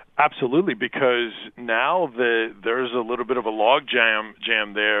 Absolutely, because now there's a little bit of a log jam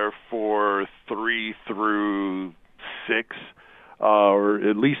there for 3 through 6, or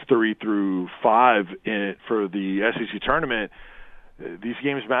at least 3 through 5 for the SEC tournament. These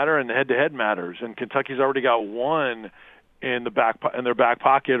games matter, and the head-to-head matters. And Kentucky's already got one in their back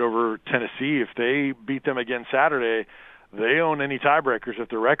pocket over Tennessee. If they beat them again Saturday, they own any tiebreakers if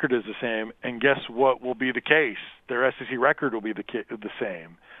their record is the same. And guess what will be the case? Their SEC record will be the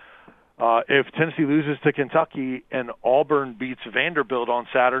same. If Tennessee loses to Kentucky and Auburn beats Vanderbilt on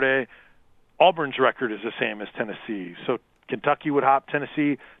Saturday, Auburn's record is the same as Tennessee. So Kentucky would hop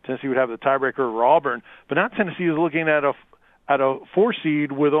Tennessee. Tennessee would have the tiebreaker over Auburn. But now Tennessee is looking at a 4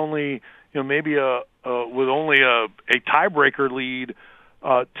 seed with only maybe a tiebreaker lead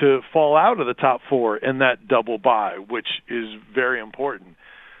to fall out of the top 4 in that double bye, which is very important.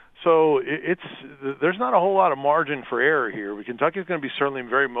 So there's not a whole lot of margin for error here. Kentucky's going to be certainly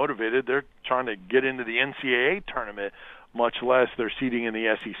very motivated. They're trying to get into the NCAA tournament, much less their seeding in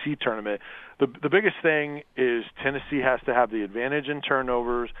the SEC tournament. The biggest thing is Tennessee has to have the advantage in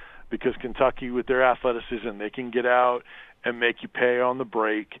turnovers, because Kentucky, with their athleticism, they can get out and make you pay on the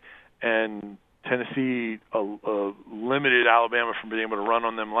break. And Tennessee limited Alabama from being able to run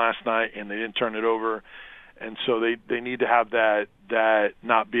on them last night, and they didn't turn it over. And so they need to have that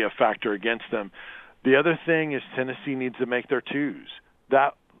not be a factor against them. The other thing is Tennessee needs to make their twos.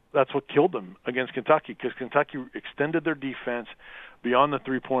 That's what killed them against Kentucky, because Kentucky extended their defense beyond the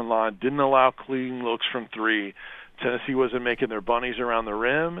three-point line, didn't allow clean looks from 3. Tennessee wasn't making their bunnies around the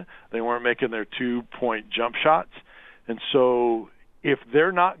rim. They weren't making their 2-point jump shots. And so if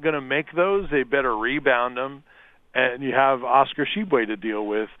they're not going to make those, they better rebound them. And you have Oscar Tshiebwe to deal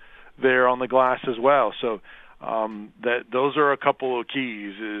with there on the glass as well. So those are a couple of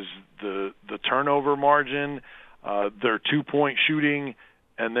keys: is the turnover margin, their 2-point shooting,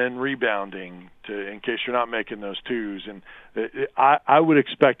 and then rebounding in case you're not making those twos. And I would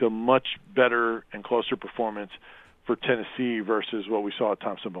expect a much better and closer performance for Tennessee versus what we saw at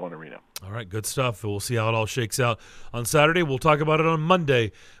Thompson-Boling Arena. All right, good stuff. We'll see how it all shakes out on Saturday. We'll talk about it on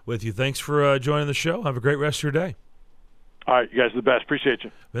Monday with you. Thanks for joining the show. Have a great rest of your day. All right, you guys are the best. Appreciate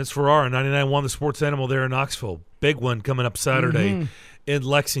you. Vince Ferrara, 99.1 The Sports Animal there in Knoxville. Big one coming up Saturday in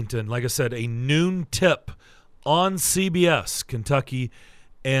Lexington. Like I said, a noon tip on CBS, Kentucky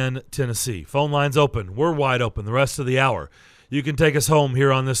and Tennessee. Phone lines open. We're wide open the rest of the hour. You can take us home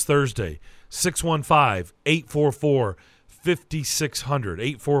here on this Thursday.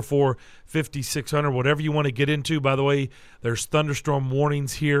 615-844-5600. 844-5600. Whatever you want to get into. By the way, there's thunderstorm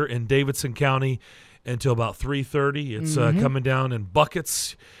warnings here in Davidson County until about 3:30. It's coming down in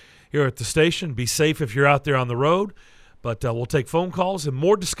buckets here at the station. Be safe if you're out there on the road. But we'll take phone calls and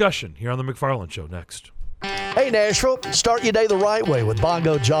more discussion here on the McFarland Show next. Hey, Nashville, start your day the right way with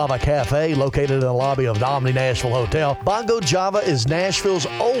Bongo Java Cafe, located in the lobby of the Omni Nashville Hotel. Bongo Java is Nashville's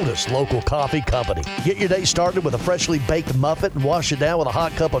oldest local coffee company. Get your day started with a freshly baked muffin and wash it down with a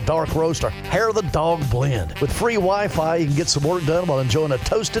hot cup of dark roast or Hair of the Dog blend. With free Wi-Fi, you can get some work done while enjoying a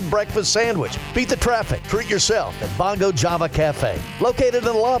toasted breakfast sandwich. Beat the traffic. Treat yourself at Bongo Java Cafe, located in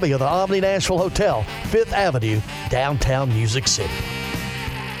the lobby of the Omni Nashville Hotel, 5th Avenue, downtown Music City.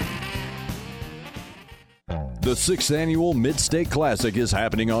 The 6th Annual Mid-State Classic is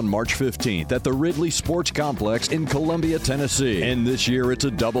happening on March 15th at the Ridley Sports Complex in Columbia, Tennessee. And this year it's a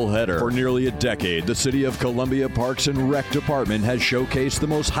doubleheader. For nearly a decade, the City of Columbia Parks and Rec Department has showcased the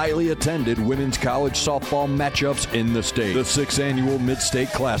most highly attended women's college softball matchups in the state. The 6th Annual Mid-State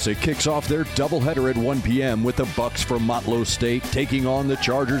Classic kicks off their doubleheader at 1 p.m. with the Bucks from Motlow State taking on the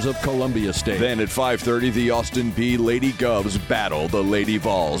Chargers of Columbia State. Then at 5:30, the Austin Peay Lady Govs battle the Lady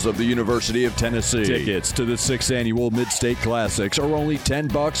Vols of the University of Tennessee. Tickets to the 6th Annual Mid-State Classics are only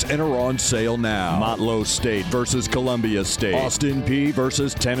 $10 and are on sale now. Motlow State versus Columbia State. Austin Peay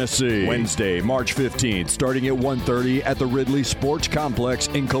versus Tennessee. Wednesday, March 15th, starting at 1:30 at the Ridley Sports Complex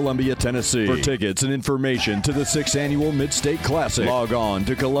in Columbia, Tennessee. For tickets and information to the 6th Annual Mid-State Classic, log on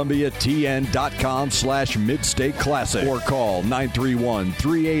to columbiatn.com/Mid-State Classic or call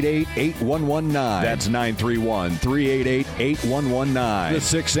 931-388-8119. That's 931-388-8119. The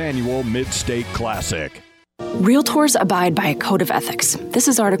 6th Annual Mid-State Classic. Realtors abide by a code of ethics. This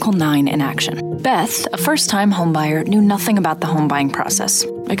is Article 9 in action. Beth, a first-time homebuyer, knew nothing about the home buying process,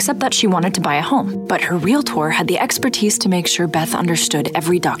 except that she wanted to buy a home. But her realtor had the expertise to make sure Beth understood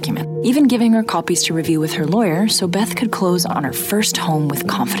every document, even giving her copies to review with her lawyer so Beth could close on her first home with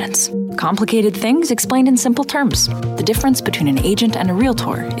confidence. Complicated things explained in simple terms. The difference between an agent and a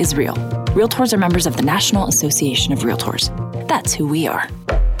realtor is real. Realtors are members of the National Association of Realtors. That's who we are.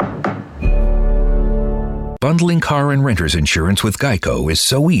 Bundling car and renter's insurance with Geico is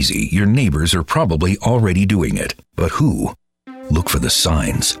so easy, your neighbors are probably already doing it. But who? Look for the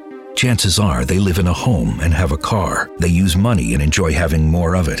signs. Chances are they live in a home and have a car. They use money and enjoy having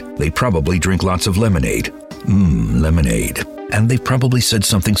more of it. They probably drink lots of lemonade. Lemonade. And they've probably said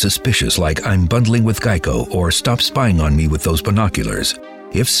something suspicious like, "I'm bundling with Geico," or "Stop spying on me with those binoculars."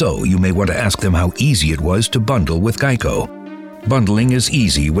 If so, you may want to ask them how easy it was to bundle with Geico. Bundling is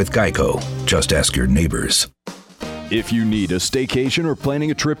easy with Geico. Just ask your neighbors. If you need a staycation or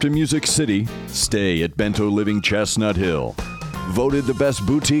planning a trip to Music City, stay at Bento Living Chestnut Hill. Voted the best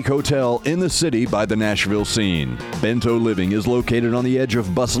boutique hotel in the city by the Nashville Scene. Bento Living is located on the edge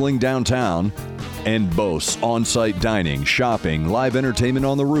of bustling downtown and boasts on-site dining, shopping, live entertainment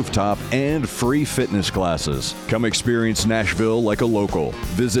on the rooftop, and free fitness classes. Come experience Nashville like a local.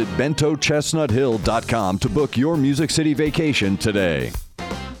 Visit BentoChestnutHill.com to book your Music City vacation today.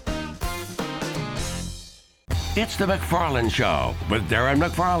 It's the McFarland Show with Darren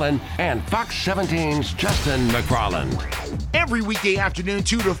McFarland and Fox 17's Justin McFarland. Every weekday afternoon,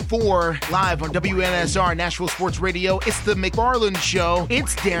 2 to 4, live on WNSR Nashville Sports Radio. It's the McFarland Show.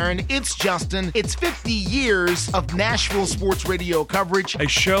 It's Darren. It's Justin. It's 50 years of Nashville Sports Radio coverage. A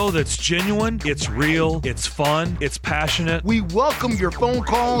show that's genuine, it's real, it's fun, it's passionate. We welcome your phone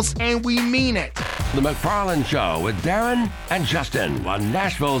calls, and we mean it. The McFarland Show with Darren and Justin on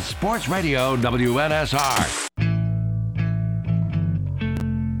Nashville Sports Radio WNSR.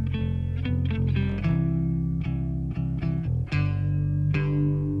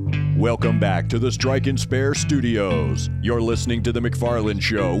 Welcome back to the Strike and Spare Studios. You're listening to The McFarland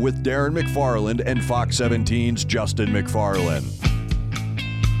Show with Darren McFarland and Fox 17's Justin McFarland.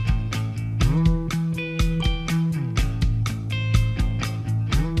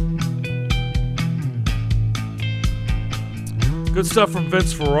 Good stuff from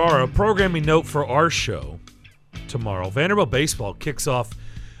Vince Ferrara. Programming note for our show tomorrow. Vanderbilt baseball kicks off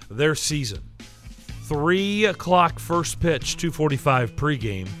their season. 3 o'clock first pitch, 2:45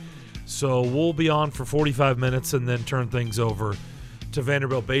 pregame. So we'll be on for 45 minutes and then turn things over to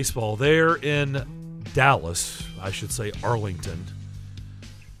Vanderbilt baseball. They're in Dallas, I should say Arlington,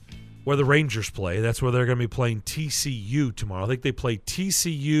 where the Rangers play. That's where they're going to be playing TCU tomorrow. I think they play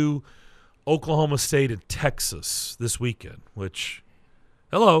TCU, Oklahoma State, and Texas this weekend, which,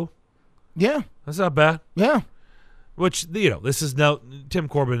 hello. Yeah. That's not bad. Yeah. Which, you know, this is now Tim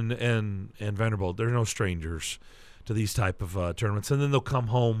Corbin and Vanderbilt. They're no strangers to these type of tournaments. And then they'll come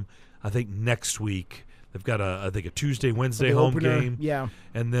home, I think, next week. They've got, I think, a Tuesday, Wednesday home game. Yeah.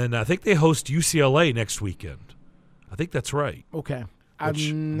 And then I think they host UCLA next weekend. I think that's right. Okay.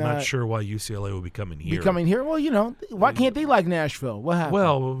 I'm not sure why UCLA will be coming here. Well, you know, why can't they like Nashville? What happened?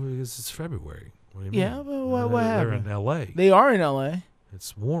 Well, because it's February. What do you mean? But what happened? They're in L.A. They are in L.A.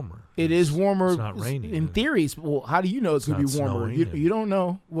 It's warmer. It is warmer. It's not raining. In theory. Well, how do you know it's going to be warmer? You don't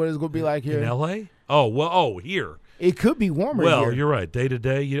know what it's going to be like here. In L.A.? Oh, here. It could be warmer here. Well, you're right. Day to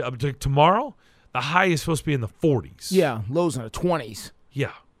day. Tomorrow, the high is supposed to be in the 40s. Yeah, lows in the 20s.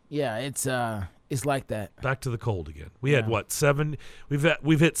 Yeah. Yeah, it's like that. Back to the cold again. We had what, 7? We've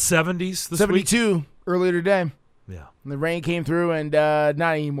hit 70s this 72 week? Earlier today. Yeah. And the rain came through and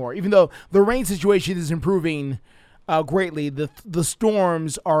not anymore. Even though the rain situation is improving greatly, the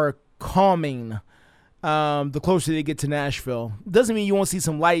storms are calming the closer they get to Nashville. Doesn't mean you won't see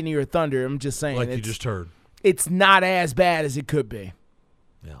some lightning or thunder. I'm just saying. Like you just heard. It's not as bad as it could be.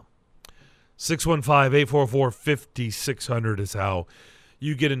 Yeah. 615-844-5600 is how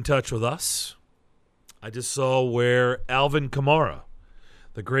you get in touch with us. I just saw where Alvin Kamara,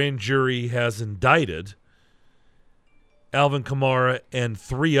 the grand jury has indicted Alvin Kamara and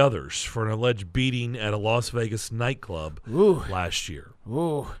 3 others for an alleged beating at a Las Vegas nightclub last year.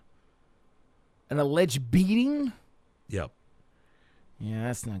 Ooh. An alleged beating? Yep. Yeah,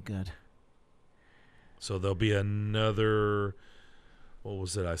 that's not good. So there'll be another, what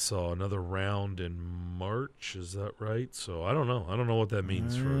was it I saw? Another round in March, is that right? So I don't know. I don't know what that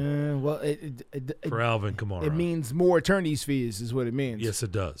means for Alvin Kamara. It means more attorney's fees is what it means. Yes,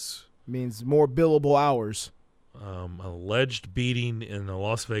 it does. It means more billable hours. Alleged beating in a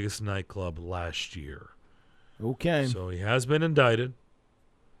Las Vegas nightclub last year. Okay. So he has been indicted.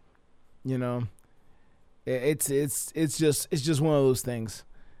 You know, it's just one of those things.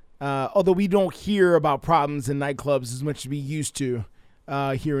 Although we don't hear about problems in nightclubs as much as we used to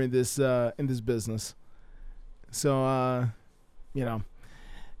here in this business. So Alvin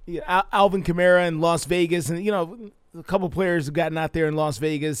Kamara in Las Vegas, and a couple players have gotten out there in Las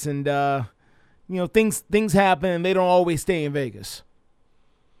Vegas, and things happen, and they don't always stay in Vegas.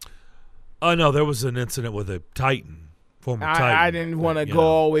 No, there was an incident with a Titan. Former Titan. I didn't want to go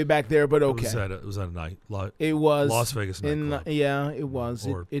all the way back there, but okay. It was at a night. It was Las Vegas nightclub. It was.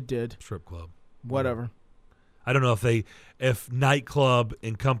 It did. Strip club. Whatever. I don't know if nightclub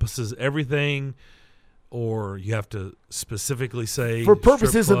encompasses everything, or you have to specifically say. For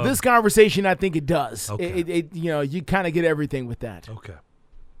purposes of this conversation, I think it does. Okay. You kind of get everything with that. Okay.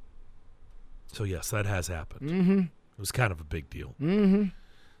 So yes, that has happened. Mm-hmm. It was kind of a big deal. Mm-hmm.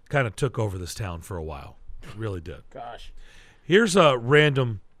 Kind of took over this town for a while. It really did. Gosh. Here's a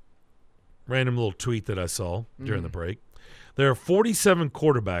random little tweet that I saw during the break. There are 47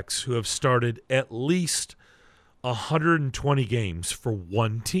 quarterbacks who have started at least 120 games for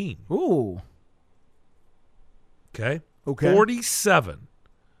one team. Ooh. Okay. 47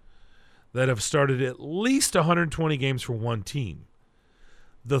 that have started at least 120 games for one team.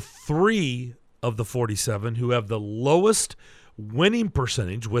 The 3 of the 47 who have the lowest winning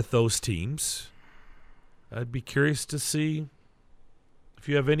percentage with those teams, I'd be curious to see if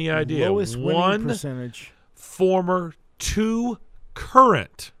you have any idea. Lowest winning 1 percentage. Former, 2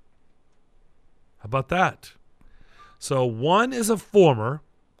 current. How about that? So 1 is a former,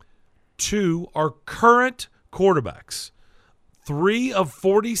 2 are current quarterbacks. 3 of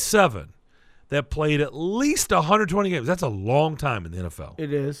 47 that played at least 120 games. That's a long time in the NFL.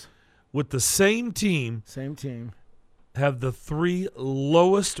 It is. With the same team. Same team. Have the 3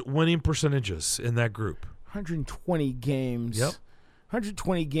 lowest winning percentages in that group. 120 games. Yep.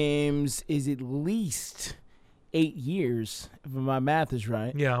 120 games is at least 8 years, if my math is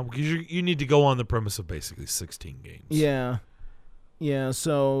right. Yeah, because you need to go on the premise of basically 16 games. Yeah. Yeah,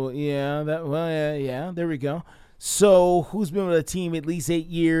 so, there we go. So, who's been with a team at least 8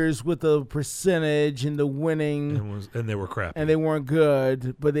 years with the percentage and the winning? And they were crappy. And they weren't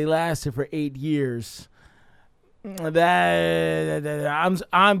good, but they lasted for 8 years. I'm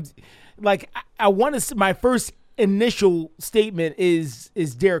like, I want to. My first initial statement is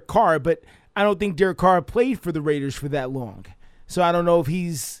Derek Carr, but I don't think Derek Carr played for the Raiders for that long, so I don't know if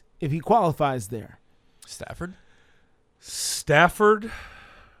he qualifies there. Stafford.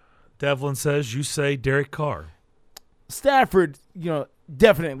 Devlin says you say Derek Carr. Stafford,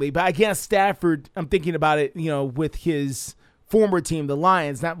 definitely, but I guess Stafford. I'm thinking about it, with his former team, the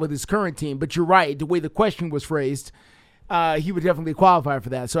Lions, not with his current team. But you're right. The way the question was phrased, he would definitely qualify for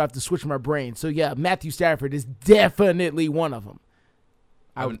that. So I have to switch my brain. So, yeah, Matthew Stafford is definitely one of them,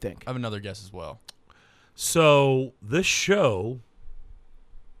 I would think. I have another guess as well. So this show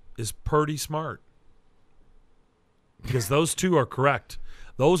is pretty smart because those 2 are correct.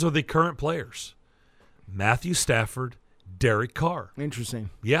 Those are the current players. Matthew Stafford, Derek Carr. Interesting.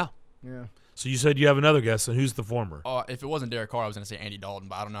 Yeah. Yeah. So you said you have another guess, and who's the former? If it wasn't Derek Carr, I was going to say Andy Dalton,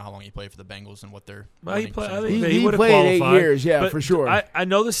 but I don't know how long he played for the Bengals and what their well, he played played 8 years, yeah, for sure. I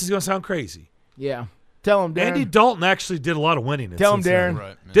know this is going to sound crazy. Yeah. Tell him, Darren. Andy Dalton actually did a lot of winning. Tell him, Darren.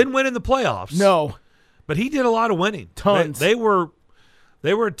 Right, didn't win in the playoffs. No. But he did a lot of winning. Tons. They were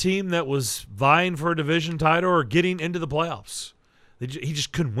a team that was vying for a division title or getting into the playoffs. He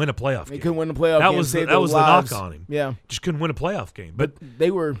just couldn't win a playoff game. He couldn't win a playoff game. That was the knock on him. Yeah. Just couldn't win a playoff game. But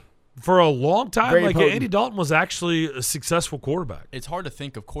they were for a long time, very like potent. Andy Dalton was actually a successful quarterback. It's hard to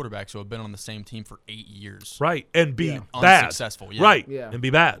think of quarterbacks who have been on the same team for 8 years. Right. And be bad. Unsuccessful. Yeah. Right. Yeah. And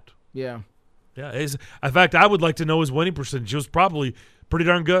be bad. Yeah. Yeah. In fact, I would like to know his winning percentage. It was probably Pretty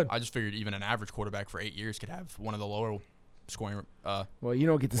darn good. I just figured even an average quarterback for 8 years could have one of the lower scoring. Well, you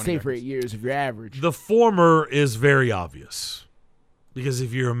don't get to stay for 8 years if you're average. The former is very obvious because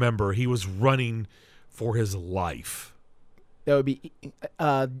if you remember, he was running for his life. That would be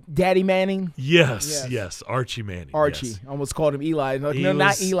Daddy Manning? Yes. Archie Manning. Archie. Yes. Almost called him Eli. No, He not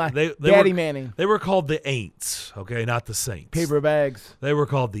was- Eli. they Daddy were- Manning. They were called the Aints, okay, not the Saints. Paper bags. They were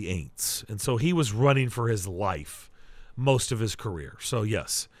called the Aints. And so he was running for his life most of his career. So,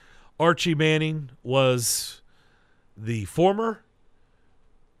 yes, Archie Manning was the former.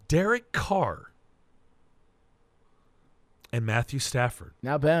 Derek Carr and Matthew Stafford.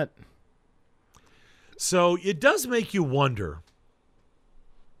 Not bad. So it does make you wonder,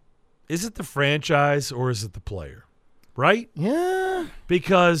 is it the franchise or is it the player? Right? Yeah.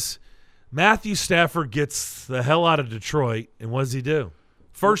 Because Matthew Stafford gets the hell out of Detroit, and what does he do?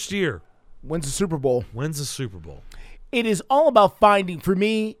 First year. Wins the Super Bowl. It is all about finding, for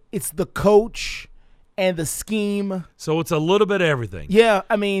me, it's the coach and the scheme. So it's a little bit of everything. Yeah,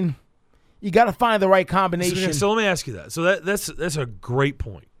 I mean, you got to find the right combination. So let me ask you that. So that's a great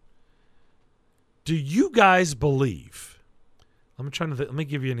point. Do you guys believe? I'm trying to let me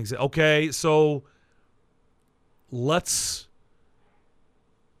give you an example. Okay, so let's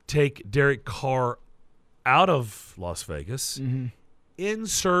take Derek Carr out of Las Vegas. Mm-hmm.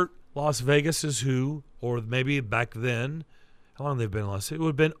 Insert Las Vegas as who, or maybe back then, how long they've been in Las Vegas? It would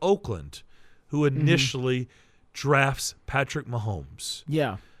have been Oakland, who initially drafts Patrick Mahomes.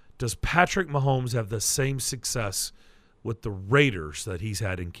 Yeah. Does Patrick Mahomes have the same success with the Raiders that he's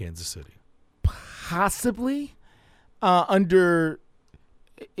had in Kansas City? Possibly. It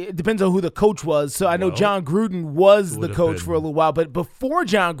depends on who the coach was. So I know John Gruden was the coach for a little while, but before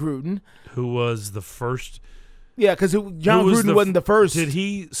John Gruden, who was the first? Yeah, because John Gruden wasn't the first. Did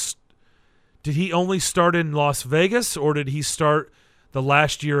he only start in Las Vegas, or did he start the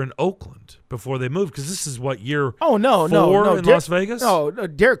last year in Oakland before they moved? Because this is what year? Oh no, in Las Vegas. No,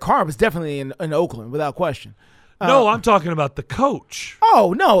 Derek Carr was definitely in Oakland without question. No, I'm talking about the coach.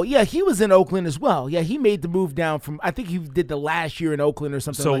 Oh, no. Yeah, he was in Oakland as well. Yeah, he made the move down from, I think he did the last year in Oakland or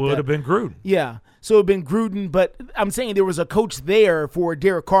something like that. So it would have been Gruden. Yeah, so it would have been Gruden, but I'm saying there was a coach there for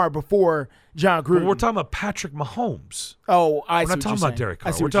Derek Carr before John Gruden. But we're talking about Patrick Mahomes. Oh, We're not talking about Derek Carr.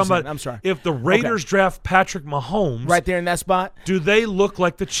 I see We're what you're talking saying. about, I'm sorry. if the Raiders draft Patrick Mahomes. Right there in that spot? Do they look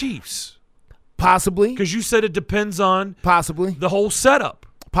like the Chiefs? Possibly. Because you said it depends on possibly the whole setup.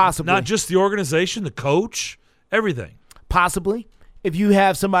 Possibly. Not just the organization, the coach, everything. Possibly. If you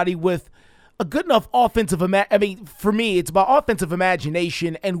have somebody with a good enough offensive for me, it's about offensive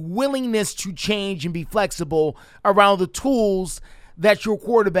imagination and willingness to change and be flexible around the tools that your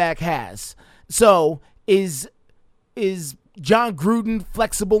quarterback has. So is John Gruden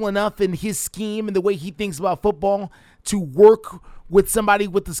flexible enough in his scheme and the way he thinks about football to work with somebody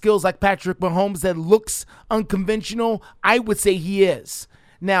with the skills like Patrick Mahomes that looks unconventional? I would say he is.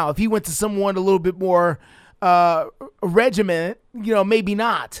 Now, if he went to someone a little bit more regimented, maybe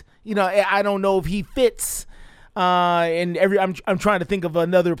not. I don't know if he fits. I'm trying to think of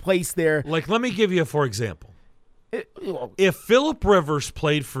another place there. Like, let me give you for example. If Phillip Rivers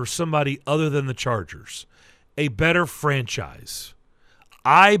played for somebody other than the Chargers, a better franchise,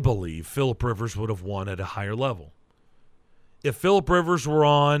 I believe Phillip Rivers would have won at a higher level. If Phillip Rivers were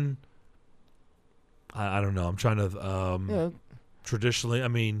on, I don't know. I'm trying to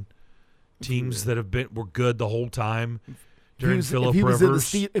traditionally. Teams that were good the whole time during Phillip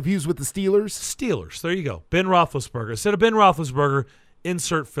Rivers. If he was with the Steelers? Steelers. There you go. Ben Roethlisberger. Instead of Ben Roethlisberger,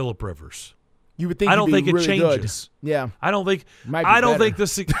 insert Phillip Rivers. You would think I don't think it really changes. Good. Yeah. I don't think. Might be I don't better. think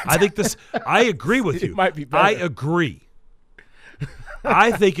this. I think this. I agree with you. It might be better. I agree.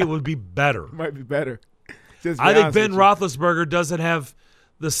 I think it would be better. Might be better. I think Ben Roethlisberger doesn't have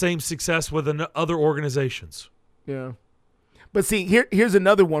the same success with other organizations. Yeah. But see, here's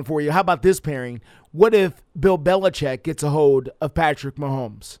another one for you. How about this pairing? What if Bill Belichick gets a hold of Patrick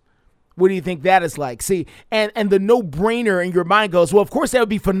Mahomes? What do you think that is like? See, and the no-brainer in your mind goes, well, of course that would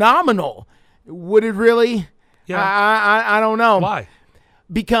be phenomenal. Would it really? Yeah. I don't know. Why?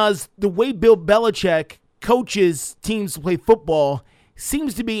 Because the way Bill Belichick coaches teams to play football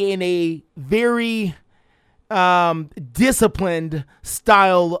seems to be in a very disciplined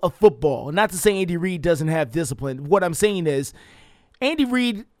style of football. Not to say Andy Reid doesn't have discipline. What I'm saying is Andy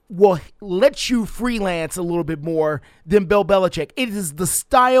Reid will let you freelance a little bit more than Bill Belichick. It is the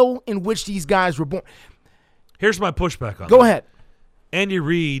style in which these guys were born. Here's my pushback on Go that. ahead. Andy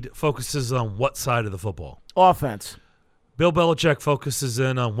Reid focuses on what side of the football? Offense. Bill Belichick focuses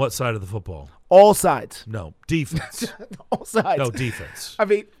in on what side of the football? All sides. No, defense. All sides. No, defense. I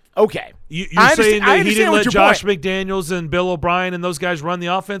mean, Okay. You're saying that he didn't let Josh McDaniels and Bill O'Brien and those guys run the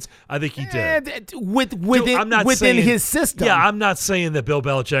offense? I think he did. Within his system. Yeah, I'm not saying that Bill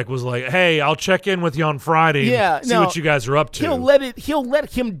Belichick was like, hey, I'll check in with you on Friday and see what you guys are up to. He'll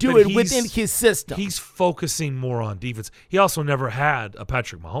let him do it within his system. He's focusing more on defense. He also never had a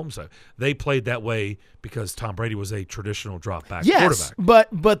Patrick Mahomes. They played that way because Tom Brady was a traditional drop back quarterback.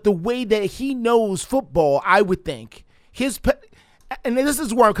 But the way that he knows football, I would think and this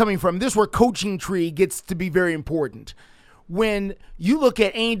is where I'm coming from. This is where coaching tree gets to be very important. When you look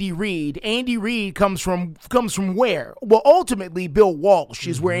at Andy Reid comes from where? Well, ultimately, Bill Walsh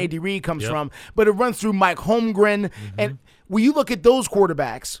is where Andy Reid comes from, but it runs through Mike Holmgren. And when you look at those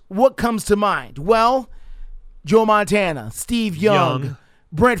quarterbacks, what comes to mind? Well, Joe Montana, Steve Young.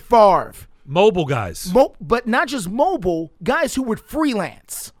 Brett Favre. Mobile guys. But not just mobile, guys who would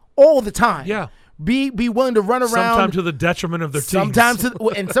freelance all the time. Yeah. Be willing to run around. Sometimes to the detriment of their teams.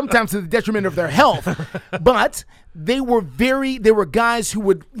 Sometimes to the detriment of their health. But they were guys who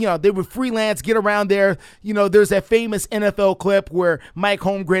would, they would freelance, get around there. There's that famous NFL clip where Mike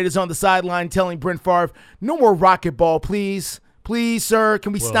Holmgren is on the sideline telling Brett Favre, no more rocket ball, please. Please, sir,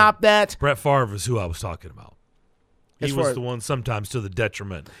 can we stop that? Brett Favre is who I was talking about. He was the one sometimes to the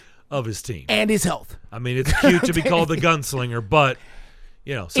detriment of his team. And his health. I mean, it's cute to be called the gunslinger, but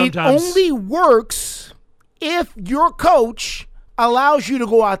sometimes it only works if your coach allows you to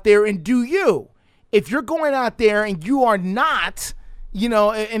go out there and do you. If you're going out there and you are not,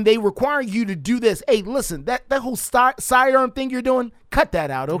 and they require you to do this, hey, listen, that whole sidearm thing you're doing, cut that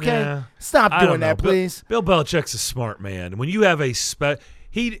out, okay? Yeah, stop doing that, please. Bill Belichick's a smart man. When you have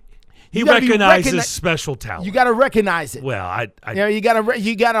he recognizes special talent. You got to recognize it. Well, you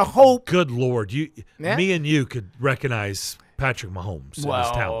got to hope. Good Lord, me and you could recognize Patrick Mahomes and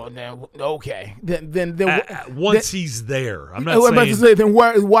his talent. Okay. Then once he's there, I'm not saying. About to say, then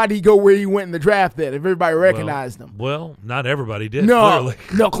why did he go where he went in the draft? Then, if everybody recognized him. Well, not everybody did. No,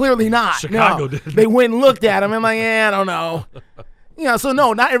 clearly. Clearly not. Chicago did. They went and looked at him. I'm like, I don't know. So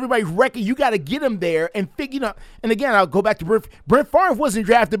no, not everybody you got to get him there and figure. And again, I'll go back to Brett Favre wasn't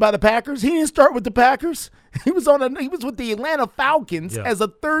drafted by the Packers. He didn't start with the Packers. He was with the Atlanta Falcons as a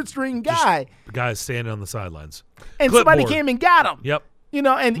third string guy. Just the guy standing on the sidelines. And somebody came and got him. Yep.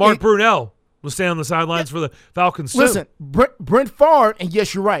 And Mark Brunell was standing on the sidelines for the Falcons. Listen, Brent Favre, and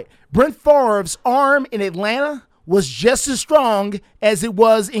yes, you're right. Brent Favre's arm in Atlanta was just as strong as it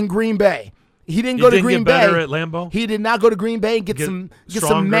was in Green Bay. He didn't go to Green Bay. Better at Lambeau? He did not go to Green Bay and get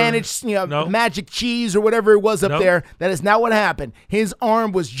some managed, magic cheese or whatever it was up there. That is not what happened. His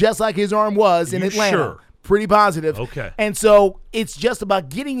arm was just like his arm was in Atlanta. Sure? Pretty positive. Okay. And so it's just about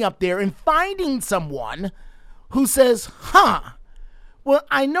getting up there and finding someone who says, well,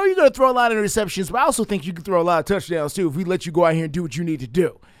 I know you're going to throw a lot of interceptions, but I also think you can throw a lot of touchdowns too if we let you go out here and do what you need to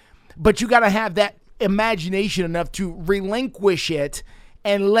do. But you got to have that imagination enough to relinquish it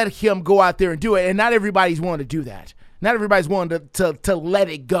and let him go out there and do it. And not everybody's willing to do that. Not everybody's willing to let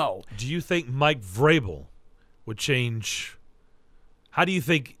it go. Do you think Mike Vrabel would change? How do you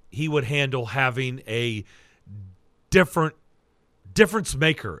think he would handle having a difference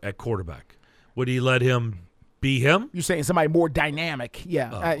maker at quarterback? Would he let him be him? You're saying somebody more dynamic.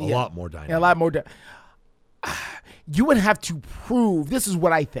 Yeah. A lot more dynamic. Yeah, a lot more you would have to prove, this is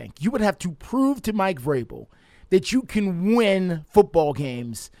what I think, you would have to prove to Mike Vrabel that you can win football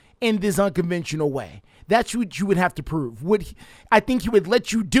games in this unconventional way. That's what you would have to prove. I think he would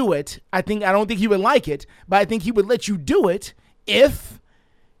let you do it. I don't think he would like it, but I think he would let you do it if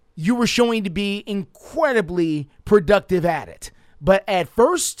you were showing to be incredibly productive at it. But at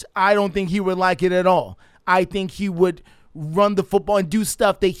first, I don't think he would like it at all. I think he would run the football and do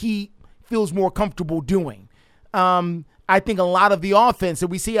stuff that he feels more comfortable doing. I think a lot of the offense that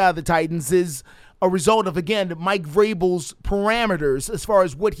we see out of the Titans is a result of, again, Mike Vrabel's parameters as far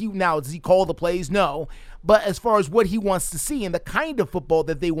as what does he call the plays? No. But as far as what he wants to see and the kind of football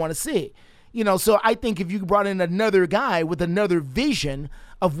that they want to see. So I think if you brought in another guy with another vision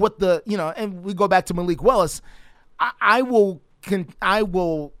of what and we go back to Malik Willis, I will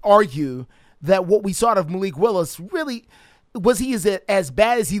argue that what we saw of Malik Willis really, was he as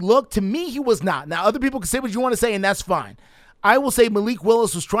bad as he looked? To me, he was not. Now, other people can say what you want to say, and that's fine. I will say Malik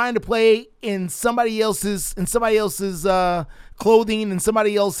Willis was trying to play in somebody else's clothing and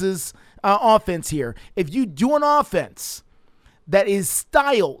somebody else's offense here. If you do an offense that is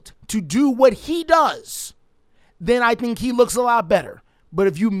styled to do what he does, then I think he looks a lot better. But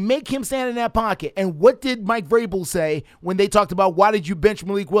if you make him stand in that pocket, and what did Mike Vrabel say when they talked about why did you bench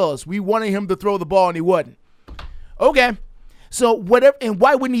Malik Willis? We wanted him to throw the ball and he wouldn't. Okay. So whatever, and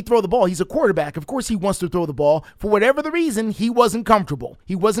why wouldn't he throw the ball? He's a quarterback. Of course he wants to throw the ball. For whatever the reason, he wasn't comfortable.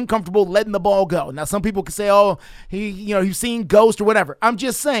 He wasn't comfortable letting the ball go. Now some people could say, oh, he's seeing ghosts or whatever. I'm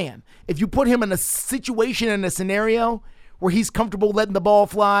just saying, if you put him in a situation, in a scenario where he's comfortable letting the ball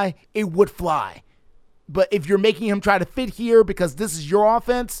fly, it would fly. But if you're making him try to fit here because this is your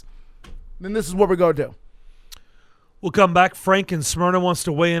offense, then this is what we're going to do. We'll come back. Frank in Smyrna wants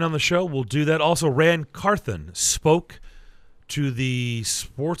to weigh in on the show. We'll do that. Also, Rand Carthen spoke to the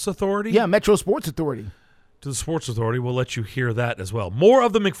Sports Authority. Yeah, Metro Sports Authority. To the Sports Authority. We'll let you hear that as well. More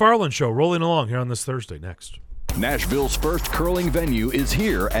of the McFarland Show rolling along here on this Thursday next. Nashville's first curling venue is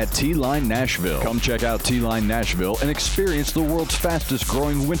here at T-Line Nashville. Come check out T-Line Nashville and experience the world's fastest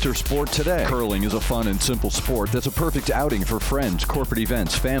growing winter sport today. Curling is a fun and simple sport that's a perfect outing for friends, corporate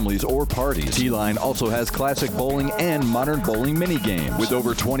events, families, or parties. T-Line also has classic bowling and modern bowling mini games. With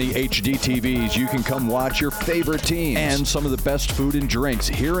over 20 HD TVs, you can come watch your favorite teams and some of the best food and drinks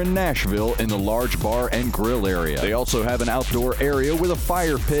here in Nashville in the large bar and grill area. They also have an outdoor area with a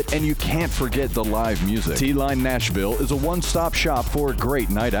fire pit, and you can't forget the live music. T-Line Nashville is a one-stop shop for a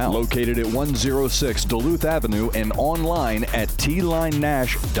great night out. Located at 106 Duluth Avenue and online at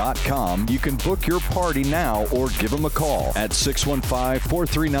tlinenash.com. You can book your party now or give them a call at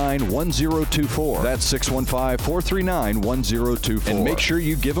 615-439-1024. That's 615-439-1024. And make sure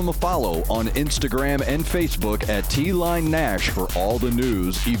you give them a follow on Instagram and Facebook at T-Line Nash for all the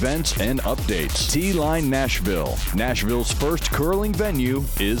news, events, and updates. T-Line Nashville. Nashville's first curling venue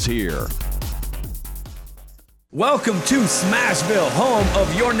is here. Welcome to Smashville, home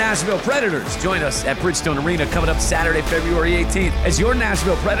of your Nashville Predators. Join us at Bridgestone Arena coming up Saturday, February 18th, as your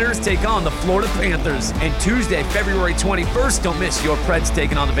Nashville Predators take on the Florida Panthers. And Tuesday, February 21st, don't miss your Preds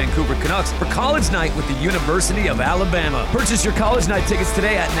taking on the Vancouver Canucks for College Night with the University of Alabama. Purchase your College Night tickets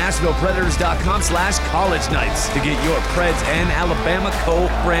today at NashvillePredators.com/College Nights to get your Preds and Alabama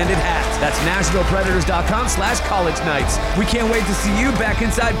co-branded hats. That's NashvillePredators.com/College Nights. We can't wait to see you back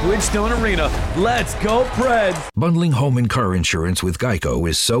inside Bridgestone Arena. Let's go, Preds! Bundling home and car insurance with Geico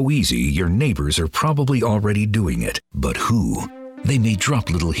is so easy, your neighbors are probably already doing it. But who? They may drop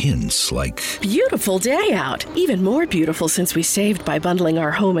little hints like, beautiful day out. Even more beautiful since we saved by bundling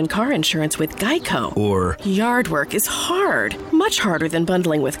our home and car insurance with Geico. Or, yard work is hard. Much harder than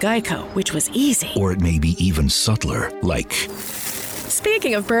bundling with Geico, which was easy. Or it may be even subtler, like,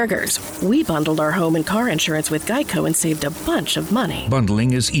 speaking of burgers, we bundled our home and car insurance with Geico and saved a bunch of money.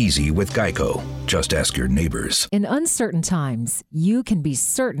 Bundling is easy with Geico. Just ask your neighbors. In uncertain times, you can be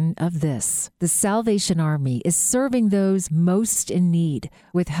certain of this. The Salvation Army is serving those most in need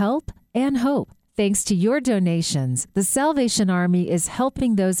with help and hope. Thanks to your donations, the Salvation Army is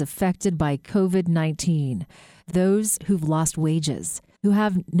helping those affected by COVID-19, those who've lost wages, who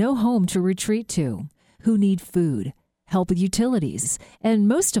have no home to retreat to, who need food, help with utilities, and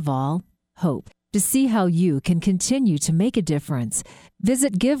most of all, hope. To see how you can continue to make a difference,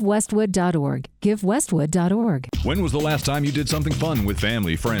 visit GiveWestwood.org. GiveWestwood.org. When was the last time you did something fun with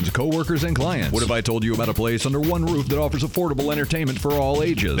family, friends, coworkers, and clients? What if I told you about a place under one roof that offers affordable entertainment for all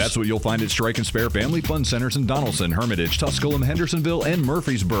ages? That's what you'll find at Strike and Spare Family Fun Centers in Donaldson, Hermitage, Tusculum, Hendersonville, and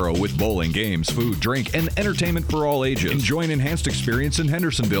Murfreesboro, with bowling, games, food, drink, and entertainment for all ages. Enjoy an enhanced experience in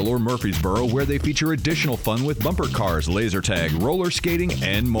Hendersonville or Murfreesboro, where they feature additional fun with bumper cars, laser tag, roller skating,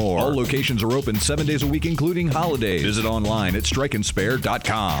 and more. All locations are open 7 days a week, including holidays. Visit online at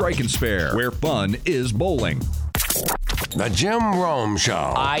strikeandspare.com. Strike and Spare, where fun is bowling. The Jim Rome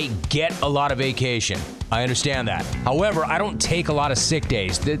Show. I get a lot of vacation. I understand that. However, I don't take a lot of sick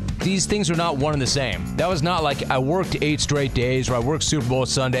days. These things are not one and the same. That was not like I worked 8 straight days or I worked Super Bowl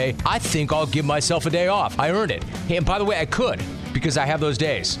Sunday. I think I'll give myself a day off. I earned it. Hey, and by the way, I could, because I have those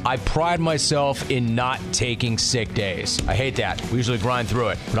days. I pride myself in not taking sick days. I hate that. We usually grind through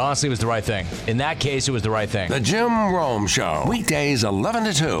it. But honestly, it was the right thing. In that case, it was the right thing. The Jim Rome Show. Weekdays 11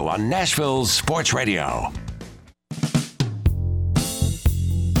 to 2 on Nashville's Sports Radio.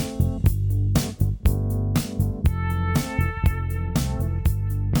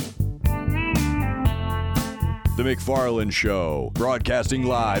 The McFarland Show, broadcasting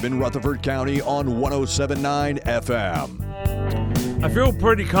live in Rutherford County on 107.9 FM. I feel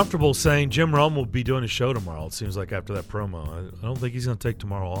pretty comfortable saying Jim Rome will be doing a show tomorrow, it seems like, after that promo. I don't think he's going to take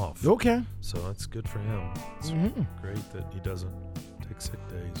tomorrow off. Okay. So that's good for him. It's great that he doesn't take sick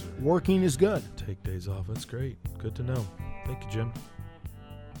days. Or working is good. Take days off. That's great. Good to know. Thank you, Jim.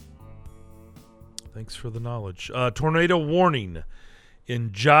 Thanks for the knowledge. Tornado warning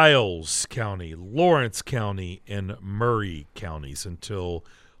in Giles County, Lawrence County, and Murray counties until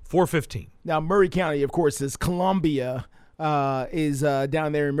 4:15. Now, Murray County, of course, is Columbia is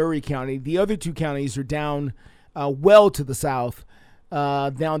down there in Murray County. The other two counties are down well to the south,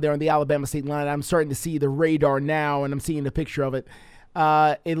 down there on the Alabama state line. I'm starting to see the radar now, and I'm seeing a picture of it.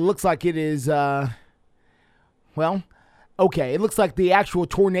 It looks like it is, okay. It looks like the actual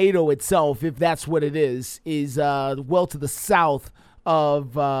tornado itself, if that's what it is well to the south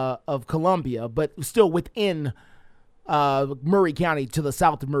of Columbia, but still within Murray County, to the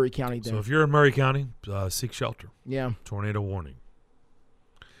south of Murray County. There. So if you're in Murray County, seek shelter. Yeah. Tornado warning.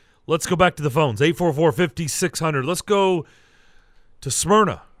 Let's go back to the phones. 844-5600. Let's go to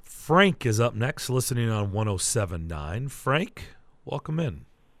Smyrna. Frank is up next, listening on 107.9. Frank, welcome in.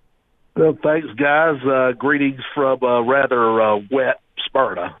 Well, thanks, guys. Greetings from rather wet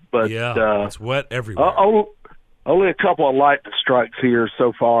Smyrna. But yeah, it's wet everywhere. Only a couple of lightning strikes here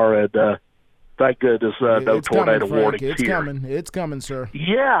so far, and thank goodness no tornado warnings here. It's coming, sir.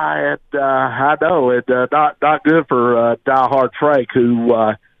 Yeah, I know. Not good for diehard Frank,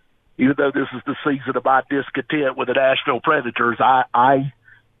 who, even though this is the season of my discontent with the Nashville Predators, I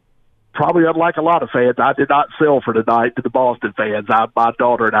probably, unlike a lot of fans, I did not sell for tonight to the Boston fans. My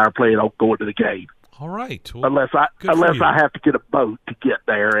daughter and I are planning on going to the game. All right. Well, unless I have to get a boat to get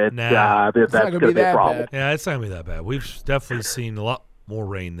there, and then that's going to be a problem. Yeah, it's not going to be that bad. We've definitely seen a lot more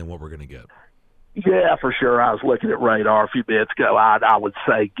rain than what we're going to get. Yeah, for sure. I was looking at radar a few minutes ago. I would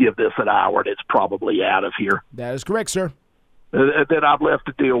say give this an hour, and it's probably out of here. That is correct, sir. And then I'm left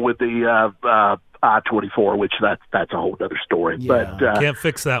to deal with the I-24, which that's a whole other story. Yeah. But can't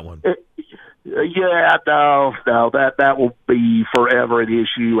fix that one. No, that will be forever an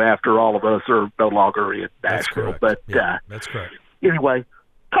issue after all of us are no longer in Nashville. But that's correct. Anyway,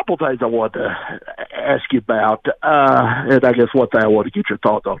 a couple things I wanted to ask you about, and I guess one thing I want to get your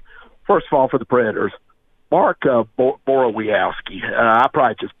thoughts on. First of all, for the Predators, Mark Borowiecki. I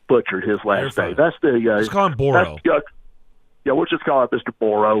probably just butchered his last name. That's the just call him Boro. Yeah, we'll just call it Mr.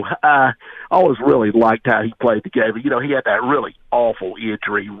 Boro. I always really liked how he played the game. You know, he had that really awful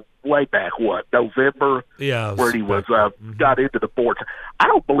injury way back, November? Yeah. Where he was got into the boards. I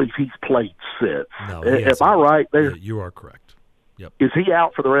don't believe he's played since. No, am I right there? Yeah, you are correct. Yep. Is he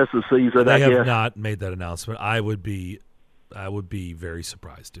out for the rest of the season? They have not made that announcement. I would be very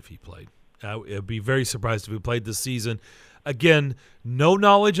surprised if he played. I would be very surprised if he played this season. Again, no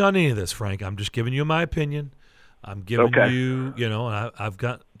knowledge on any of this, Frank. I'm just giving you my opinion. I'm giving you, and I've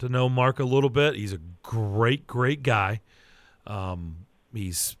got to know Mark a little bit. He's a great, great guy.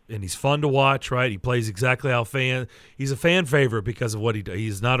 He's fun to watch, right? He plays exactly how he's a fan favorite because of what he does.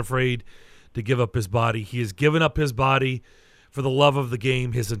 He's not afraid to give up his body. He has given up his body for the love of the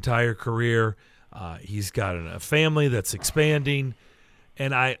game his entire career. He's got a family that's expanding.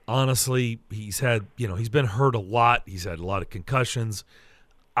 And I honestly, he's been hurt a lot. He's had a lot of concussions.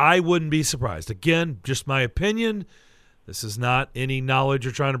 I wouldn't be surprised. Again, just my opinion. This is not any knowledge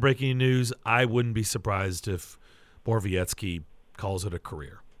or trying to break any news. I wouldn't be surprised if Borowiecki calls it a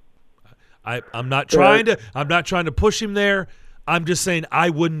career. I'm not trying to push him there. I'm just saying I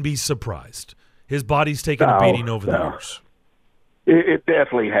wouldn't be surprised. His body's taken a beating over the years. It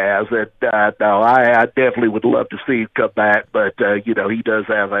definitely has. I definitely would love to see him come back, but he does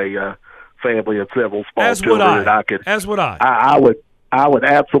have a family and several small children. As would I. I would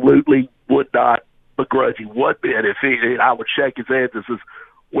absolutely would not begrudge him one bit if I would shake his hand and says,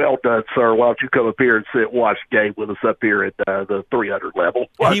 "Well done, sir. Why don't you come up here and sit and watch the game with us up here at the 300 level?"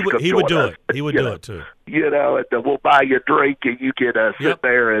 He would do it. He would do it too. And we'll buy you a drink and you can sit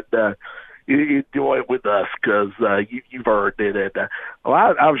there and enjoy it with us because you've earned it. And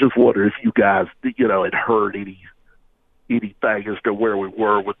I was just wondering if you guys, had heard anything as to where we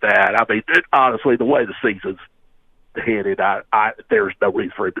were with that. I mean, honestly, the way the season's headed, there's no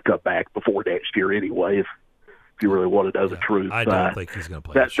reason for him to come back before next year anyway. If you really want to know the truth, I don't think he's going to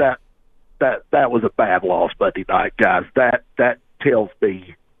play. That was a bad loss Monday night, guys. That tells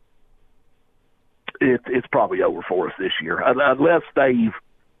me it's probably over for us this year, unless they've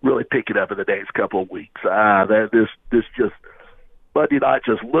really pick it up in the next couple of weeks. This just Monday night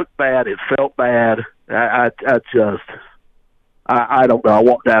just looked bad. It felt bad. I don't know. I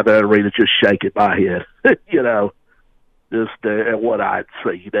walked down the arena just shaking my head, just at what I'd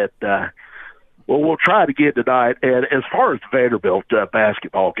see. That we'll try to get tonight. And as far as the Vanderbilt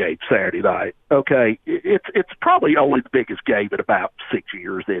basketball game Saturday night, okay, it's probably only the biggest game in about 6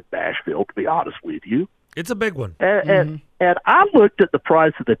 years in Nashville, to be honest with you. It's a big one. And I looked at the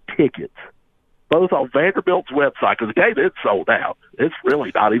price of the tickets, both on Vanderbilt's website, because the game is sold out. It's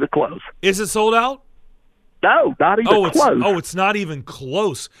really not even close. Is it sold out? No, not even close. It's not even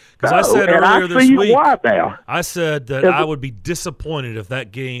close. Because I said earlier this week, I said that I would be disappointed if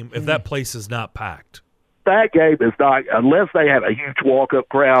that place is not packed. that game is not, unless they have a huge walk-up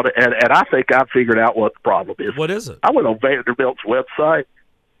crowd, and I think I've figured out what the problem is. What is it? I went on Vanderbilt's website.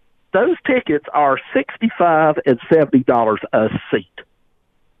 Those tickets are $65 and $70 a seat,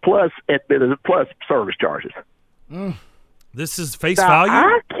 plus service charges. This is face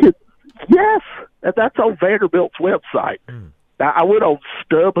value? Yes, and that's on Vanderbilt's website. Now, I went on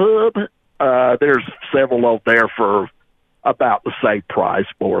StubHub. There's several on there for about the same price,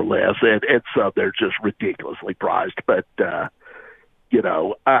 more or less, and some they're just ridiculously priced. But I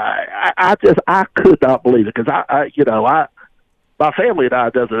could not believe it, because my family and I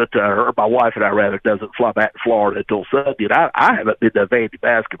doesn't, or my wife and I rather, doesn't fly back to Florida until Sunday. And I haven't been to a Vandy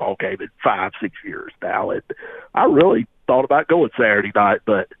basketball game in 5-6 years now, and I really thought about going Saturday night,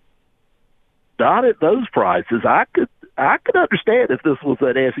 but not at those prices. I could understand if this was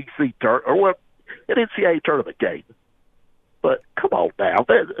an SEC an NCAA tournament game. But come on now,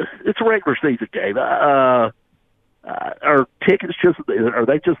 it's a regular season game. Are tickets are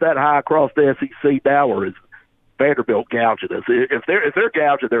they just that high across the SEC now, or is Vanderbilt gouging us? If they're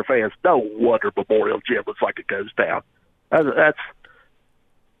gouging their fans, no wonder Memorial Gym looks like a ghost town. That's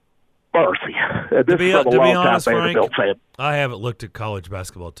mercy. To be honest, Frank, I haven't looked at college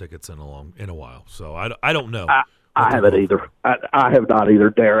basketball tickets in a while, so I don't know. I haven't either. I have not either,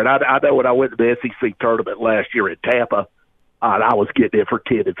 Darren. I know when I went to the SEC tournament last year in Tampa, I was getting in for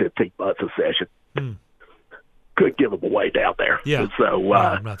 10 and 15 months a session. Couldn't give them away down there. Yeah. And so no,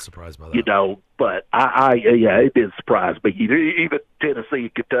 I'm not surprised by that. But it did surprise me. Even Tennessee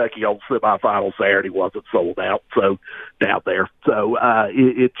and Kentucky on semifinal Saturday wasn't sold out. So down there. So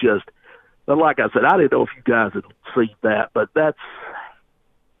it just, like I said, I didn't know if you guys had seen that, but that's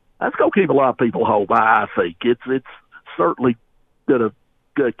going to keep a lot of people home. I think it's certainly going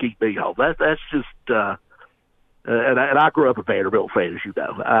to keep me home. That's just. And I grew up a Vanderbilt fan, as you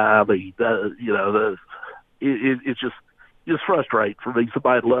know. I mean, it's just frustrating for me.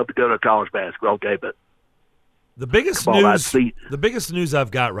 Somebody'd love to go to a college basketball game, but the biggest news I've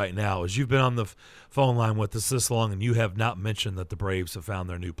got right now is you've been on the phone line with us this long, and you have not mentioned that the Braves have found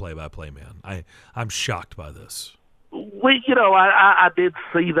their new play-by-play man. I'm shocked by this. I did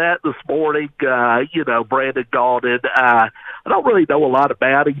see that this morning. Brandon Gaudin. I don't really know a lot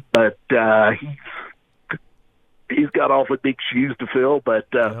about him, but he's got awfully big shoes to fill, but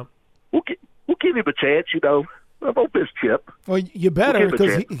we'll give him a chance, I'm on this Chip. Well, you better,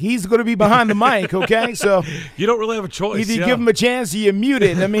 because he's going to be behind the mic, okay? So you don't really have a choice. Either you give him a chance or you mute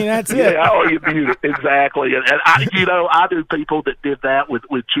it. I mean, that's it. Yeah, you mute it, exactly. And I knew people that did that with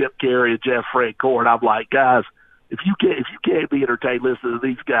Chip Carey and Jeff Francoeur, and I'm like, guys, if you can't be entertained listening to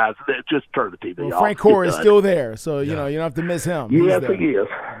these guys, then just turn the TV off. Francoeur is still there, so you don't have to miss him. Yes, he is.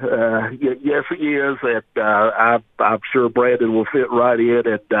 Yes, he is, and I'm sure Brandon will fit right in.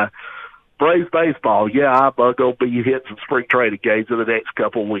 And Braves baseball, I'm going to be hitting some spring training games in the next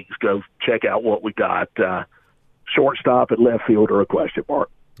couple of weeks. Go check out what we got. Shortstop and left fielder, a question mark.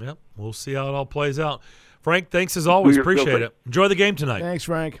 Yep, we'll see how it all plays out. Frank, thanks as always. Appreciate it. Enjoy the game tonight. Thanks,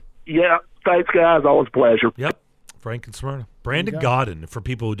 Frank. Yeah, thanks, guys. Always a pleasure. Yep. Frank and Smyrna. Brandon Gaudin, for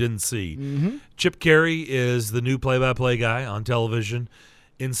people who didn't see. Chip Carey is the new play-by-play guy on television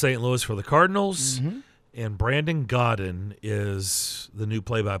in St. Louis for the Cardinals, and Brandon Gaudin is the new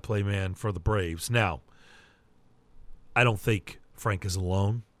play-by-play man for the Braves. Now, I don't think Frank is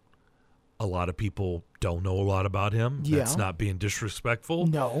alone. A lot of people don't know a lot about him. Yeah. That's not being disrespectful.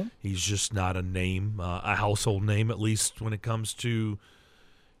 No. He's just not a name, a household name, at least when it comes to,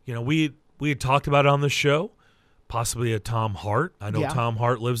 we had talked about it on the show. Possibly a Tom Hart. I know Tom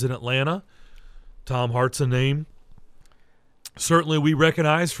Hart lives in Atlanta. Tom Hart's a name certainly we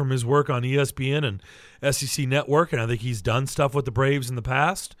recognize from his work on ESPN and SEC Network, and I think he's done stuff with the Braves in the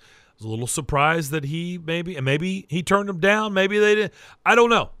past. I was a little surprised that maybe he turned them down. Maybe they didn't. I don't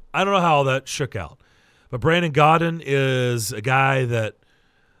know. I don't know how that shook out. But Brandon Gaudin is a guy that,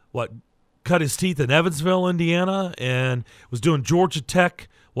 cut his teeth in Evansville, Indiana, and was doing Georgia Tech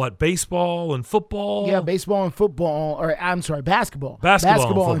baseball and football? Yeah, baseball and football, or I'm sorry, basketball.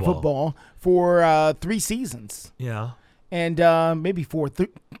 Basketball and football for 3 seasons. Yeah. And maybe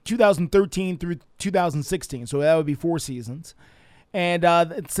 2013 through 2016, so that would be 4 seasons. And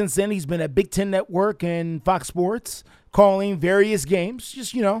since then, he's been at Big Ten Network and Fox Sports, calling various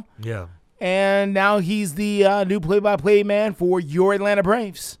games, Yeah. And now he's the new play-by-play man for your Atlanta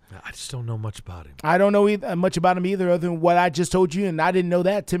Braves. I just don't know much about him. I don't know much about him either, other than what I just told you, and I didn't know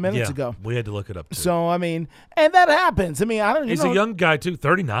that 10 minutes ago. We had to look it up, too. So, and that happens. I don't know. He's a young guy, too,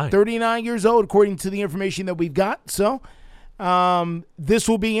 39. 39 years old, according to the information that we've got. So, this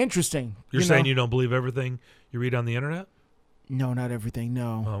will be interesting. You're saying you don't believe everything you read on the internet? No, not everything.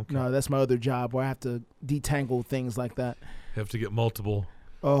 No. Oh, okay. No, that's my other job where I have to detangle things like that. You have to get multiple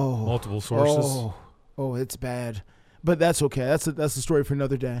sources. Oh, it's bad. But that's okay. That's a story for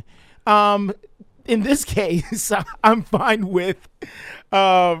another day. In this case, I'm fine with,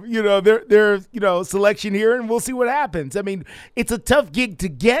 their selection here, and we'll see what happens. I mean, it's a tough gig to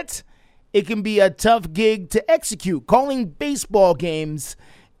get. It can be a tough gig to execute. Calling baseball games,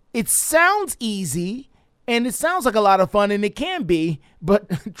 it sounds easy, and it sounds like a lot of fun, and it can be,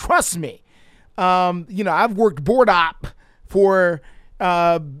 but trust me, I've worked board op for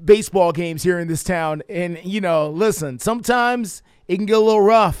baseball games here in this town, and, listen, sometimes it can get a little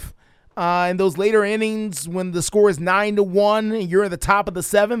rough. In those later innings when the score is 9-1 and you're in the top of the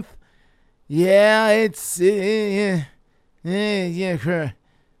 7th,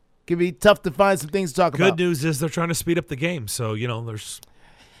 can be tough to find some things to talk about. Good news is they're trying to speed up the game, so there's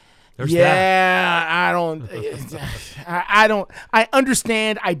that. I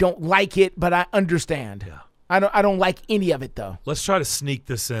understand. I don't like it, but I understand. Yeah. I don't like any of it though. Let's try to sneak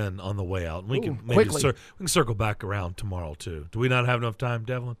this in on the way out. We can circle back around tomorrow too. Do we not have enough time,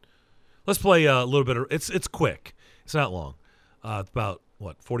 Devlin? Let's play a little bit of it's quick. It's not long. It's about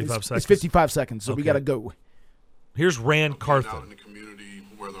 45 seconds. It's 55 seconds, so we got to go. Here's Rand Carthen. Out in the community,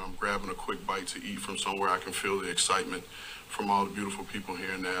 whether I'm grabbing a quick bite to eat from somewhere, I can feel the excitement from all the beautiful people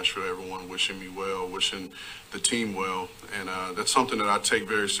here in Nashville, everyone wishing me well, wishing the team well, and that's something that I take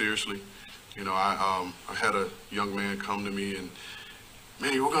very seriously. I had a young man come to me and,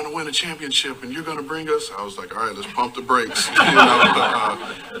 man, we're going to win a championship and you're going to bring us. I was like, all right, let's pump the brakes.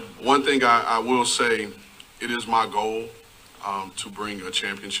 One thing I will say, it is my goal to bring a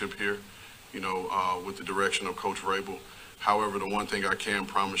championship here, with the direction of Coach Vrabel. However, the one thing I can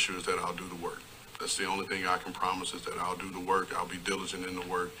promise you is that I'll do the work. That's the only thing I can promise is that I'll do the work. I'll be diligent in the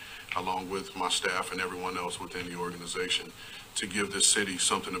work along with my staff and everyone else within the organization to give this city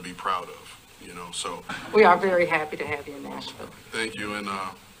something to be proud of. So we are very happy to have you in Nashville. Thank you, and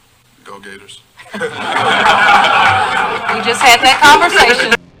go Gators. We just had that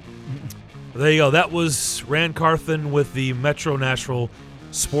conversation. There you go. That was Rand Carthen with the Metro Nashville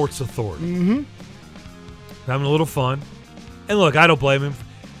Sports Authority. Mm-hmm. Having a little fun. And look, I don't blame him.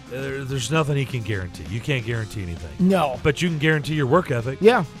 There's nothing he can guarantee. You can't guarantee anything. No. But you can guarantee your work ethic.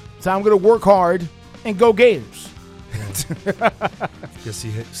 Yeah. So I'm going to work hard and go Gators. Guess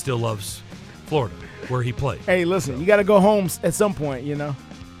he still loves Florida, where he played. Hey, listen, you got to go home at some point,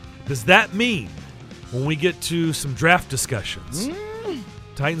 Does that mean when we get to some draft discussions,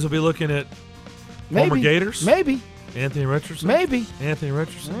 Titans will be looking at former Gators? Maybe. Anthony Richardson? Maybe. Anthony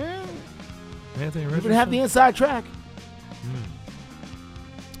Richardson? Anthony Richardson? You would have the inside track.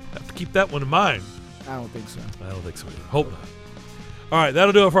 Have to keep that one in mind. I don't think so. I don't think so either. Hope not. All right,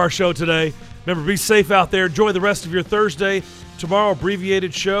 that'll do it for our show today. Remember, be safe out there. Enjoy the rest of your Thursday. Tomorrow,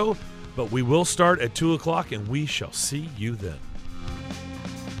 abbreviated show. But we will start at 2 o'clock, and we shall see you then.